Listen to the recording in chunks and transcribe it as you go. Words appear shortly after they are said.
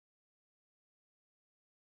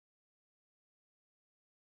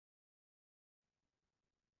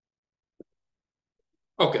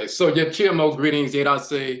Okay, so yeah, GMO greetings,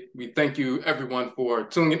 Yedase. We thank you everyone for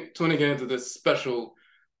tuning in to this special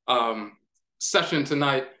session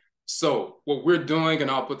tonight. So what we're doing,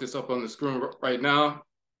 and I'll put this up on the screen right now.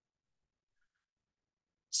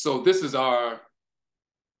 So this is our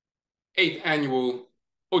 8th annual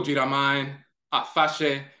ODWIRAMAN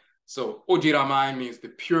AFAHye. So ODWIRAMAN means the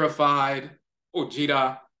purified.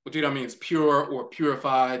 ODWIRA means pure or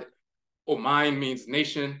purified. Oman means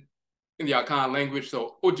nation in the Akan language.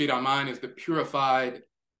 So OHIADE is the purified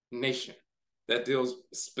nation that deals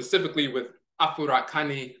specifically with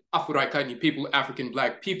Afurakani, Afuraitkaitnut people, African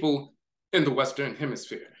Black people in the Western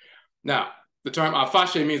Hemisphere. Now, the term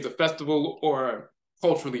AFAHye means a festival or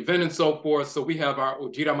cultural event and so forth. So we have our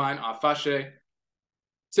ODWIRAMAN AFAHye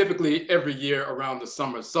typically every year around the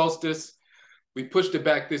summer solstice. We pushed it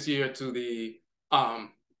back this year to the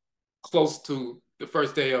close to the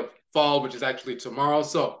first day of fall, which is actually tomorrow.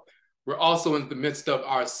 So we're also in the midst of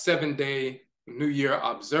our 7-day New Year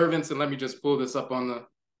observance. And let me just pull this up on the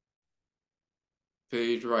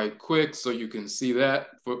page right quick so you can see that.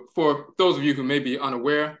 For those of you who may be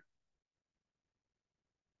unaware,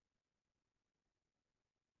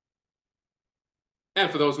 and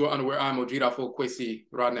for those who are unaware, I'm Odwirafo Kwesi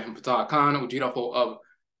Radnehem Patakan, Odwirafo of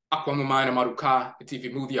Akwamuman, Amaruka,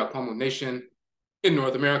 Atifi, the Akwamu Nation in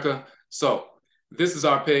North America. So this is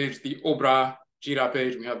our page, the OHIADE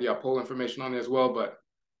page. We have the poll information on there as well, but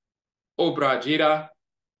OHIADE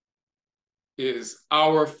is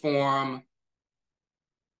our form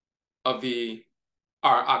of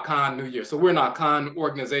our Akan New Year. So we're an Akan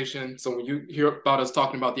organization. So when you hear about us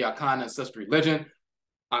talking about the Akan ancestral religion,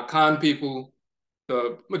 Akan people,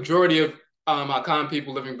 the majority of Akan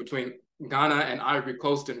people living between Ghana and Ivory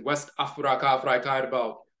Coast and West Africa,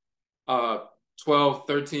 about 12,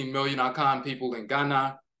 13 million Akan people in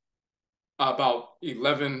Ghana, about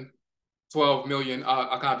 11, 12 million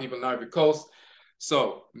Akan people in Ivory Coast.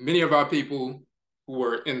 So many of our people who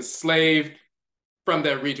were enslaved from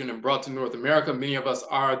that region and brought to North America, many of us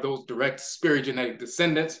are those direct spirit-genetic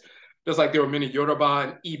descendants, just like there were many Yoruba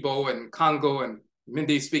and Igbo and Congo and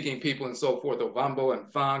Mindi-speaking people and so forth, Ovambo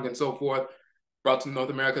and Fang and so forth, brought to North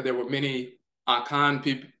America. There were many Akan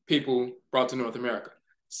people brought to North America.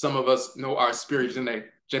 Some of us know our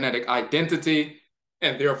spirit-genetic identity,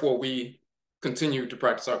 and therefore we continue to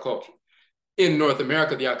practice our culture. In North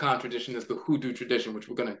America, the Akan tradition is the hoodoo tradition, which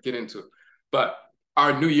we're going to get into. But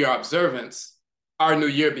our New Year observance, our New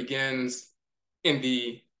Year begins in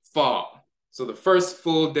the fall. So the first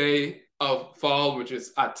full day of fall, which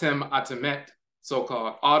is Atem Atemet,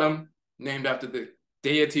 so-called autumn, named after the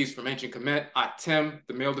deities from ancient Kemet, Atem,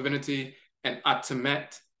 the male divinity, and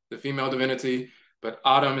Atemet, the female divinity, but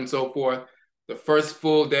autumn and so forth. The first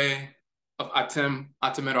full day of Atem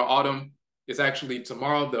Atemet, or autumn, is actually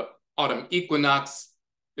tomorrow. The autumn equinox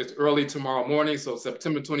is early tomorrow morning, so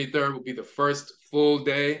September 23rd will be the first full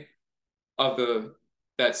day of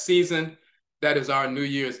that season. That is our New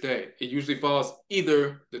Year's Day. It usually falls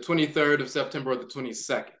either the 23rd of September or the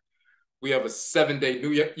 22nd. We have a 7-day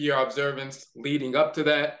New Year observance leading up to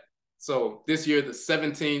that. So this year, the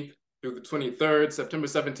 17th through the 23rd, September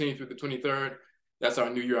 17th through the 23rd, that's our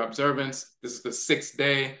New Year observance. This is the 6th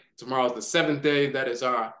day. Tomorrow's the 7th day. That is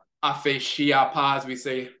our ah-fah, ah-fah, as we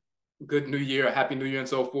say, good New Year, Happy New Year, and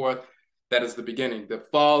so forth. That is the beginning. The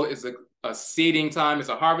fall is a seeding time. It's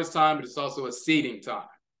a harvest time, but it's also a seeding time.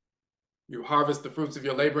 You harvest the fruits of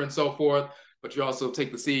your labor and so forth, but you also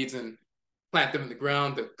take the seeds and plant them in the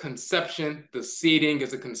ground. The conception, the seeding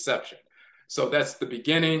is a conception. So that's the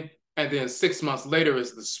beginning. And then 6 months later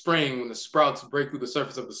is the spring, when the sprouts break through the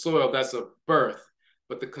surface of the soil. That's a birth,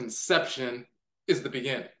 but the conception is the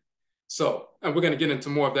beginning. So, and we're going to get into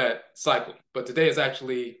more of that cycle, but today is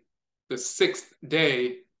actually the 6th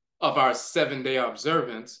day of our 7-day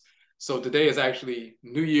observance. So today is actually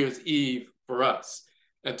New Year's Eve for us.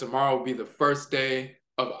 And tomorrow will be the first day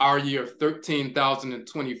of our year of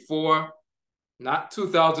 13,024, not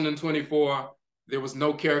 2024. There was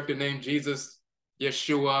no character named Jesus,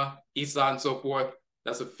 Yeshua, Isa, and so forth.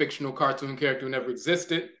 That's a fictional cartoon character who never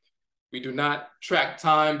existed. We do not track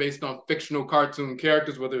time based on fictional cartoon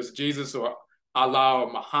characters, whether it's Jesus or Allah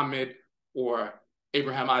or Muhammad or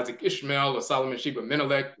Abraham, Isaac, Ishmael, or Solomon, Sheba,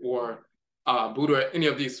 Menelik, or Buddha, or any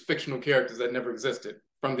of these fictional characters that never existed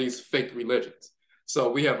from these fake religions.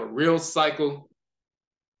 So we have a real cycle,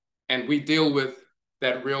 and we deal with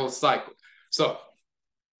that real cycle. So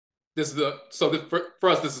this is for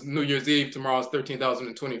us, this is New Year's Eve. Tomorrow is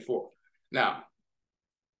 13,024. Now,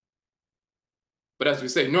 but as we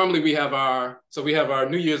say, normally we have our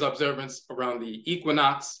New Year's observance around the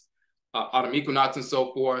equinox, autumn equinox, and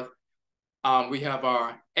so forth. We have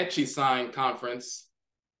our Etchi sign conference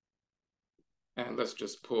And let's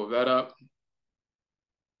just pull that up.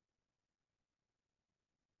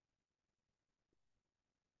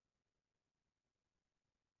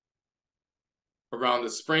 Around the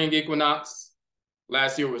spring equinox,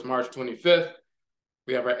 last year was March 25th.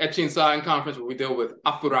 We have our etching sign conference where we deal with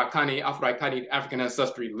Afurakani, Afuraitkaitnut, African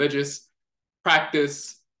ancestry religious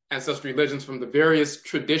practice, ancestry religions from the various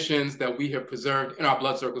traditions that we have preserved in our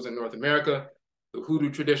blood circles in North America. The Hoodoo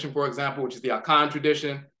tradition, for example, which is the Akan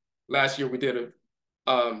tradition. Last year, we did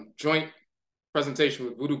a joint presentation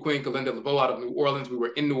with Voodoo Queen Kalinda LeBeau out of New Orleans. We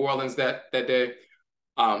were in New Orleans that day.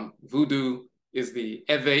 Voodoo is the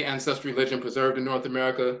Ewe ancestry religion preserved in North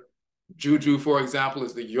America. Juju, for example,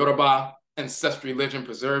 is the Yoruba ancestry religion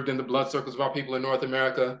preserved in the blood circles of our people in North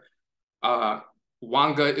America.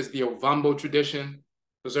 Wanga is the Ovambo tradition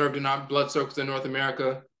preserved in our blood circles in North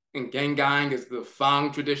America. And Gengang is the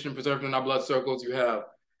Fang tradition preserved in our blood circles. You have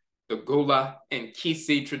the Gola and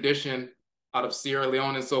Kisi tradition out of Sierra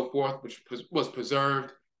Leone and so forth, which was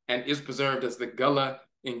preserved and is preserved as the Gullah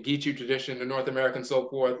and Geechee tradition in North America and so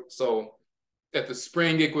forth. So at the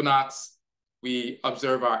spring equinox, we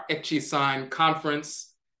observe our Etchi sign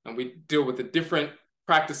conference, and we deal with the different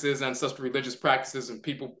practices, ancestral religious practices, and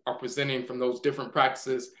people are presenting from those different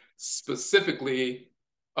practices, specifically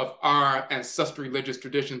of our ancestral religious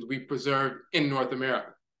traditions we preserved in North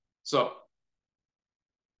America. So,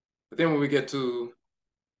 but then when we get to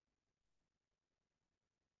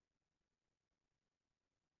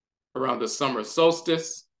around the summer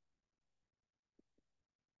solstice,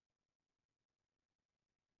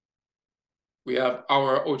 we have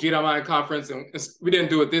our OHIADE conference, and we didn't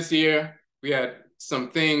do it this year. We had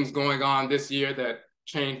some things going on this year that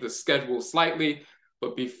changed the schedule slightly,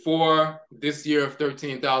 but before this year of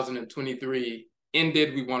 13,023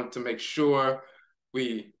 ended, we wanted to make sure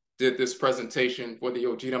we did this presentation for the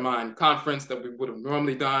OHIADE conference that we would have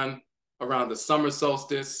normally done around the summer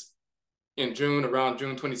solstice in June, around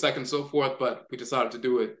June 22nd and so forth, but we decided to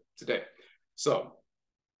do it today. So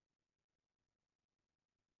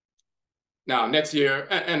now next year,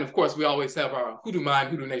 and of course we always have our Hoodoo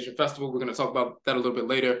Nation Festival. We're gonna talk about that a little bit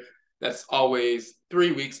later. That's always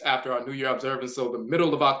 3 weeks after our New Year observance. So the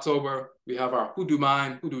middle of October, we have our Hoodoo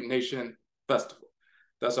Nation Festival.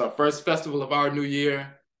 That's our first festival of our new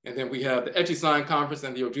year. And then we have the Etchi Sign Conference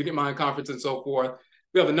and the OHIADE Conference and so forth.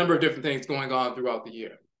 We have a number of different things going on throughout the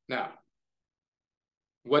year. Now,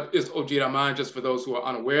 what is OHIADE, just for those who are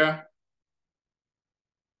unaware?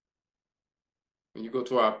 When you go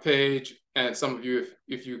to our page, and some of you,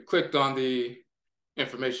 if you clicked on the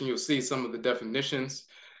information, you'll see some of the definitions.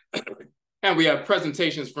 And we have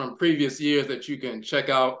presentations from previous years that you can check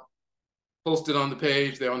out, posted on the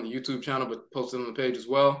page. They're on the YouTube channel, but posted on the page as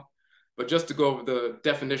well. But just to go over the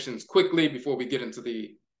definitions quickly before we get into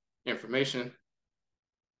the information.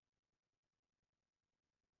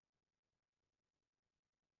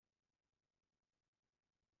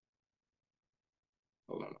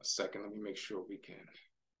 Hold on a second, let me make sure we can.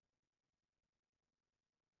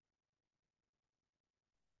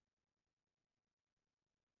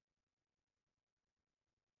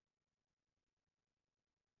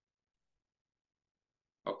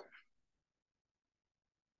 Okay.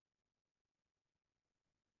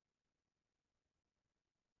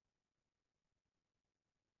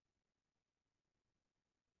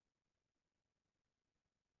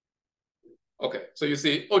 Okay, so you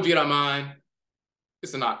see OHIADE,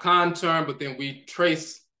 it's an Akan term, but then we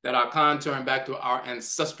trace that Akan term back to our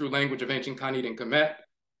ancestral language of ancient Khanit and Kamit.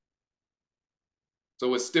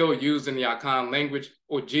 So it's still used in the Akan language,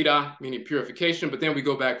 OHIADE, meaning purification, but then we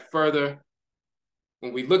go back further.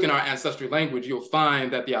 When we look in our ancestral language, you'll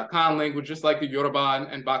find that the Akan language, just like the Yoruba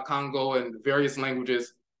and Bakongo and various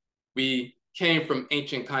languages, we came from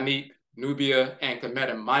ancient Khanit, Nubia and Kamit,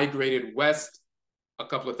 and migrated west a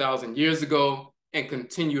couple of thousand years ago and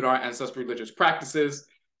continued our ancestral religious practices.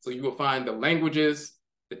 So you will find the languages,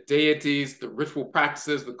 the deities, the ritual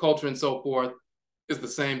practices, the culture, and so forth is the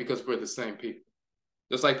same because we're the same people.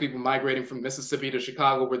 Just like people migrating from Mississippi to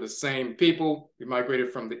Chicago, we're the same people. We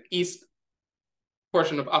migrated from the east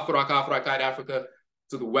portion of Afuraitkaitnut Africa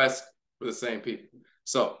to the west, we're the same people.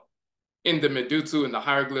 So in the Medutu and the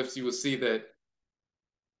hieroglyphs, you will see that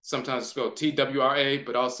sometimes it's spelled T-W-R-A,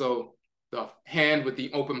 but also the hand with the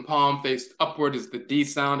open palm faced upward is the D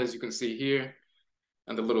sound, as you can see here.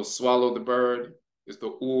 And the little swallow, the bird, is the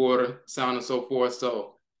ur sound and so forth.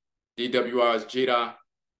 So DWR is Jira.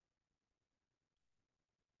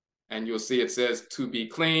 And you'll see it says to be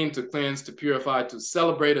clean, to cleanse, to purify, to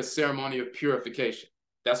celebrate a ceremony of purification.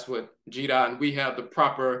 That's what Jira, and we have the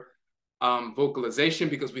proper vocalization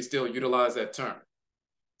because we still utilize that term.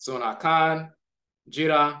 So in Akan,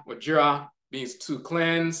 Jira or Jira means to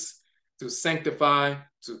cleanse, to sanctify,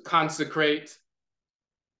 to consecrate.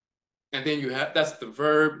 And then you have, that's the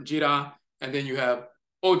verb, jira. And then you have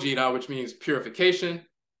oh-jee, which means purification.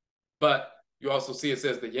 But you also see it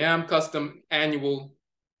says the yam custom annual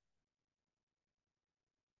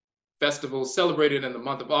festival celebrated in the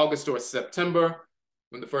month of August or September,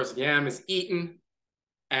 when the first yam is eaten,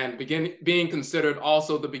 and being considered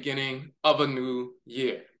also the beginning of a new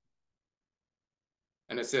year.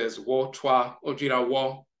 And it says wo twa ojira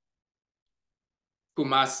wo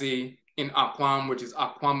kumasi in Akwamu, which is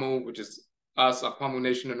Akwamu, which is us, Akwamu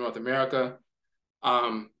Nation in North America.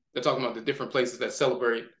 They're talking about the different places that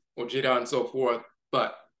celebrate ojira and so forth,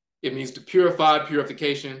 but it means to purify,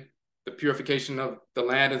 purification, the purification of the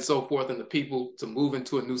land and so forth, and the people to move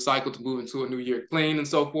into a new cycle, to move into a new year clean and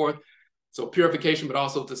so forth. So purification, but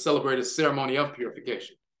also to celebrate a ceremony of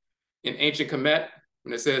purification. In ancient Kemet,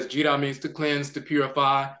 when it says jira means to cleanse, to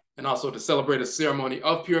purify, and also to celebrate a ceremony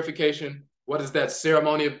of purification. What is that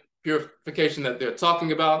ceremony of purification that they're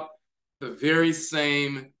talking about? The very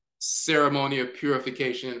same ceremony of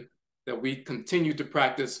purification that we continue to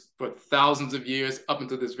practice for thousands of years up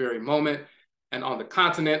until this very moment. And on the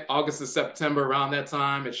continent, August to September, around that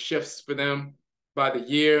time, it shifts for them by the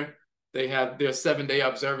year. They have their 7-day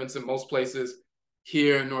observance in most places.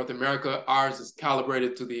 Here in North America, ours is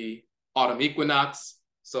calibrated to the autumn equinox.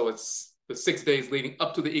 So it's the 6 days leading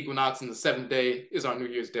up to the equinox, and the 7th day is our New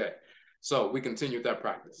Year's Day. So we continue that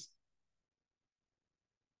practice.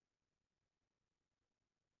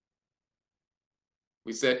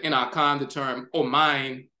 We said in Akan, the term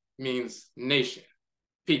Omain means nation,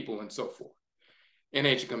 people, and so forth. In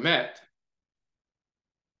ancient Kemet,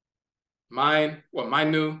 mine or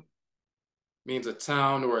Mainu means a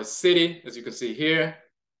town or a city, as you can see here.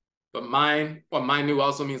 But mine or Mainu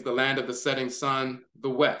also means the land of the setting sun, the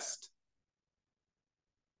west.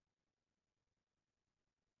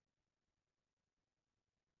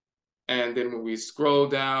 And then when we scroll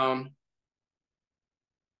down,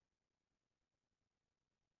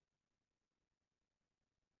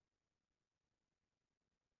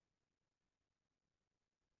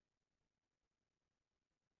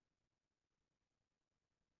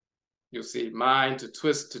 you'll see mine, to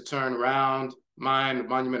twist, to turn around, mine,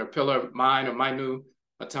 monument or pillar, mine or Mainu,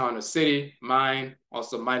 a town or city, mine,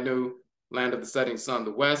 also Mainu, land of the setting sun,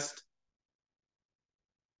 the west.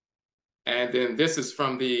 And then this is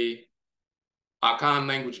from the Akan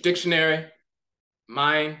language dictionary.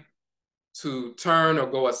 Mine, to turn or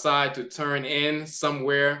go aside, to turn in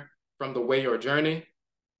somewhere from the way or journey.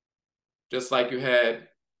 Just like you had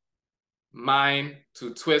mine,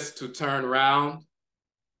 to twist, to turn around.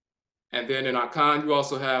 And then in Akan, you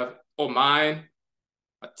also have Omain,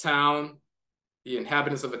 a town, the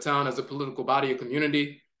inhabitants of a town as a political body, a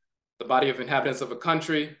community, the body of inhabitants of a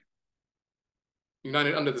country,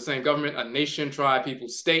 united under the same government, a nation, tribe, people,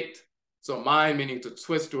 state. So mine meaning to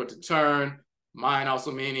twist or to turn, mine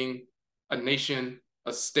also meaning a nation,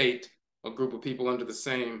 a state, a group of people under the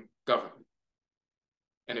same government.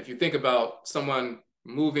 And if you think about someone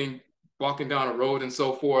moving, walking down a road and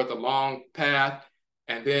so forth, a long path,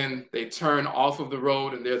 and then they turn off of the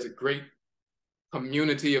road and there's a great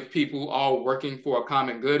community of people all working for a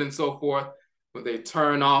common good and so forth. When they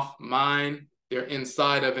turn off mine, they're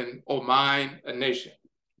inside of an mine, a nation.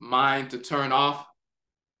 Mine, to turn off,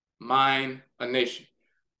 mine, a nation.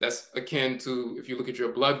 That's akin to, if you look at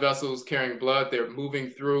your blood vessels carrying blood, they're moving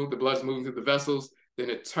through, the blood's moving through the vessels, then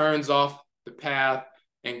it turns off the path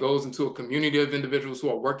and goes into a community of individuals who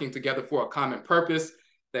are working together for a common purpose.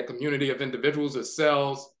 That community of individuals or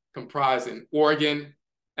cells comprise an organ,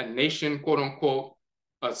 a nation, quote unquote,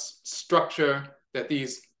 a structure that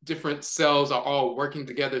these different cells are all working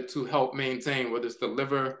together to help maintain, whether it's the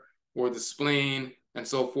liver or the spleen and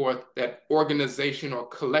so forth. That organization or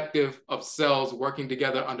collective of cells working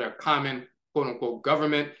together under a common, quote unquote,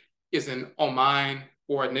 government is an Omain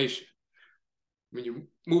or a nation. When you're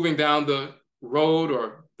moving down the road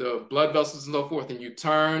or the blood vessels and so forth, and you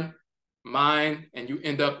turn mine and you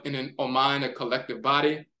end up in an Omain, a collective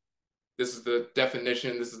body. This is the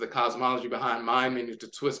definition, this is the cosmology behind mine, meaning to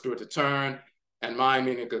twist or to turn, and mine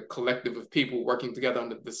meaning a collective of people working together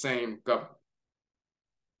under the same government.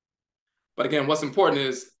 But again, what's important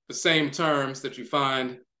is the same terms that you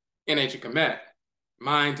find in ancient Kemet,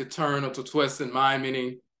 mine, to turn or to twist, and mine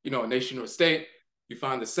meaning, a nation or state. You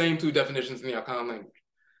find the same two definitions in the Akan language.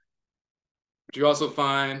 But you also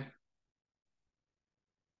find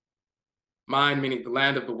mine meaning the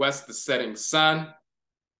land of the west, the setting sun.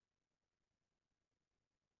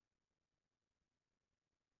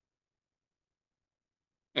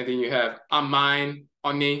 And then you have Amain,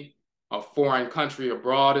 Oni, a foreign country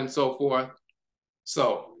abroad and so forth.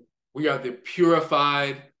 So we are the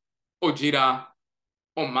purified Odwiraman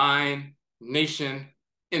nation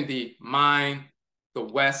in the mine, the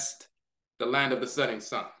West, the land of the setting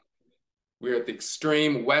sun. We are at the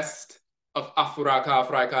extreme west of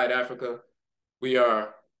Afuraitkaitnut, Africa. We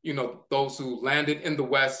are, those who landed in the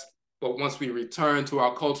West, but once we returned to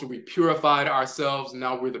our culture, we purified ourselves.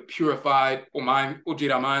 Now we're the purified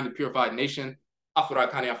ODWIRAMAN, the purified nation,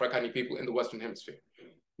 Afurakani people in the Western Hemisphere.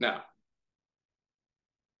 Now,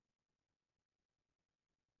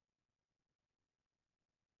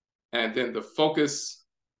 and then the focus,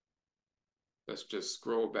 let's just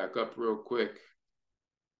scroll back up real quick.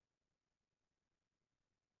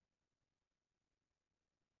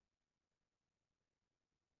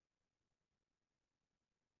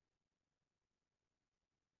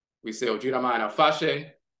 We say OHIADE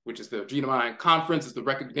AFAHYE, which is the OHIADE Conference, is the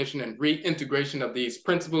recognition and reintegration of these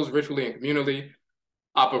principles ritually and communally,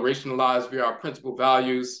 operationalized via our principal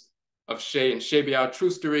values of sheh and sheh,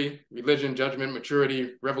 true story, religion, judgment,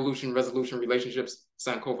 maturity, revolution, resolution, relationships,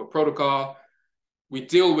 Sankova Protocol. We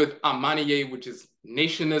deal with AMANNE, which is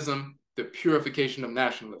nationism, the purification of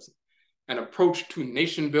nationalism, an approach to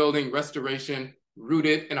nation building, restoration,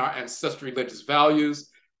 rooted in our ancestral religious values.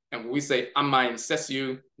 And when we say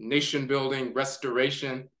Amanseseu, nation building,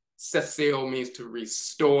 restoration, seseo means to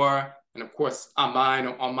restore. And of course, Aman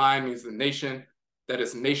or Aman means the nation. That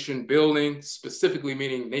is nation building, specifically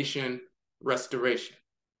meaning nation restoration.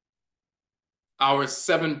 Our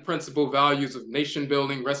 7 principal values of nation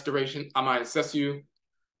building, restoration, Amansesew,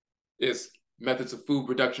 is methods of food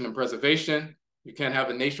production and preservation. You can't have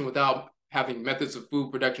a nation without having methods of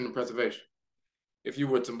food production and preservation. If you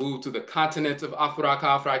were to move to the continent of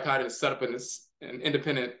Afuraitkaitnut and set up an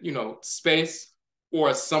independent, space,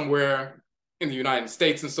 or somewhere in the United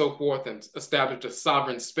States and so forth, and establish a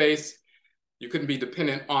sovereign space, you couldn't be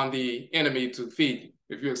dependent on the enemy to feed you.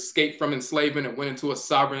 If you escaped from enslavement and went into a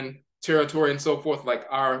sovereign territory and so forth, like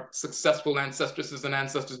our successful ancestresses and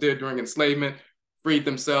ancestors did during enslavement, freed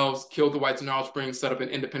themselves, killed the whites in Narrow Springs, set up an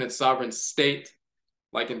independent sovereign state,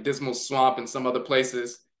 like in Dismal Swamp and some other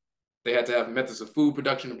places. They had to have methods of food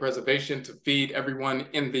production and preservation to feed everyone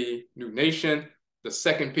in the new nation. The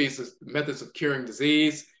second piece is methods of curing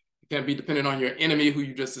disease. You can't be dependent on your enemy who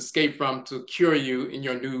you just escaped from to cure you in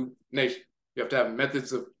your new nation. You have to have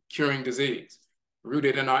methods of curing disease,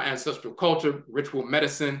 rooted in our ancestral culture, ritual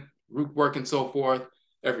medicine, root work and so forth,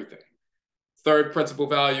 everything. Third principal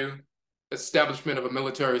value, establishment of a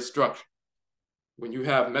military structure. When you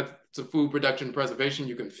have methods of food production and preservation,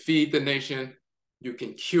 you can feed the nation, you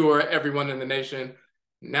can cure everyone in the nation.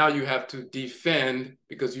 Now you have to defend,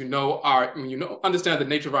 because understand the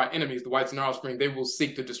nature of our enemies, the whites in Narrow Spring, they will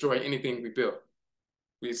seek to destroy anything we build.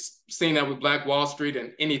 We've seen that with Black Wall Street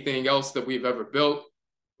and anything else that we've ever built.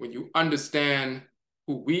 When you understand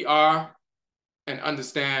who we are and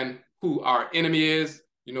understand who our enemy is,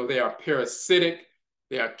 they are parasitic,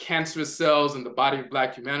 they are cancerous cells in the body of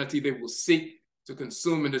Black humanity. They will seek to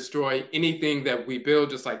consume and destroy anything that we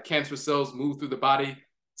build, just like cancer cells move through the body,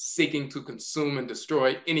 seeking to consume and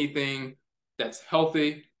destroy anything that's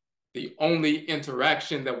healthy. The only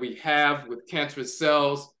interaction that we have with cancerous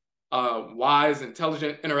cells, wise,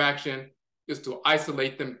 intelligent interaction, is to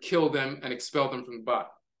isolate them, kill them, and expel them from the body.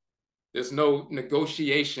 There's no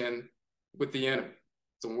negotiation with the enemy.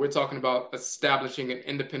 So when we're talking about establishing an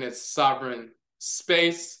independent sovereign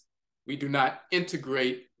space, we do not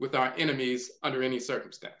integrate with our enemies under any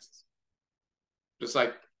circumstances. Just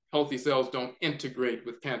like healthy cells don't integrate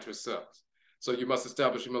with cancerous cells. So you must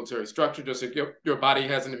establish a military structure, just like your body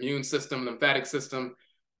has an immune system, lymphatic system.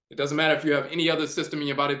 It doesn't matter if you have any other system in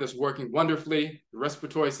your body that's working wonderfully, the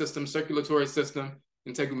respiratory system, circulatory system,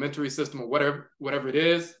 integumentary system, or whatever it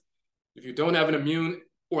is. If you don't have an immune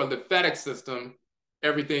or lymphatic system,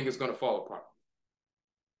 everything is going to fall apart.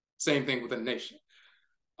 Same thing with a nation.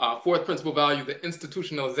 Fourth principal value, the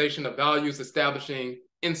institutionalization of values, establishing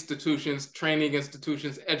institutions, training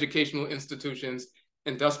institutions, educational institutions,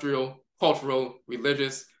 industrial, cultural,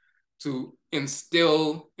 religious, to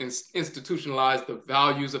instill and institutionalize the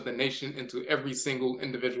values of the nation into every single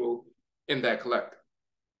individual in that collective.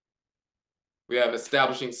 We have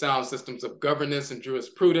establishing sound systems of governance and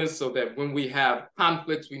jurisprudence so that when we have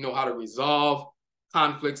conflicts, we know how to resolve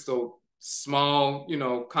conflicts, so small,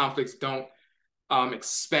 conflicts don't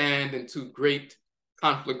expand into great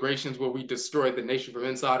conflagrations where we destroy the nation from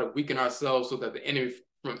inside or weaken ourselves so that the enemy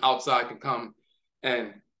from outside can come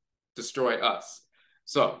and destroy us.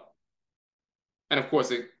 So, and of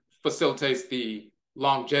course, it facilitates the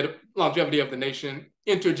longevity of the nation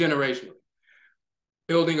intergenerationally.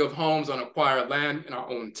 Building of homes on acquired land in our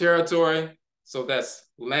own territory. So that's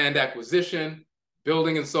land acquisition,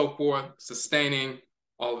 building and so forth, sustaining,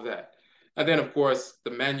 all of that. And then, of course,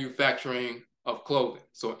 the manufacturing of clothing.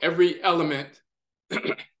 So every element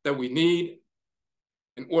that we need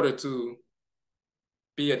in order to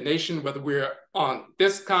be a nation, whether we're on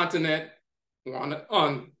this continent or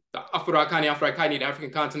on the Afurakani, Afuraitkaitnit,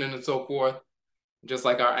 African continent, and so forth, just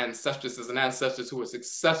like our ancestresses and ancestors who were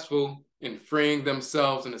successful in freeing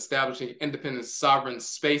themselves and establishing independent sovereign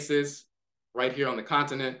spaces right here on the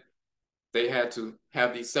continent, they had to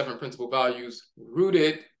have these 7 principal values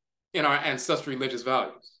rooted in our ancestral religious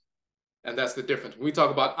values. And that's the difference. When we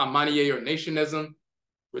talk about AMANNE or nationism,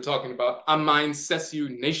 we're talking about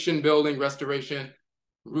Amansesew, nation building, restoration,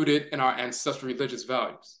 rooted in our ancestral religious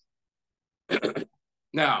values.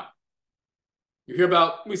 Now, you hear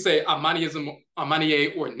about, we say Amanneism,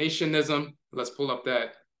 AMANNE or nationism. Let's pull up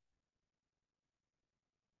that.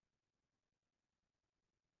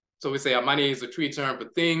 So we say AMANNE is a tree term for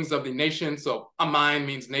things of the nation. So Aman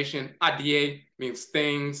means nation. ADIE means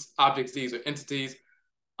things, objects, these are entities.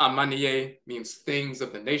 AMANNE means things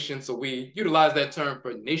of the nation. So we utilize that term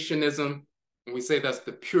for nationism, and we say that's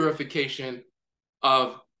the purification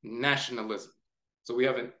of nationalism. So we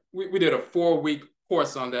did a 4-week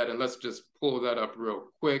course on that, and let's just pull that up real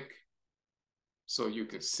quick so you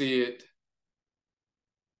can see it.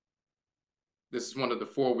 This is one of the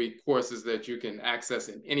 4-week courses that you can access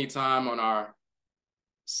at any time on our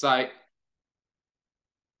site.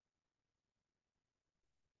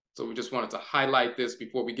 So we just wanted to highlight this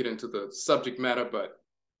before we get into the subject matter, but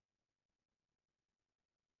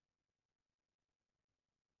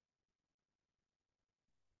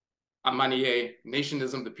AMANNE,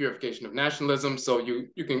 nationism, the purification of nationalism. So you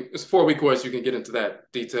can, it's a 4-week course, you can get into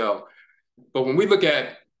that detail. But when we look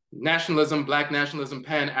at nationalism, Black nationalism,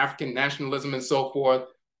 Pan-African nationalism, and so forth,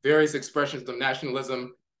 various expressions of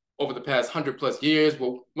nationalism over the past 100+ years,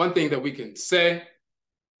 well, one thing that we can say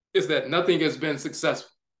is that nothing has been successful.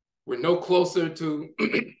 We're no closer to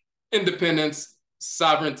independence,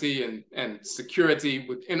 sovereignty, and security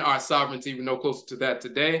within our sovereignty. We're no closer to that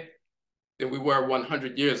today than we were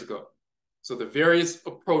 100 years ago. So the various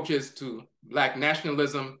approaches to Black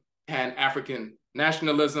nationalism, Pan-African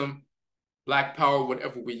nationalism, Black power,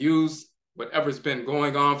 whatever we use, whatever's been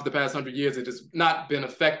going on for the past 100 years, it has not been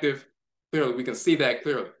effective. Clearly, we can see that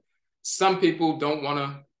clearly. Some people don't want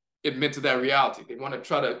to admit to that reality. They want to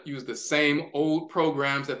try to use the same old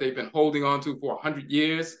programs that they've been holding on to for 100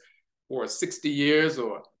 years or 60 years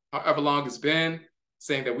or however long it's been,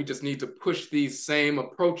 saying that we just need to push these same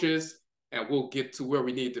approaches and we'll get to where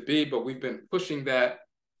we need to be. But we've been pushing that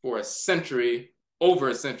for a century, over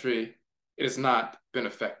a century. It has not been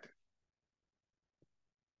effective.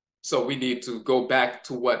 So we need to go back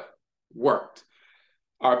to what worked.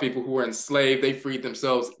 Our people who were enslaved, they freed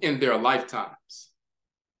themselves in their lifetimes.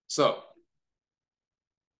 So,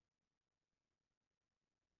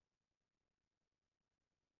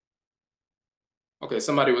 okay,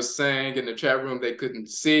 somebody was saying in the chat room they couldn't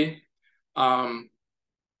see. Let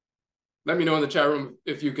me know in the chat room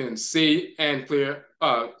if you can see and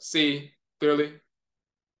see clearly.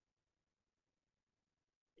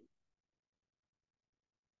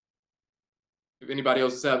 If anybody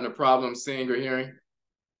else is having a problem seeing or hearing.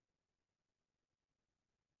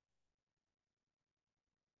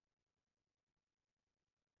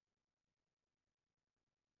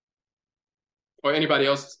 Or anybody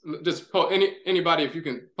else, just anybody, if you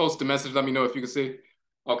can post a message, let me know if you can see.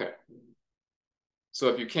 Okay. So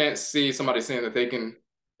if you can't see somebody saying that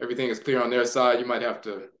everything is clear on their side, you might have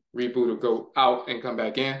to reboot or go out and come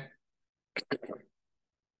back in.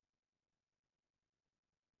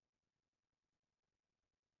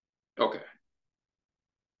 Okay.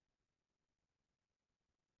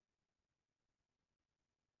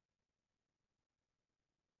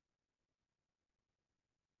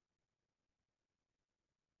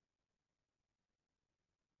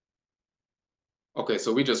 Okay,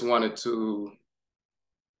 so we just wanted to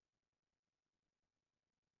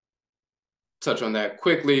touch on that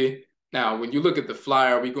quickly. Now, when you look at the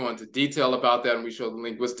flyer, we go into detail about that and we show the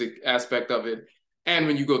linguistic aspect of it. And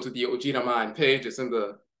when you go to the OHIADE page, it's in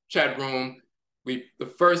the chat room.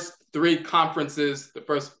 The first 3 conferences, the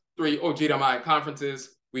first 3 OHIADE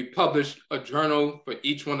conferences, we published a journal for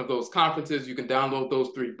each one of those conferences. You can download those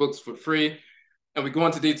 3 books for free. And we go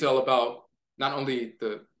into detail about not only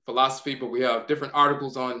the philosophy, but we have different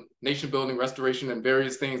articles on nation building, restoration, and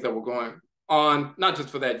various things that were going on, not just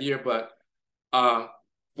for that year, but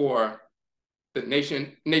for the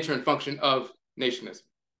nature and function of nationism.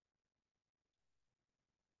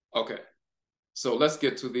 Okay, so let's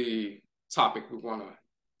get to the topic we want to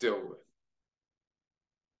deal with.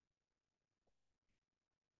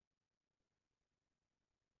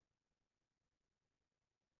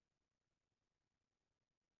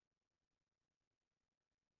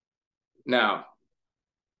 Now,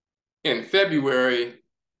 in February,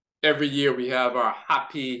 every year we have our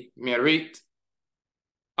Happy Merit,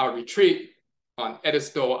 our retreat on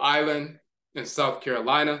Edisto Island in South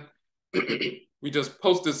Carolina. We just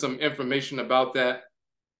posted some information about that.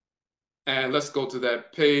 And let's go to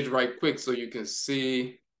that page right quick so you can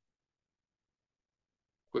see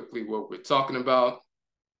quickly what we're talking about.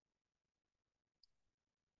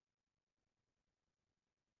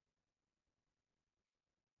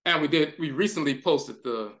 And we recently posted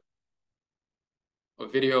a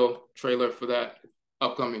video trailer for that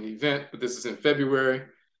upcoming event, but this is in February.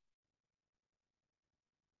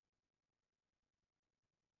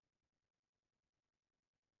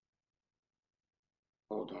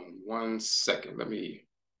 Hold on 1 second. Let me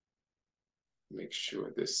make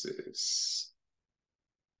sure this is.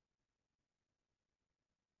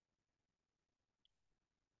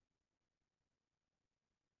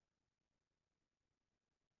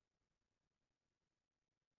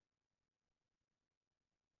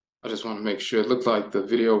 I just want to make sure. It looked like the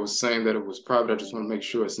video was saying that it was private. I just want to make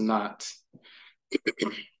sure it's not.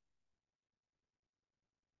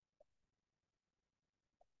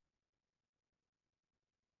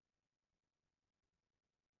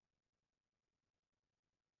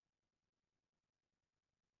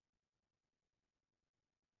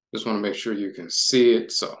 Just want to make sure you can see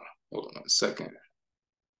it. So hold on 1 second.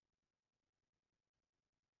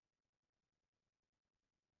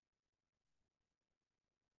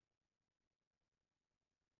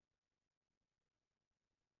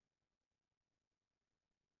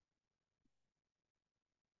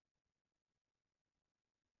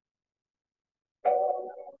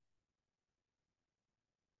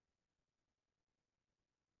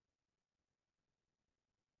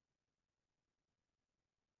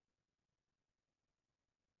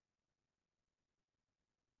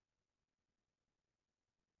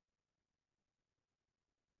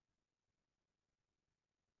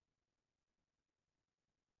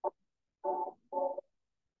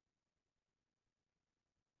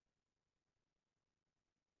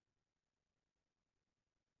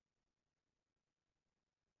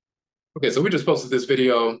 Okay, so we just posted this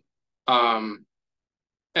video. And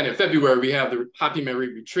in February, we have the Happy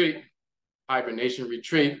Merit Retreat, Hibernation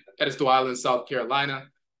Retreat, Edisto Island, South Carolina,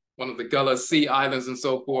 one of the Gullah Sea Islands and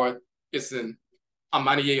so forth. It's an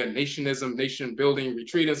AMANNE, a Nationism, nation building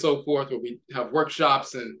retreat and so forth, where we have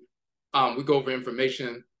workshops and we go over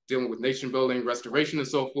information dealing with nation building, restoration and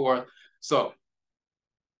so forth. So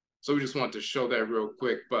we just wanted to show that real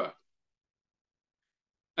quick,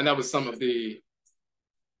 and that was some of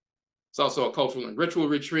it's also a cultural and ritual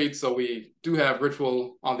retreat. So we do have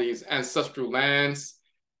ritual on these ancestral lands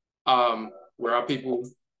where our people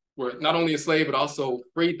were not only enslaved, but also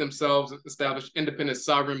freed themselves, established independent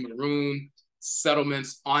sovereign maroon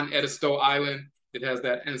settlements on Edisto Island. It has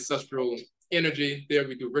that ancestral energy there.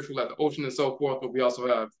 We do ritual at the ocean and so forth, but we also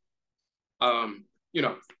have,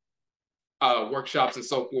 workshops and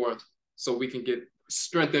so forth, so we can get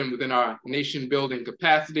strengthened within our nation building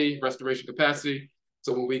capacity, restoration capacity.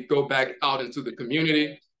 So when we go back out into the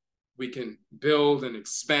community, we can build and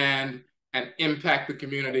expand and impact the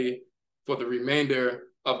community for the remainder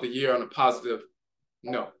of the year on a positive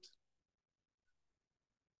note.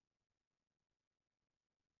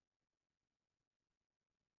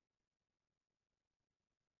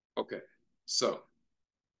 Okay, so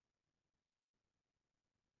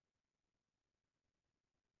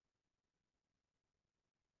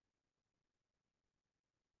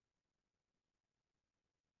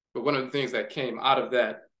but one of the things that came out of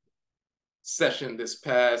that session this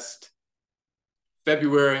past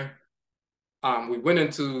February, we went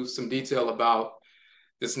into some detail about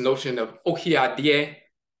this notion of OHIADE.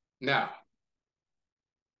 Now,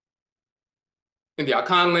 in the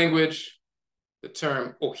Akan language, the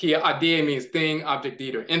term OHIADE means thing, object,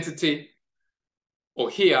 deed, or entity.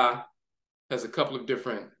 OHIA has a couple of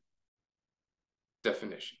different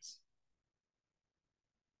definitions.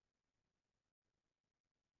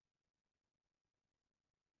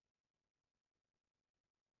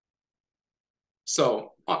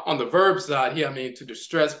 So on the verb side here, I mean to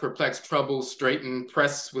distress, perplex, trouble, straiten,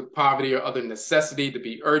 press with poverty or other necessity, to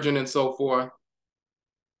be urgent and so forth.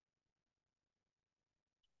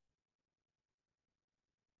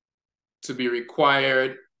 To be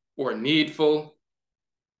required or needful.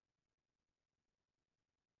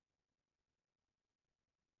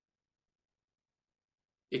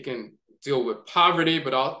 It can deal with poverty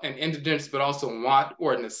and indigence, but also want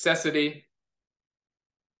or necessity.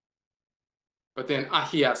 But then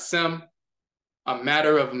ahiasem, a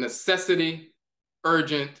matter of necessity,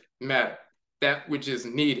 urgent matter, that which is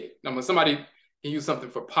needed. Now, when somebody can use something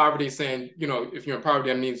for poverty, saying, you know, if you're in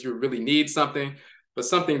poverty, that means you really need something, but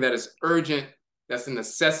something that is urgent, that's a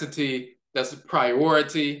necessity, that's a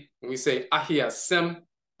priority. When we say ahiyasem,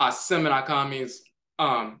 asem in Akan means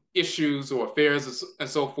issues or affairs and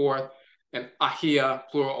so forth, and ahia,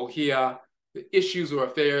 plural ohia, the issues or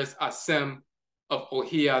affairs, asem, of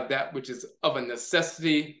ohia, that which is of a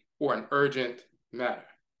necessity or an urgent matter.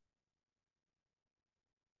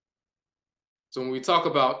 So when we talk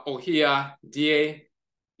about OHIADE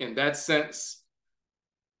in that sense,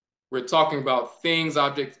 we're talking about things,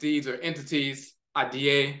 objects, deeds, or entities,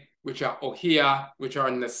 ADE, which are OHIA, which are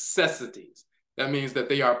necessities. That means that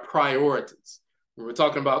they are priorities. When we're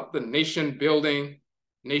talking about the nation building,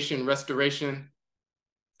 nation restoration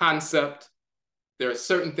concept, there are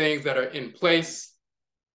certain things that are in place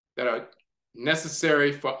that are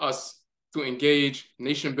necessary for us to engage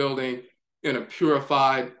nation building in a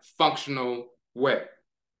purified, functional way.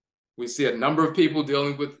 We see a number of people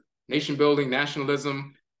dealing with nation building,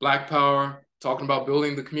 nationalism, Black power, talking about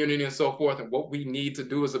building the community and so forth, and what we need to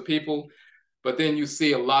do as a people. But then you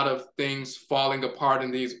see a lot of things falling apart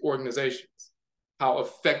in these organizations. How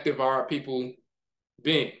effective are our people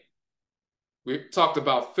being? We talked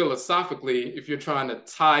about philosophically, if you're trying to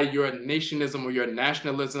tie your nationism or your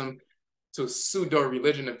nationalism to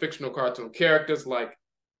pseudo-religion and fictional cartoon characters, like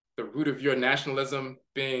the root of your nationalism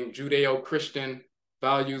being Judeo-Christian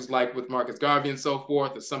values, like with Marcus Garvey and so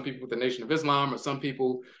forth, or some people with the Nation of Islam, or some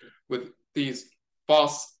people with these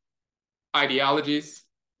false ideologies,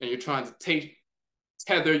 and you're trying to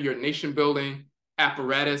tether your nation-building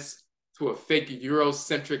apparatus to a fake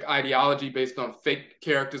Eurocentric ideology based on fake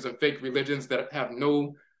characters and fake religions that have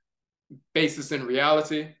no basis in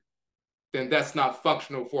reality, then that's not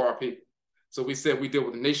functional for our people. So we said we deal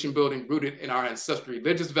with nation building rooted in our ancestral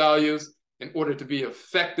religious values in order to be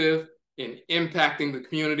effective in impacting the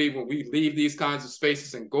community when we leave these kinds of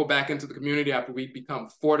spaces and go back into the community after we become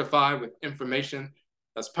fortified with information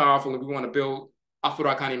that's powerful. And we want to build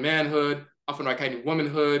Afurakani manhood, Afuraitkaitnut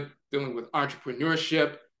womanhood, dealing with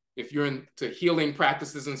entrepreneurship, if you're into healing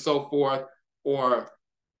practices and so forth, or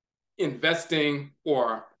investing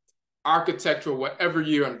or architecture, whatever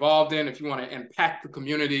you're involved in, if you want to impact the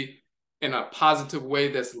community in a positive way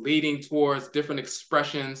that's leading towards different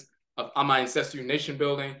expressions of Amansessew nation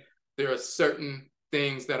building, there are certain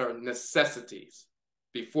things that are necessities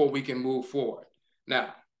before we can move forward.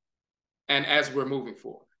 Now, and as we're moving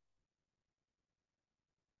forward.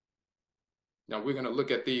 Now we're going to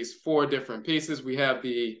look at these 4 different pieces. We have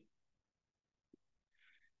you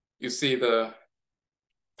see the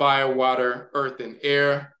fire, water, earth, and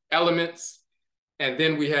air elements. And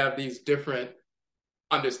then we have these different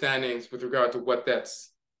understandings with regard to what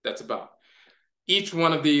that's about. Each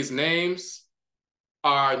one of these names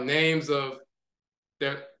are names of,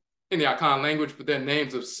 they're in the Akan language, but they're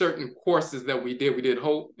names of certain courses that we did. We did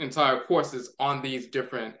whole entire courses on these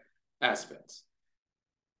different aspects.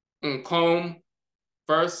 Nkom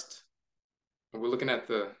first, and we're looking at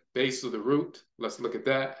the base of the root. Let's look at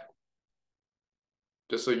that,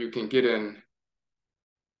 just so you can get an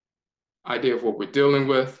idea of what we're dealing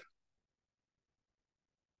with.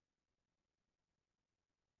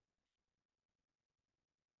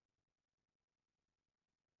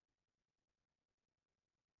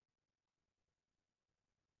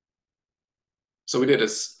 So we did a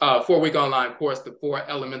 4-week online course, the 4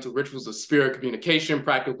 elemental rituals of spirit communication,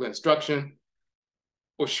 practical instruction.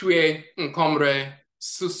 Oshue, Nkomre,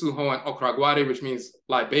 Susuho, and Okragwade, which means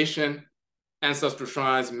libation, ancestral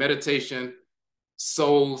shrines, meditation,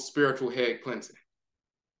 soul, spiritual head cleansing.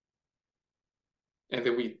 And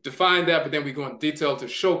then we define that, but then we go in detail to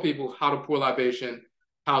show people how to pour libation,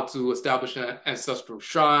 how to establish an ancestral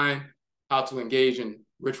shrine, how to engage in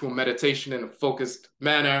ritual meditation in a focused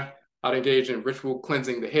manner, how to engage in ritual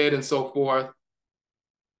cleansing the head and so forth.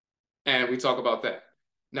 And we talk about that.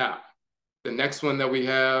 Now, the next one that we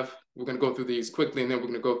have, we're going to go through these quickly, and then we're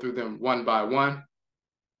going to go through them one by one.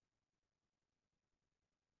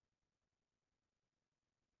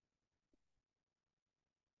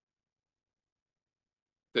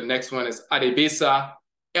 The next one is Adebisa,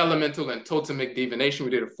 elemental and totemic divination.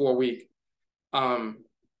 We did a 4-week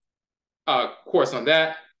course on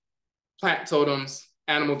that. Plant totems,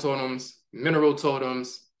 animal totems, mineral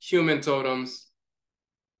totems, human totems.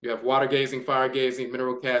 You have water gazing, fire gazing,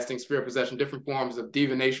 mineral casting, spirit possession, different forms of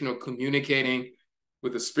divination or communicating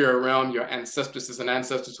with the spirit realm, your ancestresses and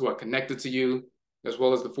ancestors who are connected to you, as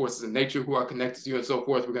well as the forces in nature who are connected to you and so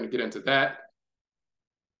forth. We're going to get into that.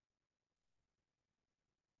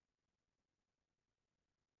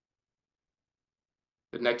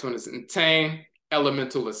 The next one is Ntane,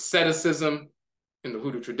 elemental asceticism in the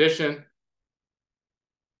Hoodoo tradition.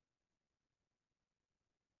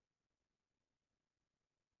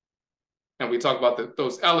 And we talk about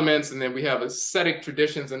those elements, and then we have ascetic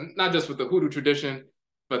traditions, and not just with the Hoodoo tradition,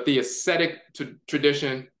 but the ascetic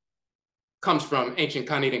tradition comes from ancient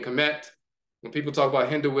Khanit and Kamit. When people talk about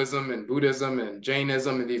Hinduism and Buddhism and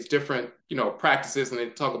Jainism and these different, practices, and they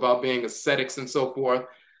talk about being ascetics and so forth,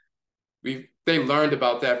 they learned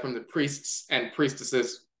about that from the priests and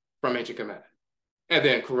priestesses from ancient Kemet, and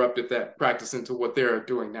then corrupted that practice into what they're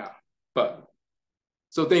doing now. But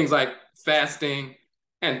so things like fasting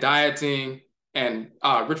and dieting and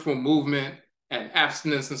ritual movement and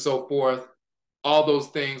abstinence and so forth, all those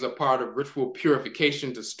things are part of ritual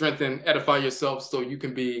purification to strengthen, edify yourself so you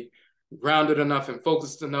can be grounded enough and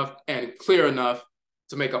focused enough and clear enough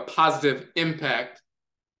to make a positive impact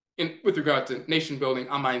with regard to nation building,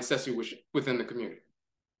 Amansesew within the community.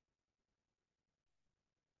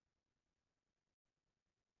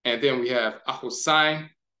 And then we have Aakhuamuman,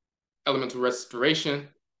 elemental restoration,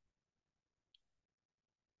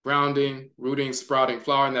 grounding, rooting, sprouting,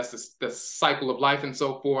 flowering. That's the cycle of life and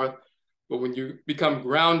so forth. But when you become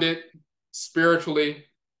grounded, spiritually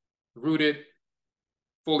rooted,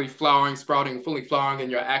 fully flowering, sprouting, fully flowering in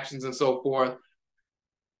your actions and so forth,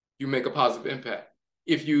 you make a positive impact.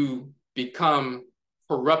 If you become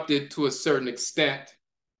corrupted to a certain extent,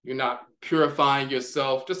 you're not purifying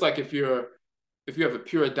yourself. Just like if you have a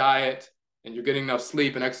pure diet and you're getting enough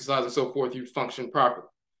sleep and exercise and so forth, you function properly.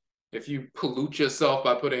 If you pollute yourself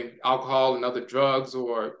by putting alcohol and other drugs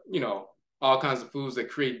or, all kinds of foods that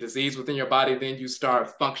create disease within your body, then you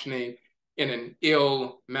start functioning in an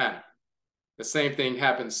ill manner. The same thing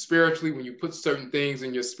happens spiritually when you put certain things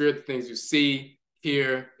in your spirit, the things you see,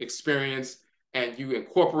 hear, experience, and you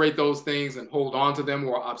incorporate those things and hold on to them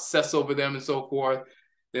or obsess over them and so forth,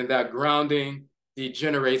 then that grounding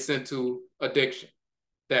degenerates into addiction.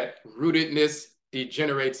 That rootedness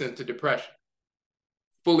degenerates into depression.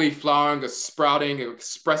 Fully flowering or sprouting and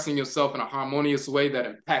expressing yourself in a harmonious way that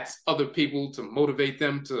impacts other people to motivate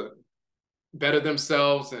them to better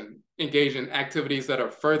themselves and engage in activities that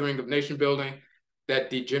are furthering of nation building,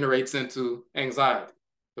 that degenerates into anxiety.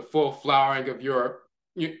 The full flowering of your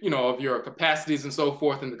capacities and so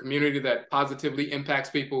forth in the community that positively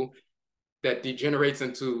impacts people, that degenerates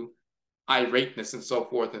into irateness and so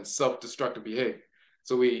forth and self-destructive behavior.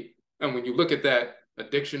 And when you look at that,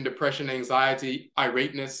 addiction, depression, anxiety,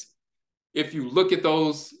 irateness, if you look at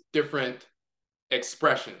those different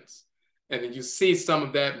expressions, and then you see some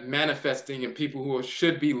of that manifesting in people who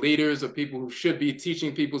should be leaders or people who should be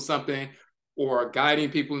teaching people something or guiding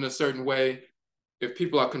people in a certain way, if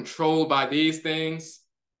people are controlled by these things,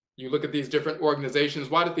 you look at these different organizations,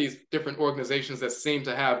 why did these different organizations that seem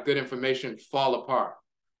to have good information fall apart?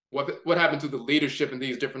 What happened to the leadership in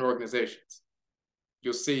these different organizations?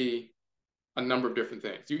 You'll see a number of different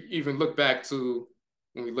things. You even look back to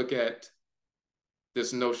when we look at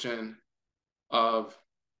this notion of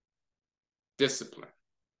discipline.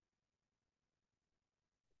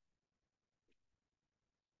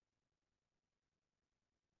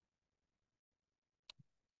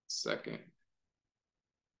 Second.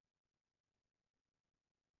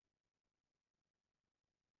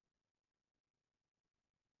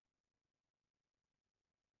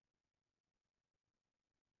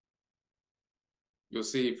 You'll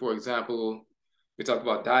see, for example, we talk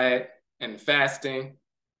about diet and fasting,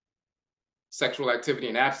 sexual activity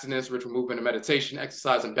and abstinence, ritual movement and meditation,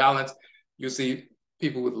 exercise and balance. You'll see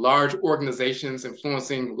people with large organizations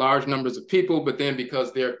influencing large numbers of people, but then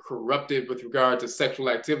because they're corrupted with regard to sexual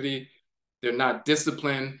activity, they're not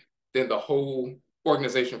disciplined, then the whole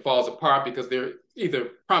organization falls apart because they're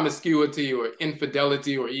either promiscuity or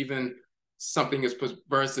infidelity or even something as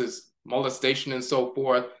perverse as molestation and so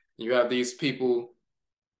forth. You have these people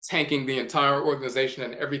tanking the entire organization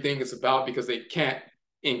and everything it's about because they can't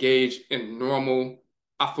engage in normal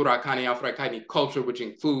Afurakani, Afuraitkaitnit culture, which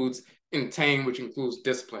includes intain, which includes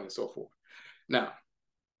discipline and so forth. Now,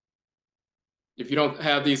 if you don't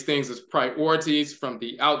have these things as priorities from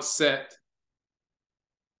the outset,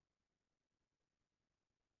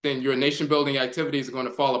 then your nation building activities are going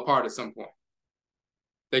to fall apart at some point.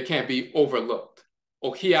 They can't be overlooked.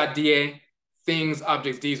 OHIADE, things,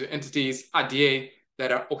 objects, deeds, or entities, ADE,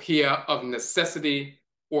 that are OHIA of necessity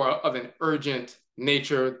or of an urgent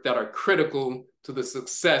nature that are critical to the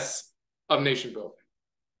success of nation building.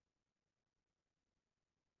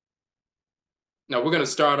 Now we're going to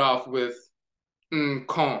start off with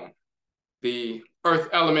Nkom, the earth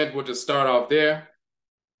element. We'll just start off there.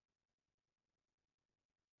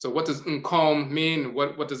 So what does Nkom mean?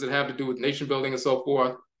 What does it have to do with nation building and so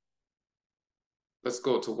forth? Let's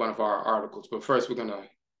go to one of our articles, but first we're going to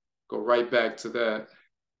go right back to that.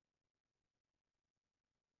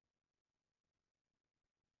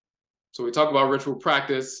 So we talk about ritual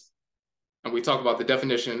practice, and we talk about the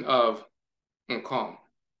definition of calm.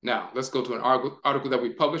 Now, let's go to an article that we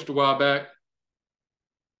published a while back.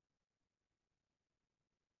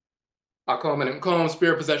 Aakhuamuman,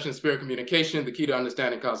 Spirit Possession, Spirit Communication, the Key to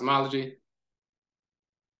Understanding Cosmology.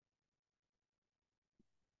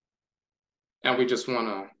 And we just want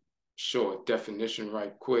to show a definition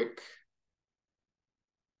right quick.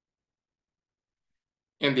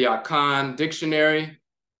 In the Akan dictionary,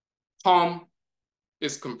 Kom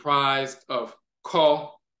is comprised of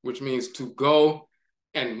Ko, which means to go,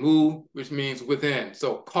 and Mu, which means within.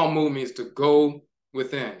 So Komu means to go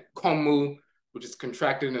within. Komu, which is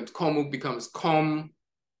contracted into Komu, becomes Kom,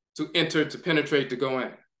 to enter, to penetrate, to go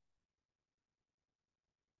in.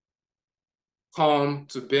 Kom,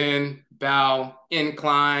 to bend, bow,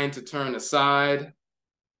 incline, to turn aside.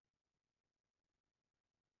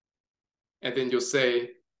 And then you'll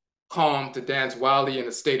say Kom, to dance wildly in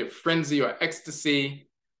a state of frenzy or ecstasy,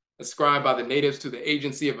 ascribed by the natives to the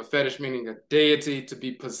agency of a fetish, meaning a deity, to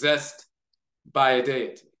be possessed by a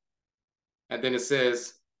deity. And then it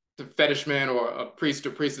says the fetishman or a priest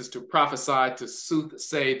or priestess to prophesy, to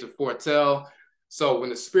soothsay, to foretell. So when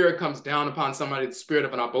the spirit comes down upon somebody, the spirit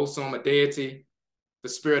of an abosom, a deity, the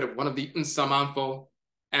spirit of one of the Nsamanfo,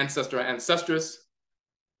 ancestor or ancestress,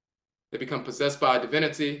 they become possessed by a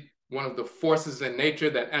divinity, one of the forces in nature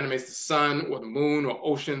that animates the sun or the moon or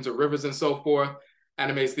oceans or rivers and so forth,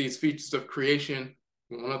 animates these features of creation.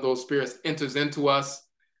 When one of those spirits enters into us,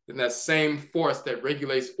 then that same force that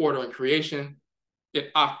regulates order and creation,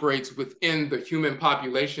 it operates within the human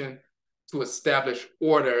population to establish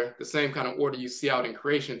order, the same kind of order you see out in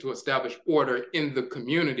creation, to establish order in the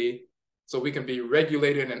community so we can be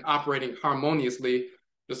regulated and operating harmoniously,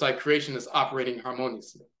 just like creation is operating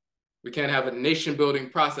harmoniously. We can't have a nation building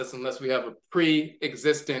process unless we have a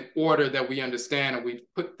pre-existent order that we understand and we've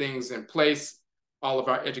put things in place. All of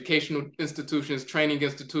our educational institutions, training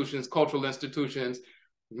institutions, cultural institutions,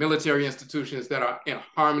 military institutions that are in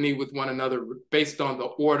harmony with one another based on the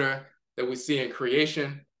order that we see in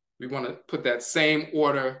creation. We want to put that same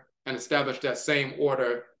order and establish that same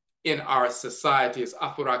order in our society as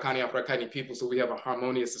Afurakani, Afuraitkaitnit people, so we have a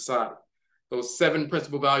harmonious society. Those 7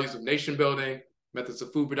 principal values of nation building, methods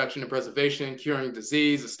of food production and preservation, curing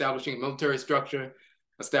disease, establishing military structure,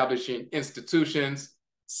 establishing institutions,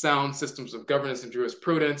 sound systems of governance and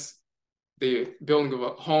jurisprudence, the building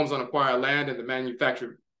of homes on acquired land and the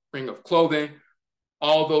manufacturing of clothing.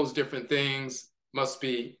 All those different things must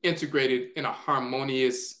be integrated in a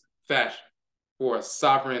harmonious fashion for a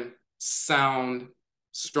sovereign, sound,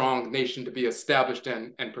 strong nation to be established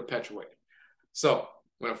and perpetuated. So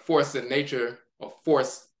when a force in nature, a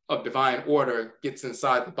force of divine order gets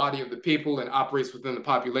inside the body of the people and operates within the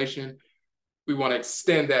population, we want to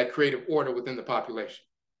extend that creative order within the population.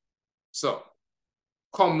 So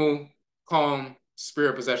Komu, calm,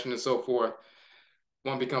 spirit possession, and so forth.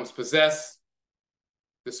 One becomes possessed.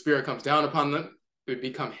 The spirit comes down upon them. They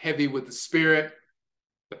become heavy with the spirit.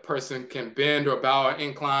 The person can bend or bow or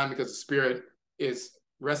incline because the spirit is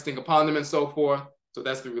resting upon them and so forth. So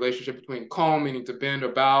that's the relationship between calm, meaning to bend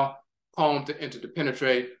or bow, calm to enter, to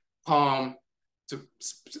penetrate, calm to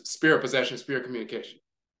spirit possession, spirit communication.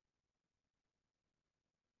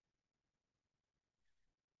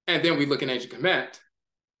 And then we look in ancient Kemet,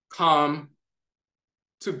 calm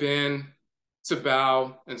to bend, to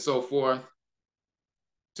bow, and so forth,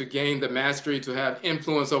 to gain the mastery, to have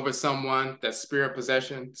influence over someone, that's spirit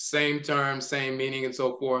possession, same term, same meaning, and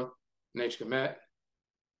so forth, in ancient Kemet.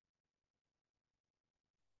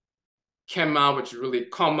 Kema, which is really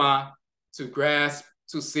koma, to grasp,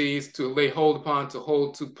 to seize, to lay hold upon, to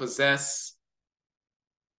hold, to possess.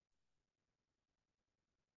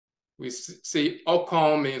 We see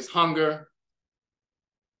okom means hunger,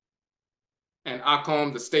 and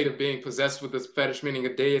akom, the state of being possessed with this fetish, meaning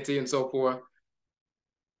a deity and so forth.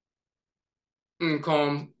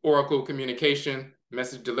 Nkom, oracle communication,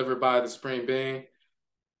 message delivered by the supreme being.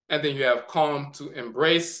 And then you have kom, to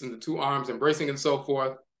embrace, and the 2 arms embracing and so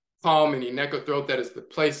forth. Palm, meaning neck or throat, that is the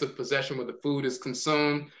place of possession where the food is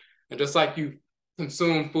consumed. And just like you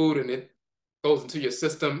consume food and it goes into your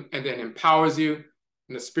system and then empowers you,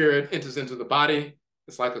 and the spirit enters into the body,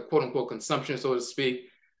 it's like a quote unquote consumption, so to speak,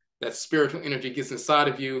 that spiritual energy gets inside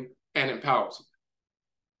of you and empowers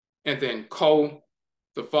you. And then ko,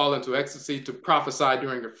 to fall into ecstasy, to prophesy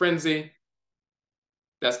during a frenzy.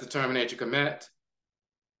 That's the term in ancient Kemet.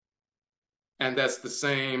 And that's the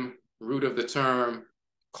same root of the term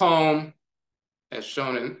calm, as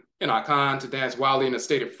shown in Akan, to dance wildly in a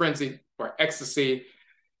state of frenzy or ecstasy,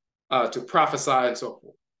 to prophesy and so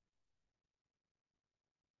forth.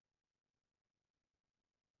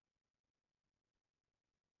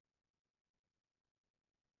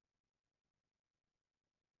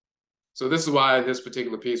 So this is why in this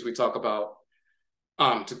particular piece we talk about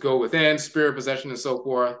to go within, spirit possession, and so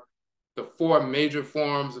forth. The four major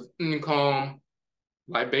forms of nkom,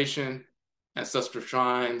 libation, ancestral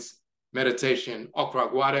shrines, meditation, okra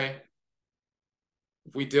guade.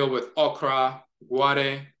 If we deal with okra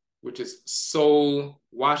guade, which is soul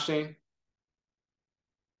washing,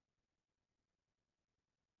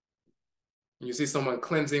 you see someone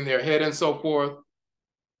cleansing their head and so forth,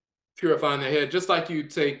 purifying their head, just like you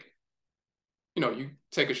take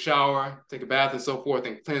a shower, take a bath and so forth,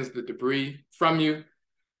 and cleanse the debris from you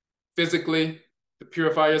physically to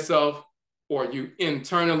purify yourself, or you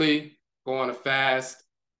internally go on a fast,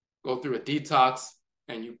 go through a detox,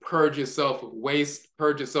 and you purge yourself of waste,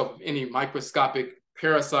 purge yourself of any microscopic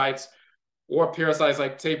parasites or parasites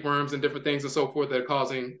like tapeworms and different things and so forth that are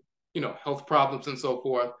causing, health problems and so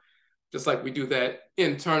forth. Just like we do that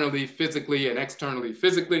internally, physically, and externally,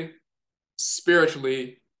 physically,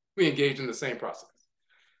 spiritually, we engage in the same process.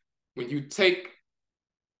 When you take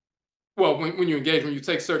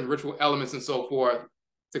certain ritual elements and so forth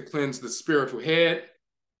to cleanse the spiritual head,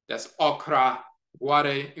 that's okra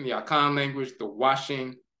guade in the Akan language, the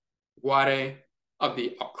washing guade of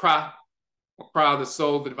the okra, the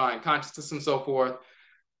soul, the divine consciousness, and so forth.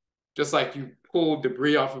 Just like you pull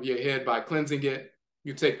debris off of your head by cleansing it,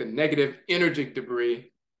 you take the negative energetic debris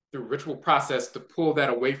through ritual process to pull that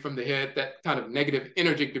away from the head, that kind of negative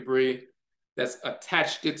energetic debris that's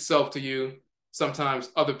attached itself to you, sometimes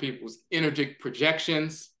other people's energetic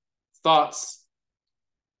projections, thoughts,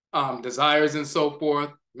 desires, and so forth,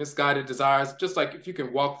 misguided desires. Just like if you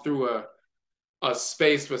can walk through a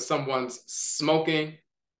space where someone's smoking,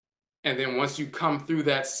 and then once you come through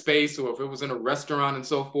that space, or if it was in a restaurant and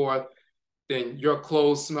so forth, then your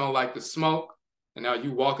clothes smell like the smoke. And now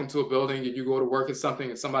you walk into a building and you go to work or something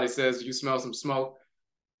and somebody says you smell some smoke.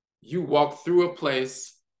 You walk through a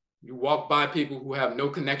place, you walk by people who have no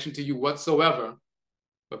connection to you whatsoever,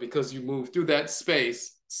 but because you moved through that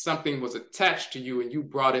space, something was attached to you and you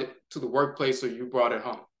brought it to the workplace or you brought it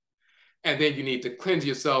home. And then you need to cleanse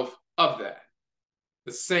yourself of that.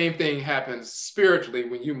 The same thing happens spiritually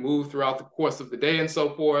when you move throughout the course of the day and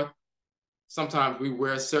so forth. Sometimes we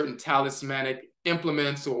wear certain talismanic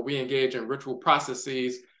implements or we engage in ritual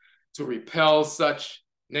processes to repel such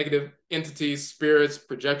negative entities, spirits,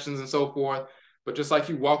 projections, and so forth. But just like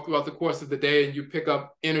you walk throughout the course of the day and you pick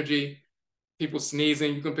up energy, people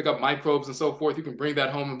sneezing, you can pick up microbes and so forth. You can bring that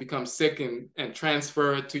home and become sick and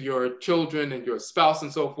transfer it to your children and your spouse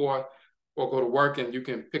and so forth, or go to work and you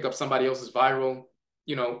can pick up somebody else's viral,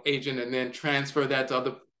 agent and then transfer that to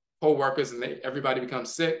other co-workers and everybody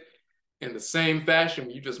becomes sick. In the same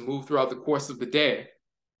fashion, you just move throughout the course of the day.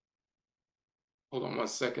 Hold on one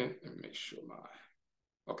second. Let me make sure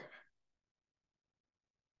okay.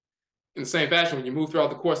 In the same fashion, when you move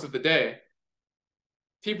throughout the course of the day,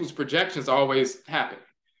 people's projections always happen.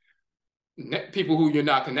 People who you're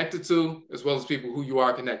not connected to, as well as people who you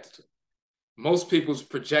are connected to. Most people's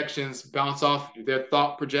projections bounce off their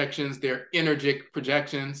thought projections, their energetic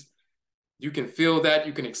projections. You can feel that,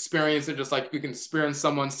 you can experience it, just like you can experience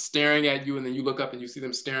someone staring at you and then you look up and you see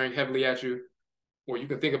them staring heavily at you. Or you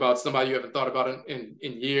can think about somebody you haven't thought about in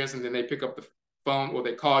years and then they pick up the phone or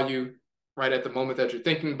they call you right at the moment that you're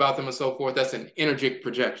thinking about them and so forth. That's an energetic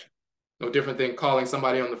projection. No different than calling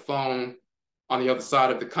somebody on the phone on the other side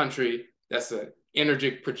of the country. That's an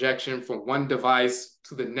energetic projection from one device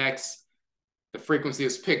to the next. The frequency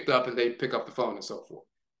is picked up and they pick up the phone and so forth.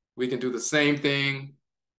 We can do the same thing.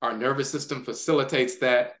 Our nervous system facilitates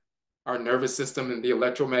that. Our nervous system and the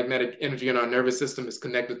electromagnetic energy in our nervous system is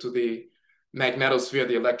connected to the magnetosphere,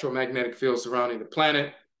 the electromagnetic field surrounding the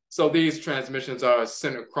planet. So these transmissions are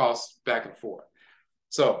sent across back and forth.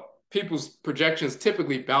 So people's projections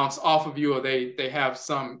typically bounce off of you, or they have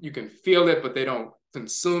some, you can feel it, but they don't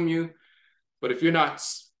consume you. But if you're not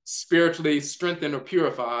spiritually strengthened or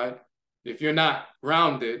purified, if you're not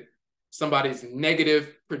grounded, somebody's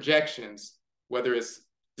negative projections, whether it's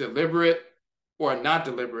deliberate or not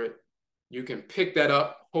deliberate, you can pick that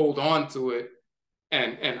up, hold on to it,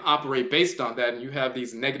 and operate based on that, and you have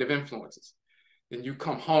these negative influences. Then you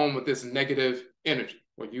come home with this negative energy,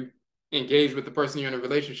 or you engage with the person you're in a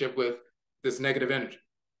relationship with this negative energy,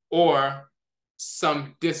 or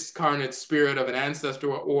some discarnate spirit of an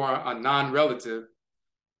ancestor or a non-relative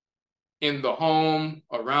in the home,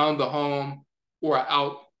 around the home, or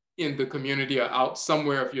out in the community or out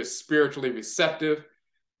somewhere if you're spiritually receptive.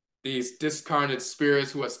 These discarnate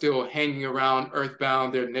spirits who are still hanging around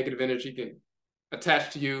earthbound, their negative energy can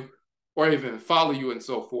attach to you or even follow you and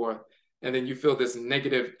so forth. And then you feel this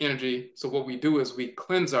negative energy. So what we do is we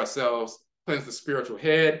cleanse ourselves, cleanse the spiritual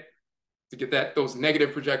head, to get those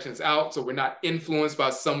negative projections out, so we're not influenced by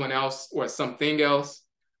someone else or something else.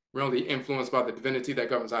 We're only influenced by the divinity that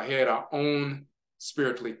governs our head, our own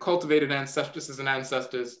spiritually cultivated ancestresses and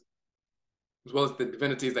ancestors, as well as the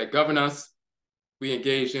divinities that govern us. We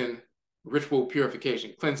engage in ritual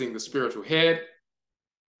purification, cleansing the spiritual head.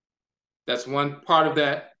 That's one part of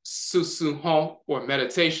that susu-hon, or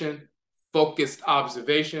meditation, focused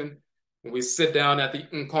observation. When we sit down at the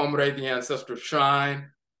nkomre, the ancestral shrine,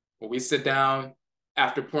 when we sit down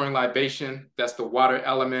after pouring libation, that's the water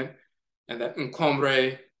element. And that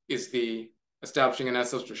nkomre is the establishing an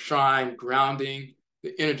ancestral shrine, grounding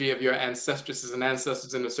the energy of your ancestresses and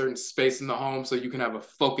ancestors in a certain space in the home so you can have a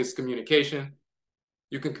focused communication.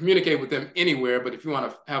 You can communicate with them anywhere, but if you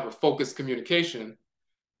want to have a focused communication,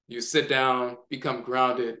 you sit down, become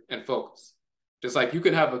grounded, and focused. Just like you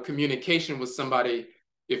can have a communication with somebody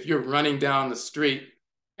if you're running down the street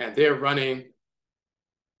and they're running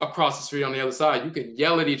across the street on the other side. You can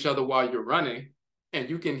yell at each other while you're running, and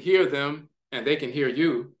you can hear them and they can hear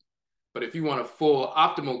you. But if you want a full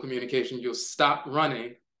optimal communication, you'll stop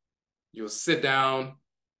running, you'll sit down,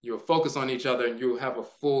 you'll focus on each other, and you'll have a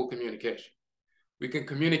full communication. We can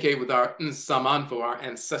communicate with our nsamanfo, our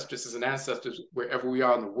ancestresses and ancestors, wherever we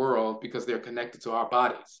are in the world, because they're connected to our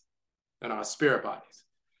bodies and our spirit bodies.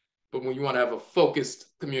 But when you want to have a focused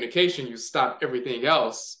communication, you stop everything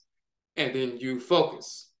else, and then you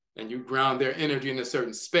focus, and you ground their energy in a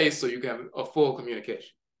certain space so you can have a full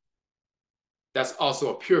communication. That's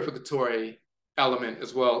also a purificatory element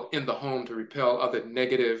as well in the home to repel other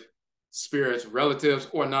negative spirits, relatives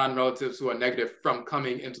or non-relatives who are negative from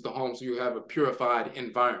coming into the home, so you have a purified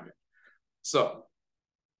environment. So,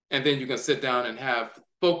 and then you can sit down and have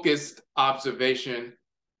focused observation,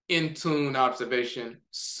 in tune observation,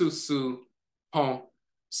 susu hon.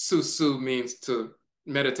 Susu means to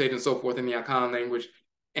meditate and so forth in the Akan language.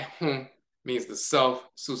 Ehun means the self,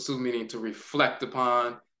 susu meaning to reflect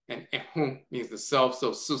upon, and ehun means the self,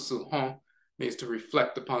 so susu hon means to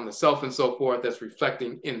reflect upon the self and so forth. That's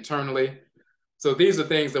reflecting internally. So these are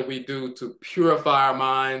things that we do to purify our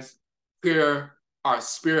minds, clear our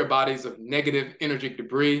spirit bodies of negative energetic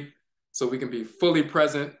debris, so we can be fully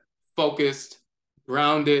present, focused,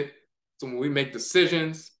 grounded. So when we make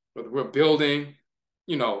decisions, whether we're building,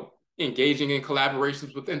 engaging in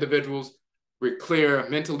collaborations with individuals, we're clear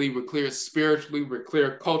mentally, we're clear spiritually, we're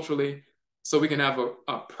clear culturally, so we can have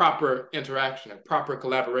a proper interaction, a proper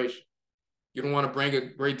collaboration. You don't want to bring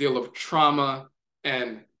a great deal of trauma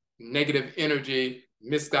and negative energy,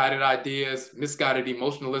 misguided ideas, misguided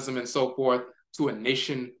emotionalism, and so forth to a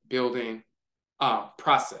nation building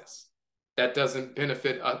process. That doesn't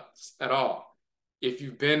benefit us at all. If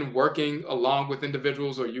you've been working along with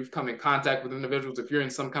individuals or you've come in contact with individuals, if you're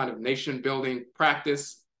in some kind of nation building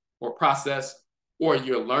practice or process, or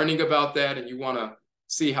you're learning about that and you want to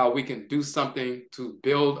see how we can do something to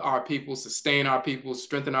build our people, sustain our people,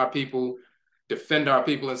 strengthen our people, defend our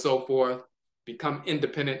people, and so forth, become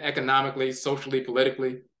independent economically, socially,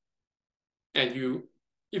 politically, and you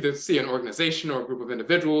either see an organization or a group of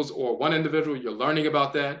individuals or one individual, you're learning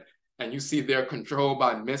about that, and you see they're controlled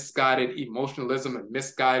by misguided emotionalism and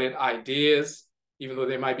misguided ideas, even though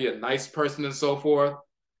they might be a nice person and so forth,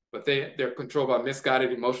 but they're controlled by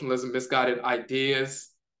misguided emotionalism, misguided ideas,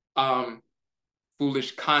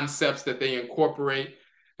 foolish concepts that they incorporate,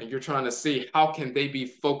 and you're trying to see how can they be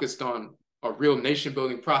focused on a real nation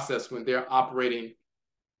building process when they're operating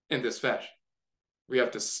in this fashion. We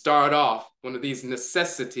have to start off one of these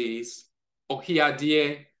necessities,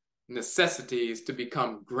 OHIADE necessities to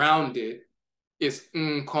become grounded is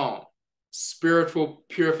calm. Spiritual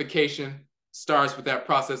purification starts with that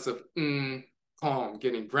process of calm,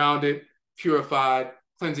 getting grounded, purified,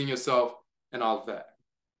 cleansing yourself, and all of that.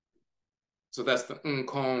 So that's the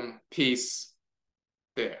calm piece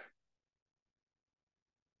there.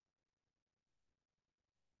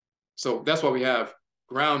 So that's why we have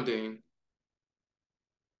grounding,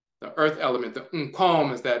 the earth element. The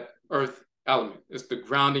calm is that earth element. It's the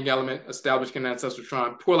grounding element, establishing an ancestral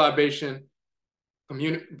shrine, pour libation,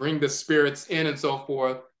 bring the spirits in and so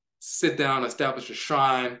forth, sit down, establish a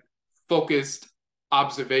shrine, focused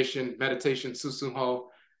observation, meditation, susuho,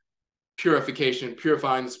 purification,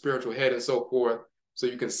 purifying the spiritual head and so forth, so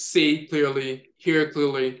you can see clearly, hear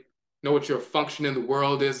clearly, know what your function in the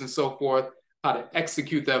world is and so forth, how to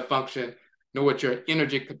execute that function, know what your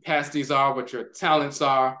energy capacities are, what your talents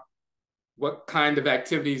are, what kind of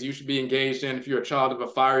activities you should be engaged in. If you're a child of a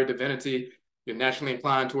fiery divinity, you're naturally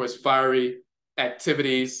inclined towards fiery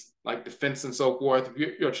activities like defense and so forth.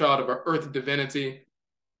 If you're a child of an earth divinity,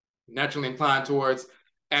 naturally inclined towards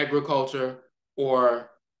agriculture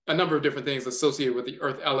or a number of different things associated with the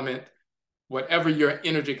earth element. whatever your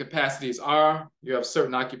energy capacities are, you have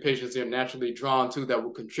certain occupations you're naturally drawn to that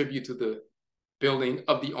will contribute to the building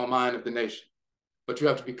of the Oman of the nation. But you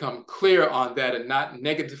have to become clear on that and not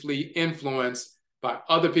negatively influenced by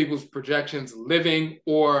other people's projections, living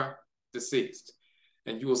or deceased.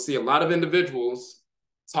 And you will see a lot of individuals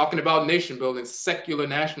talking about nation building, secular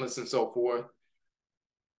nationalists and so forth,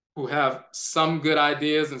 who have some good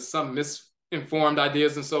ideas and some misinformed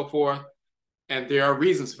ideas and so forth. And there are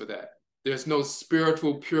reasons for that. There's no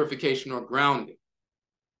spiritual purification or grounding.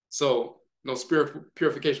 So no spiritual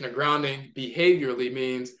purification or grounding behaviorally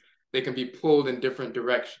means they can be pulled in different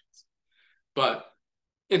directions. But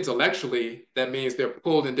intellectually, that means they're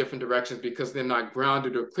pulled in different directions because they're not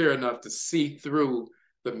grounded or clear enough to see through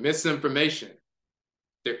the misinformation.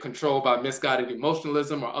 They're controlled by misguided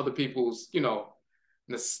emotionalism or other people's,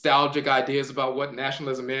 nostalgic ideas about what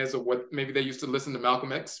nationalism is, or what maybe they used to listen to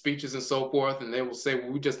Malcolm X speeches and so forth, and they will say,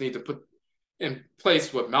 well, we just need to put in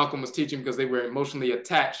place what Malcolm was teaching because they were emotionally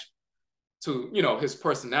attached to, his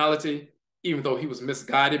personality, even though he was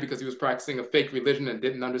misguided because he was practicing a fake religion and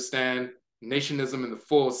didn't understand nationism in the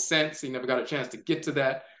full sense. He never got a chance to get to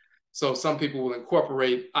that. So some people will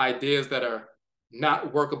incorporate ideas that are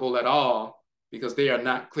not workable at all because they are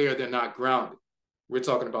not clear, they're not grounded. We're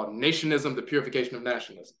talking about nationism, the purification of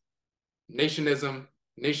nationalism. Nationism,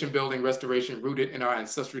 nation building, restoration rooted in our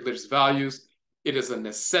ancestral religious values. It is a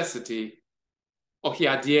necessity,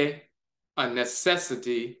 oh-jee, a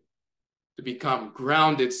necessity to become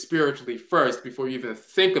grounded spiritually first before you even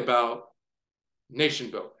think about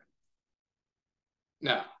nation building.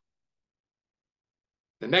 Now,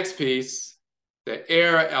 the next piece, the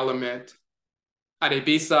air element,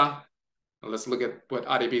 Adebisa. Let's look at what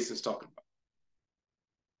Adebisa is talking about.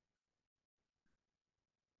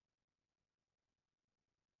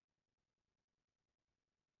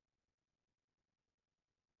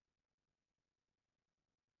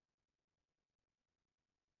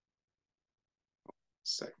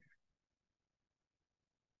 Second.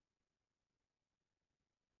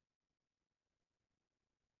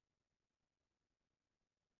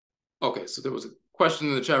 Okay, so there was a question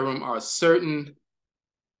in the chat room. Are certain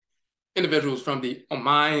individuals from the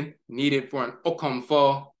Oman needed for an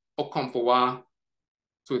okomfo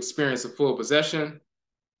to experience a full possession?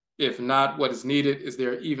 If not, what is needed? Is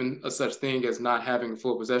there even a such thing as not having a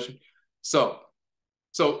full possession? So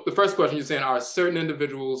the first question you're saying, are certain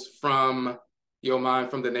individuals from the Oman,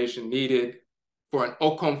 from the nation, needed for an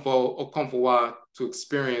okomfo to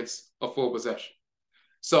experience a full possession?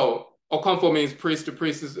 So okomfo means priest or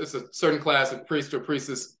priestess. It's a certain class of priest or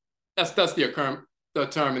priestess. That's the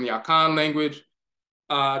term in the Akan language.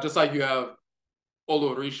 Just like you have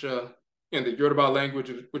Olorisha in the Yoruba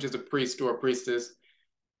language, which is a priest or a priestess.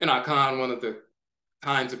 In Akan, one of the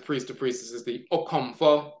kinds of priest or priestess is the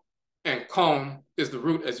okomfo, and kom is the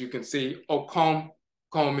root, as you can see. Kom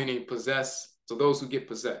meaning possess, so those who get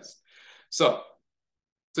possessed. So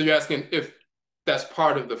you're asking if that's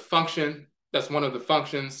part of the function. That's one of the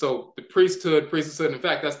functions. So the priestesshood, in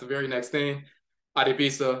fact, that's the very next thing.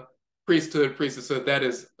 Adebisa, priestesshood, that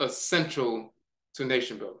is essential to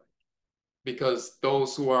nation building, because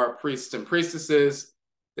those who are priests and priestesses,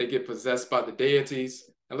 they get possessed by the deities.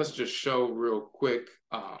 And let's just show real quick.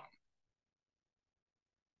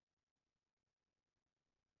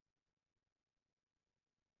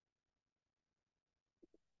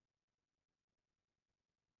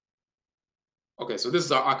 Okay, so this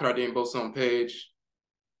is our Akaradim Boson page.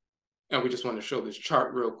 And we just want to show this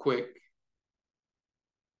chart real quick.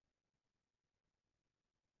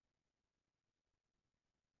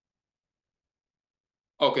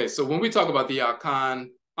 Okay, so when we talk about the Akan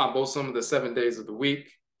on both some of the 7 days of the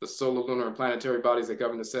week, the solar, lunar, and planetary bodies that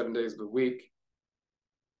govern the 7 days of the week,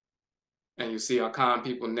 and you see Akan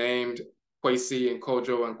people named Kwesi and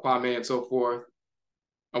Kojo and Kwame and so forth,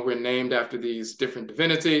 and we're named after these different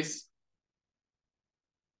divinities.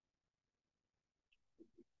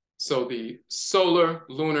 So the solar,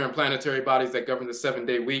 lunar, and planetary bodies that govern the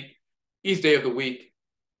 7-day week, each day of the week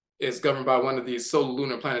is governed by one of these solar,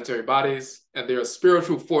 lunar, planetary bodies, and there are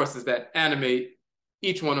spiritual forces that animate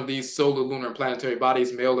each one of these solar, lunar, and planetary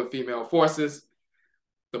bodies, male and female forces.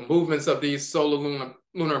 The movements of these solar,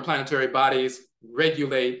 lunar, and planetary bodies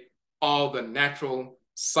regulate all the natural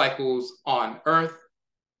cycles on Earth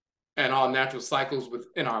and all natural cycles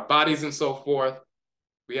within our bodies and so forth.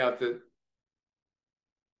 We have the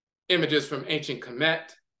images from ancient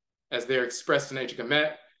Kemet as they're expressed in ancient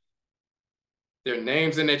Kemet. Their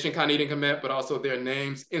names in ancient Khanit and Kamit, but also their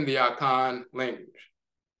names in the Akan language.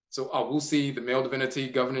 So Awusi, the male divinity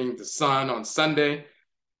governing the sun on Sunday.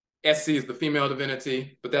 Essi is the female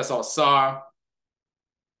divinity, but that's all Sar.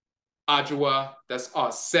 Ajwa, that's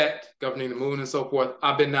our Set, governing the moon and so forth.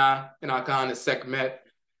 Abena in Akan is Sekhmet.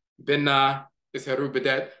 Bena is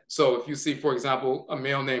Herubedet. So if you see, for example, a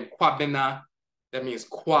male named Kwabena, that means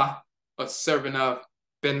Kwa, a servant of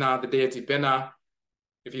Bena, the deity Bena.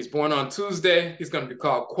 If he's born on Tuesday, he's going to be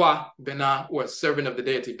called Kwa Bena, or a servant of the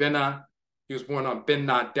deity Bena. He was born on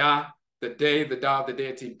Bena Da, the day, the Da of the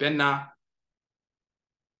deity Bena.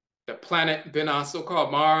 The planet Bena,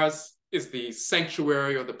 so-called Mars, is the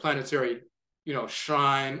sanctuary or the planetary,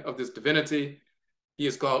 shrine of this divinity. He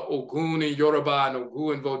is called Ogun in Yoruba and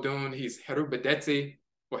Ogun in Vodun. He's Heru Bedeti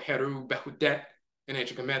or Heru Behudet in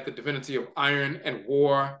ancient Kemet, the divinity of iron and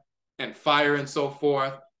war and fire and so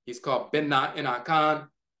forth. He's called Benna in Akan.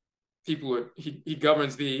 He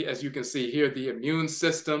governs the, as you can see here, the immune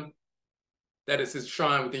system. That is his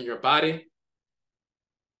shrine within your body.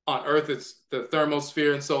 On Earth, it's the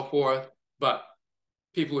thermosphere and so forth. But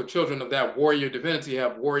people who are children of that warrior divinity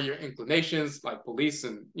have warrior inclinations, like police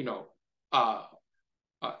and,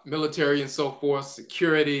 military and so forth,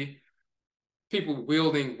 security, people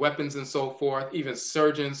wielding weapons and so forth, even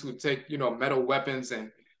surgeons who take, metal weapons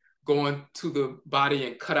and go into the body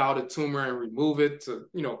and cut out a tumor and remove it to,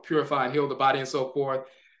 purify and heal the body and so forth,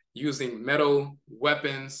 using metal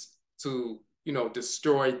weapons to,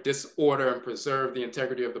 destroy disorder and preserve the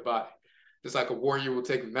integrity of the body. Just like a warrior will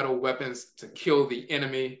take metal weapons to kill the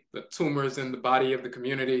enemy, the tumors in the body of the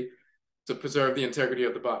community, to preserve the integrity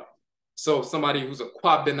of the body. So somebody who's a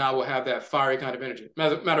Kwabena will have that fiery kind of energy.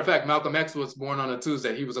 Matter of fact, Malcolm X was born on a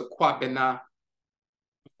Tuesday. He was a Kwabena.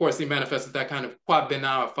 Of course, he manifested that kind of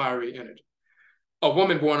Kwabena, or fiery energy. A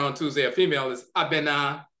woman born on Tuesday, a female, is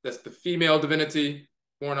Abena. That's the female divinity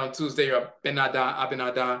born on Tuesday, or Benada,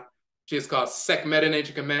 Abenada. She is called Sekhmet in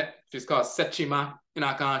ancient Kemet. She's called Setchima in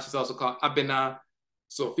Akan. She's also called Abena.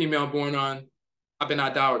 So female born on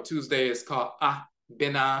Abenada or Tuesday is called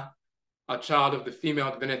Abena, a child of the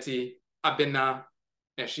female divinity Abena,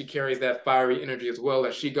 and she carries that fiery energy as well,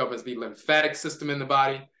 as she governs the lymphatic system in the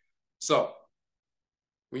body. So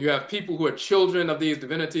when you have people who are children of these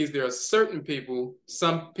divinities, there are certain people,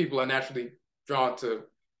 some people are naturally drawn to,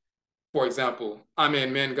 for example,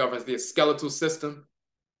 AMANNE governs the skeletal system.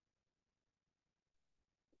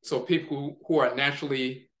 So people who are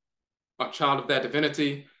naturally a child of that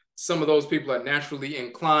divinity, some of those people are naturally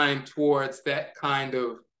inclined towards that kind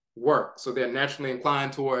of work. So they're naturally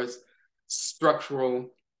inclined towards structural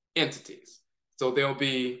entities. So they'll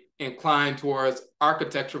be inclined towards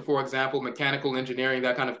architecture, for example, mechanical engineering,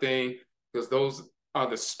 that kind of thing, because those are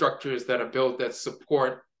the structures that are built that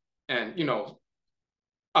support and,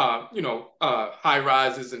 high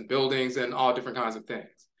rises and buildings and all different kinds of things.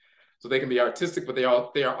 So they can be artistic, but they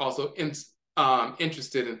are also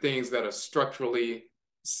interested in things that are structurally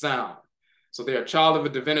sound. So they're a child of a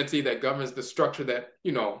divinity that governs the structure that,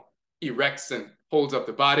 erects and holds up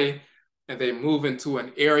the body, and they move into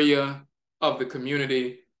an area of the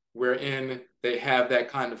community wherein they have that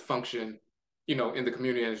kind of function, in the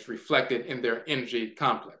community, and it's reflected in their energy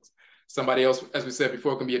complex. Somebody else, as we said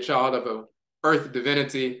before, can be a child of an earth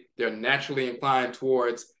divinity. They're naturally inclined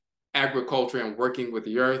towards agriculture and working with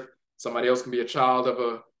the earth. Somebody else can be a child of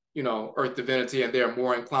a, earth divinity, and they're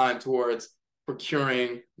more inclined towards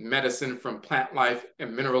procuring medicine from plant life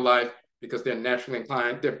and mineral life, because they're naturally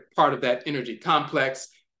inclined. They're part of that energy complex,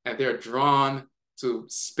 and they're drawn to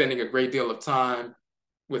spending a great deal of time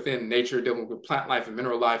within nature, dealing with plant life and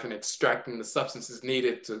mineral life, and extracting the substances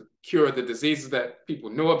needed to cure the diseases that people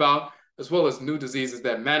know about, as well as new diseases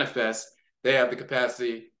that manifest. They have the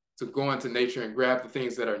capacity to go into nature and grab the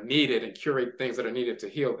things that are needed and curate things that are needed to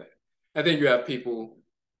heal that. And then you have people,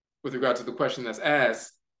 with regard to the question that's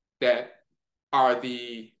asked, that are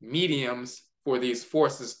the mediums for these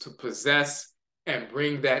forces to possess and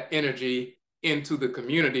bring that energy into the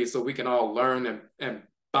community, so we can all learn and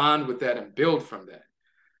bond with that and build from that.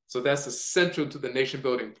 So that's essential to the nation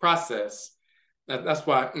building process. That's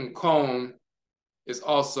why Nkom is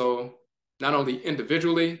also not only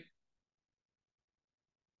individually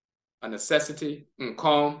a necessity,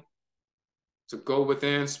 Nkom, to go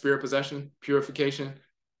within spirit possession, purification.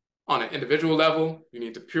 On an individual level, you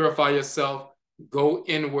need to purify yourself, go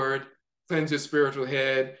inward, cleanse your spiritual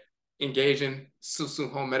head, engage in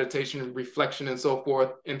susu home meditation, reflection, and so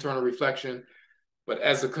forth, internal reflection. But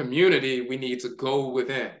as a community, we need to go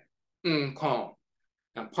within, Nkom.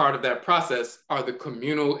 And part of that process are the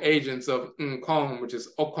communal agents of Nkom, which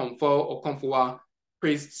is Okomfo, Okomfua,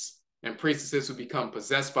 priests and priestesses who become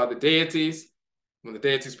possessed by the deities. When the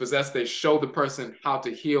deities possess, they show the person how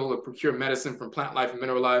to heal or procure medicine from plant life and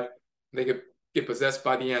mineral life. They get possessed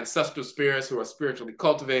by the ancestral spirits who are spiritually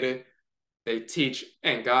cultivated. They teach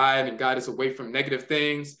and guide us away from negative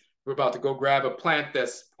things. We're about to go grab a plant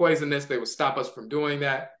that's poisonous. They will stop us from doing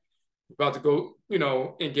that. We're about to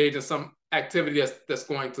go, engage in some activity that's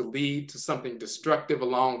going to lead to something destructive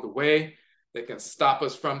along the way. They can stop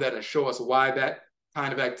us from that and show us why that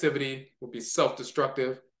kind of activity will be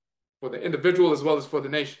self-destructive for the individual as well as for the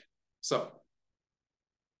nation. So,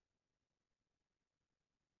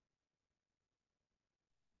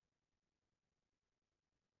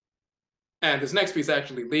 and this next piece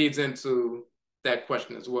actually leads into that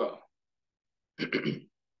question as well.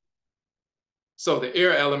 So the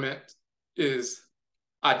air element is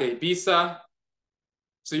adebisa.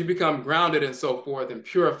 So you become grounded and so forth and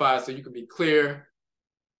purified so you can be clear,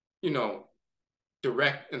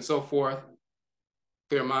 direct and so forth,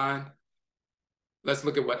 clear mind. Let's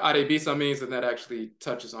look at what adebisa means, and that actually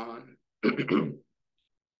touches on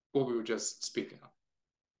what we were just speaking of.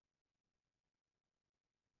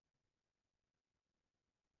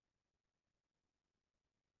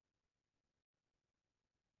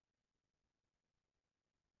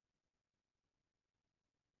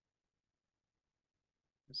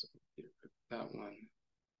 So that one.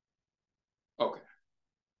 Okay.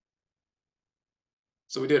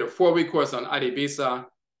 So we did a 4-week course on adebisa.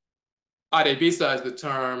 Adebisa is the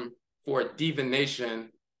term for divination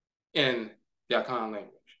in the Akan language.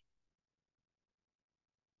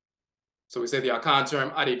 So we say the Akan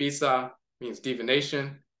term adebisa means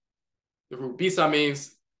divination. The root bisa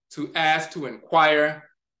means to ask, to inquire.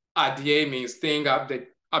 Adie means thing,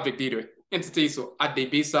 object, deed, or entity. So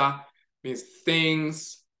adebisa means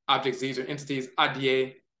things, objects, deeds, or entities.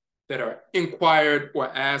 Adie that are inquired or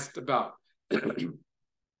asked about.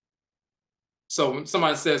 So when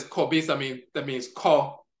somebody says ko bisa, that means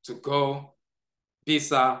ko, to go,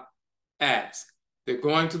 bisa, ask. They're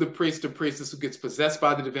going to the priest or priestess who gets possessed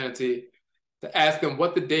by the divinity to ask them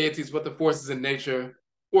what the deities, what the forces in nature,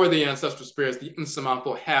 or the ancestral spirits, the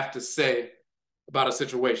Nsamanfo, have to say about a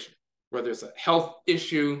situation, whether it's a health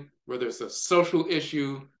issue, whether it's a social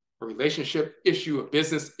issue, a relationship issue, a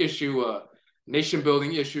business issue, a nation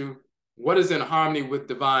building issue. What is in harmony with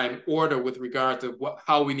divine order with regard to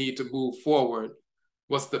how we need to move forward?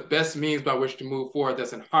 What's the best means by which to move forward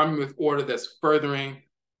that's in harmony with order, that's furthering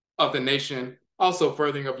of the nation, also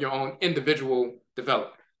furthering of your own individual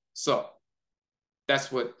development. So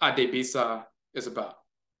that's what adebisa is about.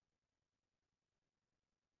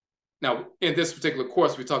 Now, in this particular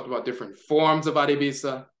course, we talked about different forms of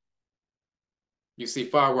adebisa. You see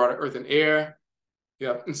fire, water, earth, and air. You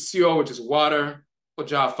have nsio, which is water,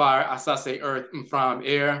 oh-jee, fire, asase, earth, mfram,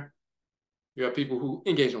 air. You have people who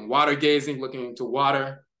engage in water gazing, looking into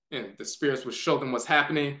water, and the spirits will show them what's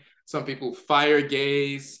happening. Some people fire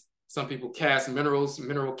gaze. Some people cast minerals,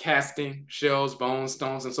 mineral casting, shells, bones,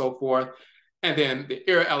 stones, and so forth. And then the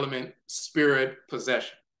air element, spirit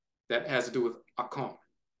possession. That has to do with Akwamu.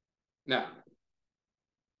 Now,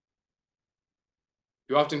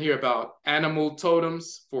 you often hear about animal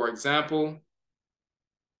totems. For example,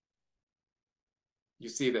 you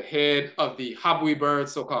see the head of the habui bird,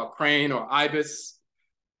 so-called crane or ibis.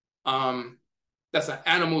 That's an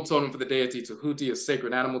animal totem for the deity Tahuti, a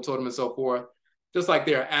sacred animal totem and so forth. Just like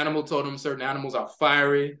there are animal totems, certain animals are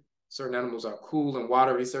fiery, certain animals are cool and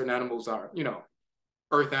watery, certain animals are,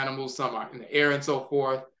 earth animals, some are in the air and so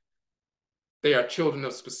forth. They are children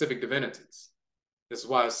of specific divinities. This is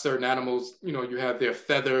why certain animals, you have their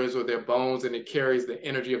feathers or their bones, and it carries the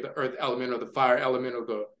energy of the earth element or the fire element or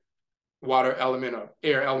the water element or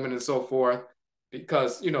air element and so forth,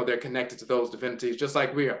 because, they're connected to those divinities just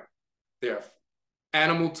like we are. They're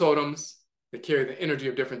animal totems that carry the energy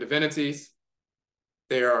of different divinities.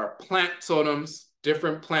 There are plant totems,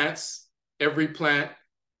 different plants. Every plant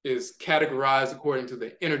is categorized according to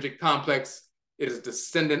the energy complex it is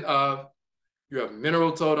descendant of. You have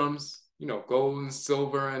mineral totems, gold and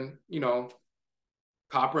silver and,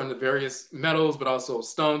 copper and the various metals, but also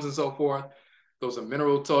stones and so forth. Those are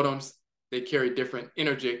mineral totems. They carry different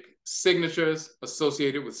energetic signatures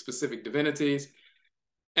associated with specific divinities.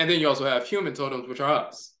 And then you also have human totems, which are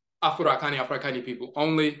us. Afurakani, Afurakani people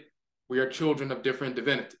only. We are children of different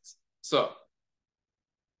divinities. So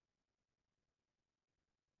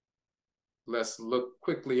let's look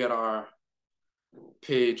quickly at our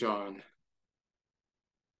page on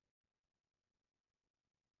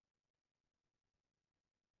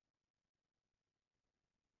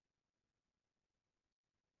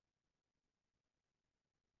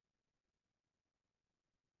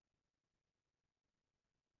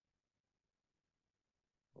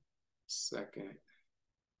second.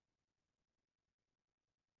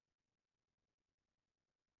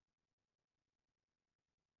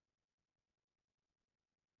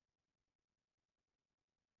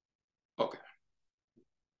 Okay.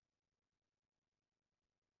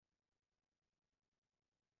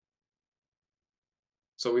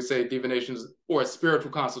 So we say divination or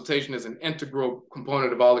spiritual consultation is an integral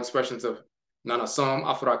component of all expressions of Nanasom,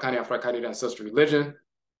 Afurakani, Afuraitkaitnut ancestral religion.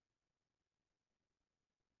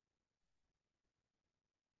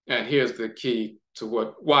 And here's the key to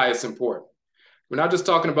why it's important. We're not just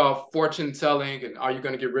talking about fortune telling and are you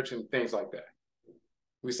going to get rich and things like that.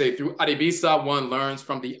 We say through Adibisa, one learns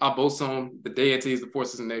from the Abosom, the deities, the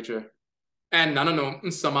forces of nature, and Nanano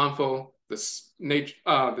Nsamanfo,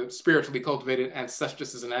 the spiritually cultivated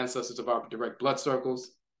ancestresses and ancestors of our direct blood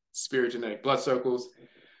circles, spirit genetic blood circles,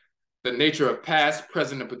 the nature of past,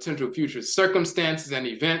 present, and potential future circumstances and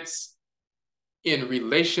events in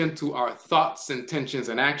relation to our thoughts, intentions,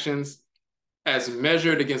 and actions as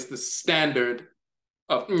measured against the standard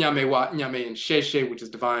of Nyamewa, Nyame, and Sheh, which is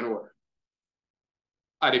divine order.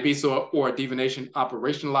 Adibiso or divination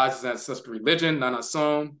operationalizes ancestral religion,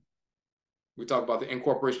 Nanasom. We talk about the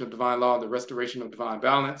incorporation of divine law and the restoration of divine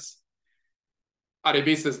balance.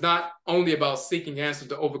 Adibisa is not only about seeking answers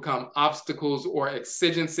to overcome obstacles or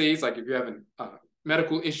exigencies, like if you're having a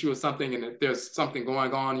medical issue or something and if there's something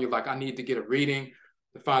going on, you're like, I need to get a reading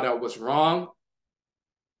to find out what's wrong.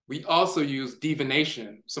 We also use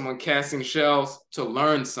divination, someone casting shells to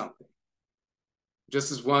learn something.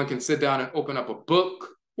 Just as one can sit down and open up a book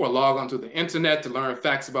or log onto the internet to learn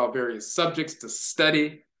facts about various subjects to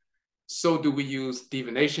study, so do we use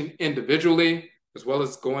divination individually, as well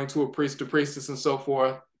as going to a priest or priestess and so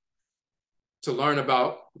forth, to learn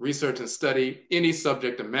about, research, and study any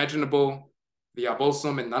subject imaginable, the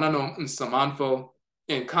Abosom and Nananom and Samanfo,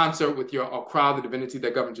 in concert with your Okra, the divinity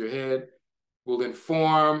that governs your head, will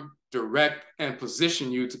inform, direct, and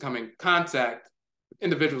position you to come in contact with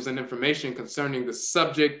individuals and information concerning the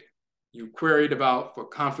subject you queried about for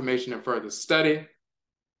confirmation and further study.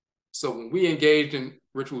 So when we engage in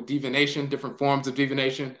ritual divination, different forms of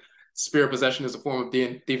divination, spirit possession is a form of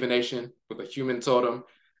divination with a human totem,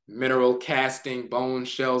 mineral casting, bones,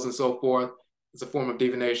 shells, and so forth is a form of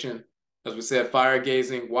divination. As we said, fire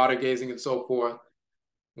gazing, water gazing, and so forth.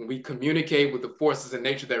 When we communicate with the forces in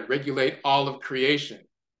nature that regulate all of creation,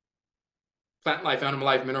 plant life, animal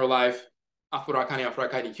life, mineral life, Afurakani,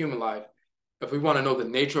 Afuraitkaitnut, human life, if we want to know the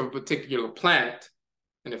nature of a particular plant,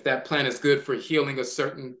 and if that plant is good for healing a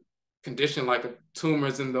certain condition like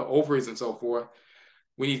tumors in the ovaries and so forth,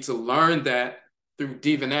 we need to learn that through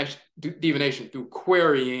divination, through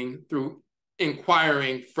querying, through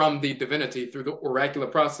inquiring from the divinity, through the oracular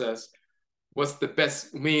process, what's the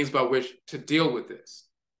best means by which to deal with this?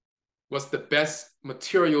 What's the best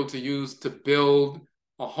material to use to build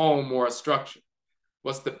a home or a structure?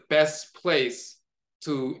 What's the best place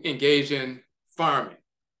to engage in farming?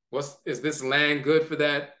 Is this land good for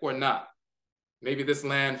that or not? Maybe this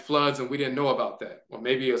land floods and we didn't know about that. Or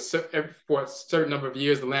maybe for a certain number of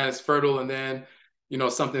years, the land is fertile and then,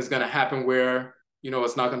 something's gonna happen where,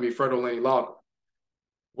 it's not gonna be fertile any longer.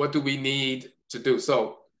 What do we need to do?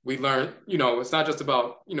 So we learn, it's not just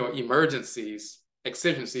about, emergencies,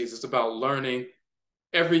 exigencies, it's about learning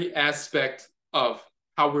every aspect of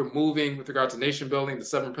how we're moving with regard to nation building, the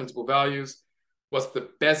 7 principal values. What's the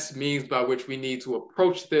best means by which we need to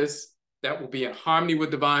approach this that will be in harmony with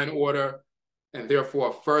divine order and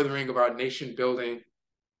therefore a furthering of our nation building,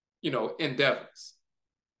 endeavors.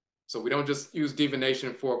 So we don't just use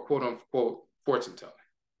divination for quote unquote fortune telling.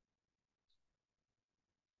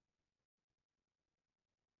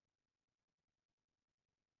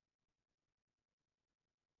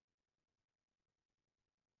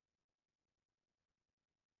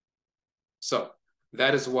 So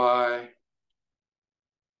that is why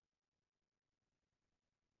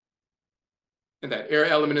in that air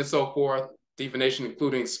element and so forth, divination,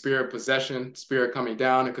 including spirit possession, spirit coming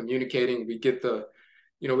down and communicating, we get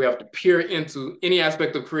we have to peer into any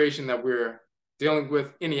aspect of creation that we're dealing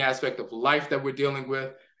with, any aspect of life that we're dealing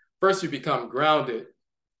with. First, you become grounded,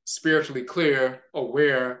 spiritually clear,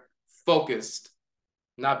 aware, focused,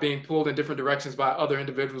 not being pulled in different directions by other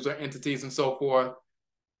individuals or entities and so forth.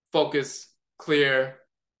 Focused, clear,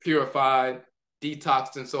 purified,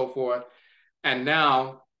 detoxed, and so forth. And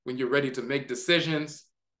now, when you're ready to make decisions,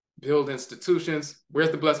 build institutions,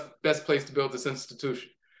 where's the best place to build this institution?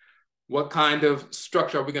 What kind of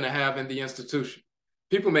structure are we going to have in the institution?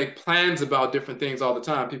 People make plans about different things all the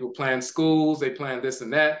time. People plan schools, they plan this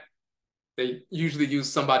and that. They usually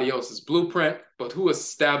use somebody else's blueprint, but who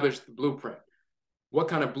established the blueprint? What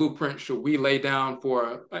kind of blueprint should we lay down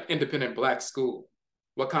for an independent Black school?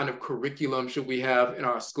 What kind of curriculum should we have in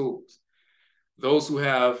our schools? Those who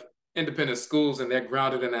have independent schools and they're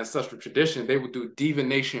grounded in ancestral tradition, they would do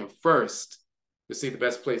divination first to see the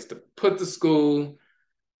best place to put the school,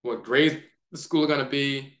 what grades the school are going to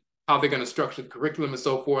be, how they're going to structure the curriculum and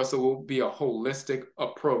so forth. So it will be a holistic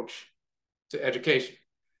approach to education.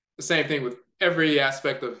 The same thing with every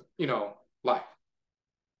aspect of, life.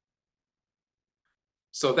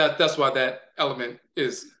 So that's why that element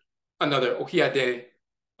is another oh-jee,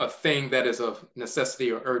 a thing that is of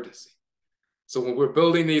necessity or urgency. So when we're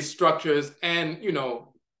building these structures and,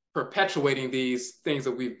 perpetuating these things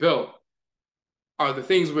that we've built, are the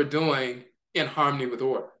things we're doing in harmony with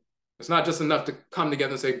order. It's not just enough to come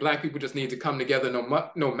together and say Black people just need to come together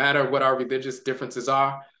no matter what our religious differences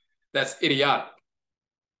are. That's idiotic.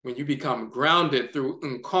 When you become grounded through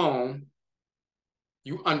Nkom,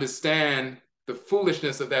 you understand the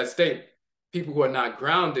foolishness of that statement. People who are not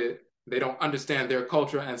grounded, they don't understand their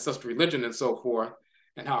culture, ancestral religion, and so forth,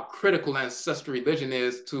 and how critical ancestral religion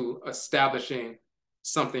is to establishing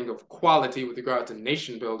something of quality with regard to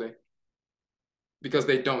nation building. Because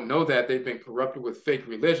they don't know that, they've been corrupted with fake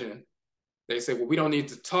religion. They say, well, we don't need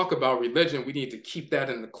to talk about religion. We need to keep that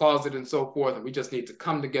in the closet and so forth. And we just need to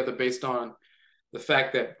come together based on the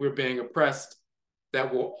fact that we're being oppressed.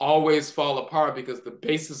 That will always fall apart because the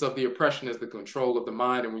basis of the oppression is the control of the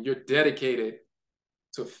mind. And when you're dedicated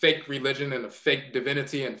to fake religion and a fake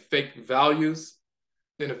divinity and fake values,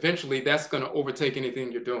 then eventually that's going to overtake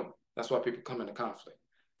anything you're doing. That's why people come into conflict.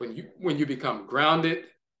 When you become grounded,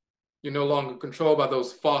 you're no longer controlled by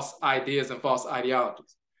those false ideas and false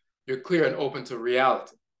ideologies. You're clear and open to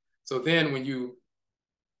reality. So then when you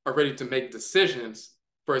are ready to make decisions,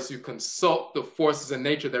 first you consult the forces in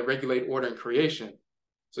nature that regulate order and creation.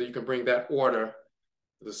 So you can bring that order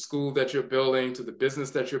to the school that you're building, to the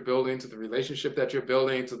business that you're building, to the relationship that you're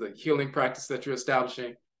building, to the healing practice that you're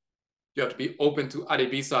establishing. You have to be open to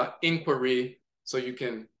adebisa inquiry so you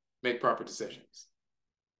can make proper decisions.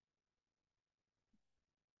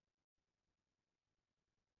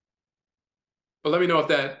 But let me know if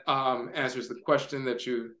that answers the question that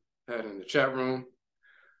you had in the chat room.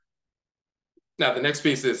 Now, the next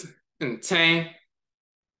piece is Ntang,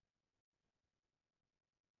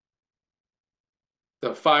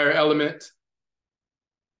 the fire element.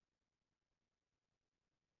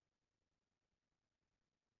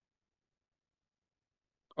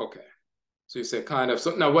 Okay, so you said kind of.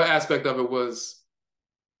 So now what aspect of it was,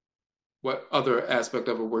 what other aspect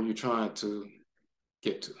of it were you trying to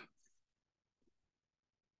get to?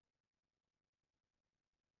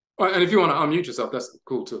 Oh, and if you want to unmute yourself, that's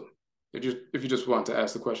cool too. If you just want to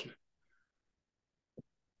ask the question.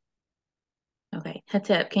 Okay,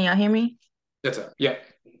 Hatep, can y'all hear me? That's it, yeah.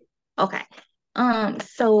 Okay.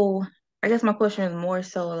 So I guess my question is more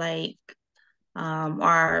so like,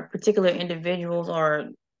 are particular individuals or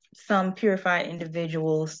some purified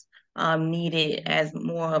individuals needed as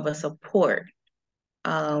more of a support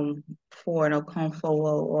for an Okonfo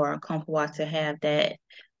or a Okonfo to have that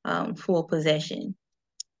full possession?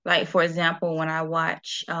 Like, for example, when I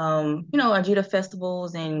watch, Ajita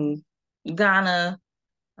festivals in Ghana,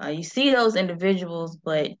 you see those individuals,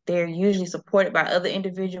 but they're usually supported by other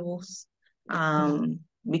individuals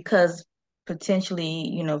because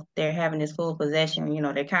potentially, they're having this full possession,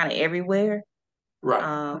 they're kind of everywhere. Right.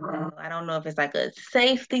 I don't know if it's like a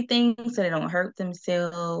safety thing so they don't hurt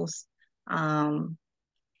themselves. And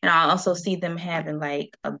I also see them having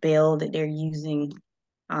like a bell that they're using,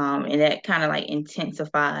 and that kind of like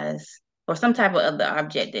intensifies, or some type of other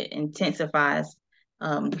object that intensifies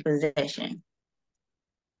the possession.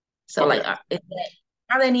 So okay. like,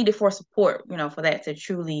 are they needed for support, for that to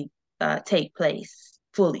truly take place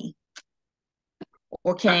fully?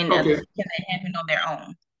 Or can that happen on their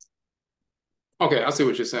own? Okay, I see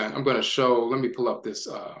what you're saying. I'm going to show, let me pull up this.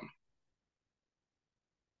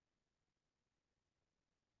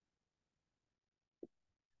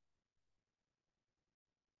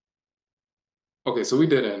 Okay, so we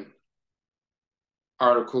did an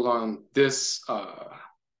article on this. Hold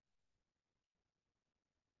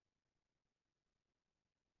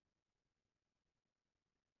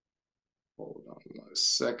on 1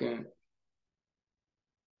 second.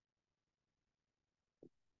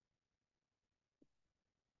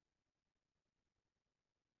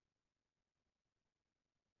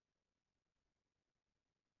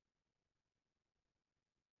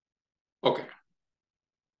 Okay.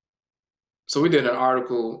 So we did an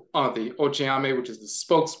article on the oh-jee, which is the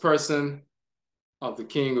spokesperson of the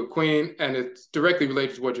king or queen, and it's directly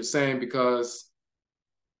related to what you're saying because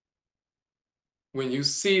when you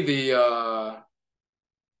see the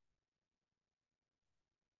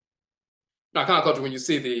Nakana culture, when you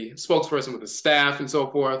see the spokesperson with the staff and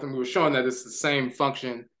so forth, and we were showing that it's the same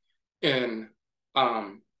function in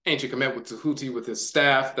ancient Kemet with Tahuti with his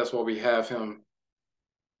staff. That's why we have him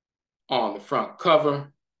on the front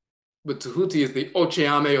cover. But Tahuti is the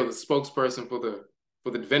Ochiame, or the spokesperson for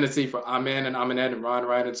the divinity, for Amen and AMANNE and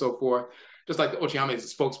Ran and so forth. Just like the Ochiame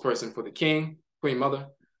is the spokesperson for the king, queen mother.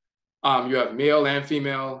 You have male and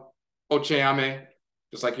female Ochiame,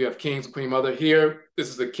 just like you have kings and queen mother. Here, this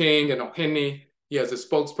is the king and Ohene. He has a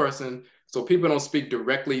spokesperson. So people don't speak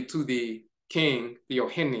directly to the king, the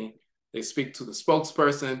Ohene. They speak to the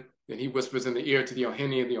spokesperson, and he whispers in the ear to the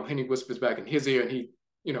Ohene, and the Ohene whispers back in his ear, and he,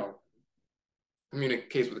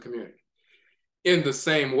 communicates with the community. In the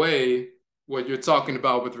same way, what you're talking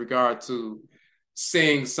about with regard to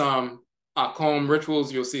seeing some Akwamu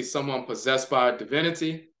rituals, you'll see someone possessed by a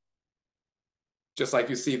divinity, just like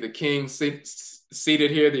you see the king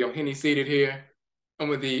seated here, the Ohene seated here. And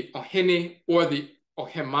when the Ohene or the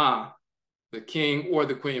Ohema, the king or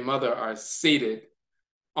the queen mother, are seated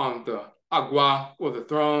on the agua, or the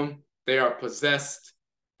throne, they are possessed.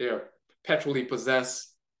 They are perpetually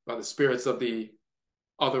possessed by the spirits of the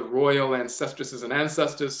other royal ancestresses and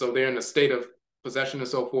ancestors. So they're in a state of possession and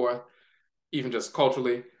so forth, even just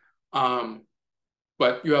culturally.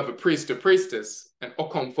 But you have a priest or priestess, an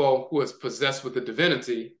okomfo, who is possessed with the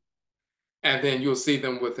divinity. And then you'll see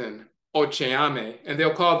them with an ochiame, and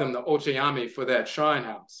they'll call them the ochiame for that shrine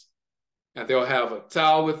house. And they'll have a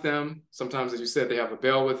towel with them. Sometimes, as you said, they have a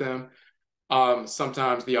bell with them.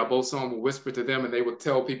 Sometimes the abosom will whisper to them, and they would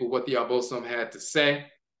tell people what the abosom had to say.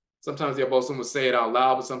 Sometimes the abosom would say it out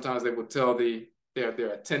loud, but sometimes they would tell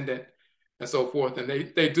their attendant and so forth. And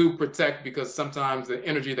they do protect, because sometimes the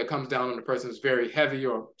energy that comes down on the person is very heavy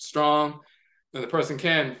or strong, and the person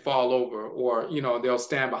can fall over, or they'll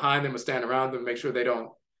stand behind them or stand around them, make sure they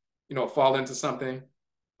don't fall into something.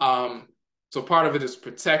 So part of it is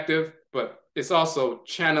protective, but it's also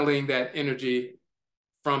channeling that energy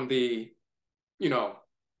from the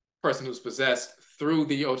person who's possessed through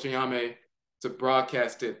the Ochiame to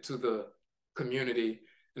broadcast it to the community.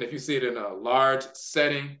 And if you see it in a large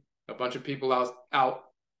setting, a bunch of people out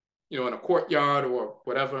in a courtyard or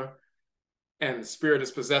whatever, and the spirit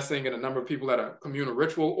is possessing, and a number of people at a communal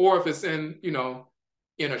ritual, or if it's in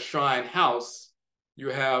a shrine house, you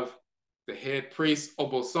have the head priest,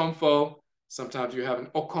 Obosomfo. Sometimes you have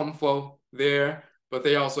an Okomfo there, but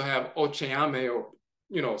they also have Ochiame, or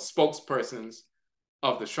spokespersons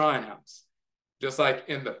of the shrine house. Just like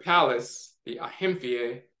in the palace, the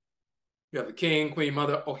Ahimfie, you have the king, queen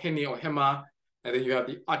mother, Ohene, Ohema, and then you have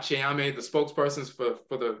the Achiame, the spokespersons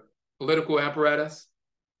for the political apparatus.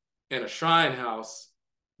 In a shrine house,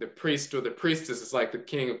 the priest or the priestess is like the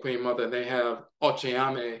king or queen mother, and they have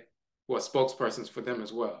Ochiame, who are spokespersons for them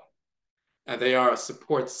as well. And they are a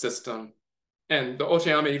support system. And the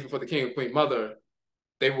Ochiame, even for the king or queen mother,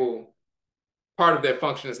 part of their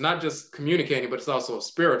function is not just communicating, but it's also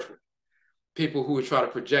spiritual. People who would try to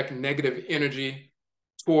project negative energy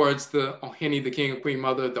towards the Ohene, the king or queen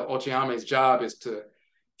mother, the Ochiame's job is to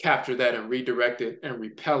capture that and redirect it and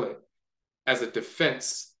repel it as a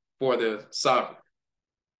defense for the sovereign.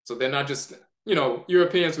 So they're not just,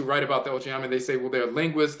 Europeans who write about the Ochiame, they say, well, they're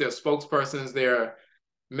linguists, they're spokespersons, they're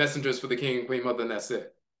messengers for the king and queen mother, and that's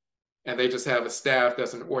it. And they just have a staff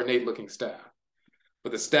that's an ornate looking staff.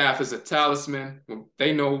 But the staff is a talisman.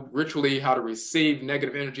 They know ritually how to receive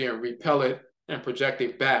negative energy and repel it and project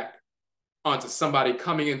it back onto somebody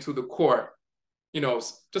coming into the court.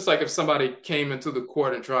 Just like if somebody came into the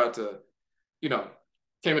court and tried to,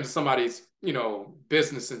 came into somebody's,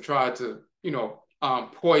 business and tried to,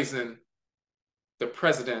 poison the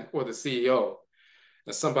president or the CEO,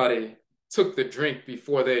 and somebody took the drink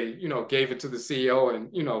before they, gave it to the CEO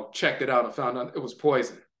and, checked it out and found out it was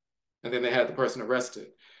poison. And then they had the person arrested.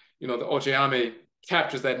 The Ochiame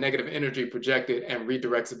captures that negative energy projected and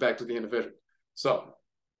redirects it back to the individual. So,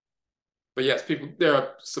 but yes, there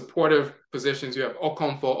are supportive positions. You have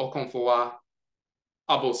Okomfo, Okomfoa,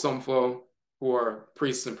 Abosomfo, who are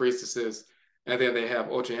priests and priestesses. And then they have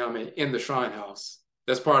Ochiame in the shrine house.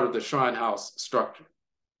 That's part of the shrine house structure.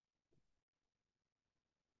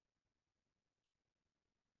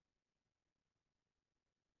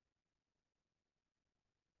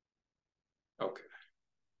 Okay.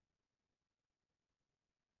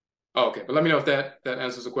 Okay, but let me know if that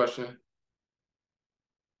answers the question.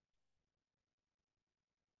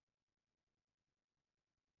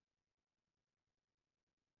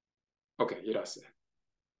 Okay, Irase.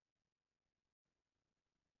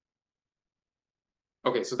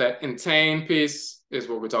 Okay, so that intain piece is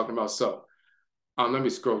what we're talking about. So let me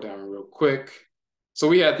scroll down real quick. So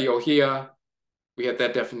we had the ohia, we had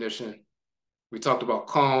that definition. We talked about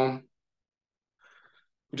calm.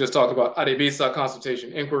 We just talked about adebisa,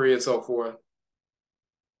 consultation, inquiry, and so forth.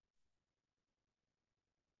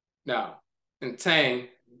 Now, intain,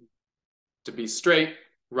 to be straight,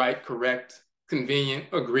 right, correct, convenient,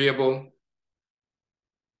 agreeable.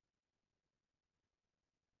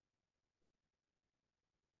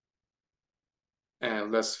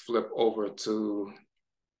 And let's flip over to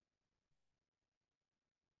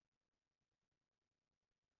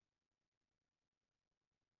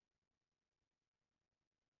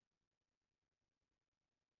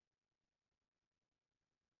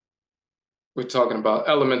we're talking about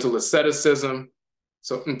elemental asceticism.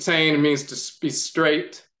 So intain means to be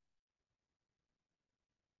straight.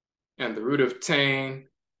 And the root of tain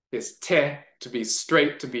is te, to be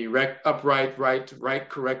straight, to be upright, right,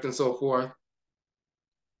 correct, and so forth.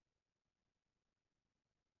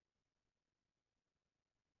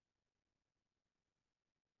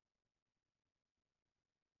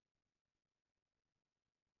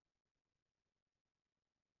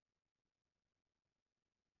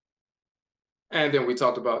 And then we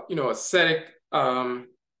talked about, ascetic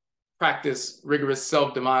practice, rigorous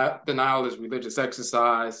self-denial is religious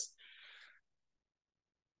exercise.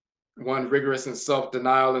 One rigorous in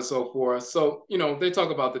self-denial and so forth. So, they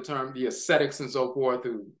talk about the term, the ascetics and so forth,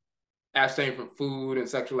 who abstain from food and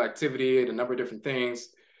sexual activity and a number of different things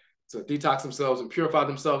to detox themselves and purify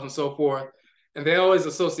themselves and so forth. And they always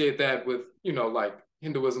associate that with, like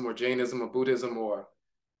Hinduism or Jainism or Buddhism, or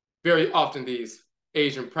very often these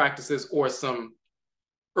Asian practices or some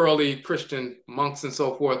early Christian monks and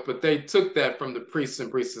so forth, but they took that from the priests and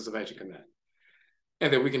priestesses of ancient Kemet.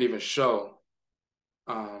 And then we can even show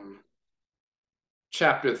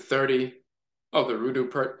chapter 30 of the Rudu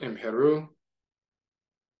Pert in Peru.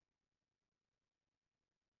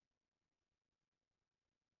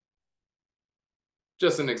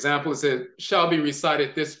 Just an example, it said, shall be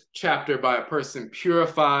recited this chapter by a person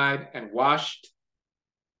purified and washed.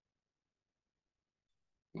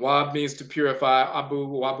 Wab means to purify, abu,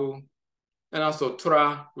 wabu. And also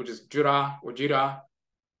tura, which is jura or jira,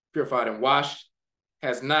 purified and washed,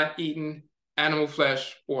 has not eaten animal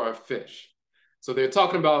flesh or a fish. So they're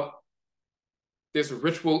talking about this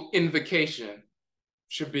ritual invocation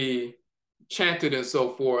should be chanted and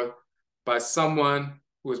so forth by someone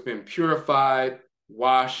who has been purified,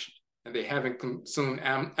 washed, and they haven't consumed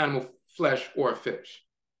animal flesh or fish.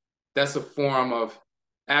 That's a form of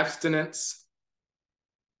abstinence.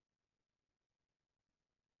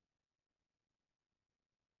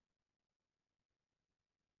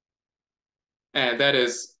 And that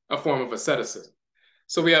is a form of asceticism.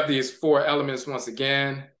 So we have these four elements once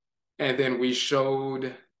again, and then we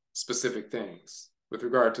showed specific things with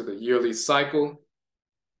regard to the yearly cycle,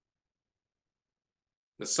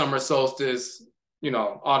 the summer solstice,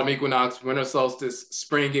 autumn equinox, winter solstice,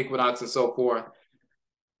 spring equinox, and so forth.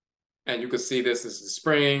 And you can see this as the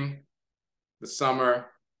spring, the summer,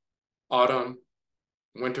 autumn,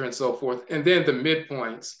 winter, and so forth. And then the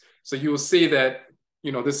midpoints. So you will see that,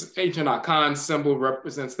 this ancient Akan symbol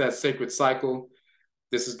represents that sacred cycle.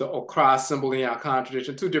 This is the Okra symbol in the Akan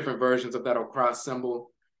tradition, two different versions of that Okra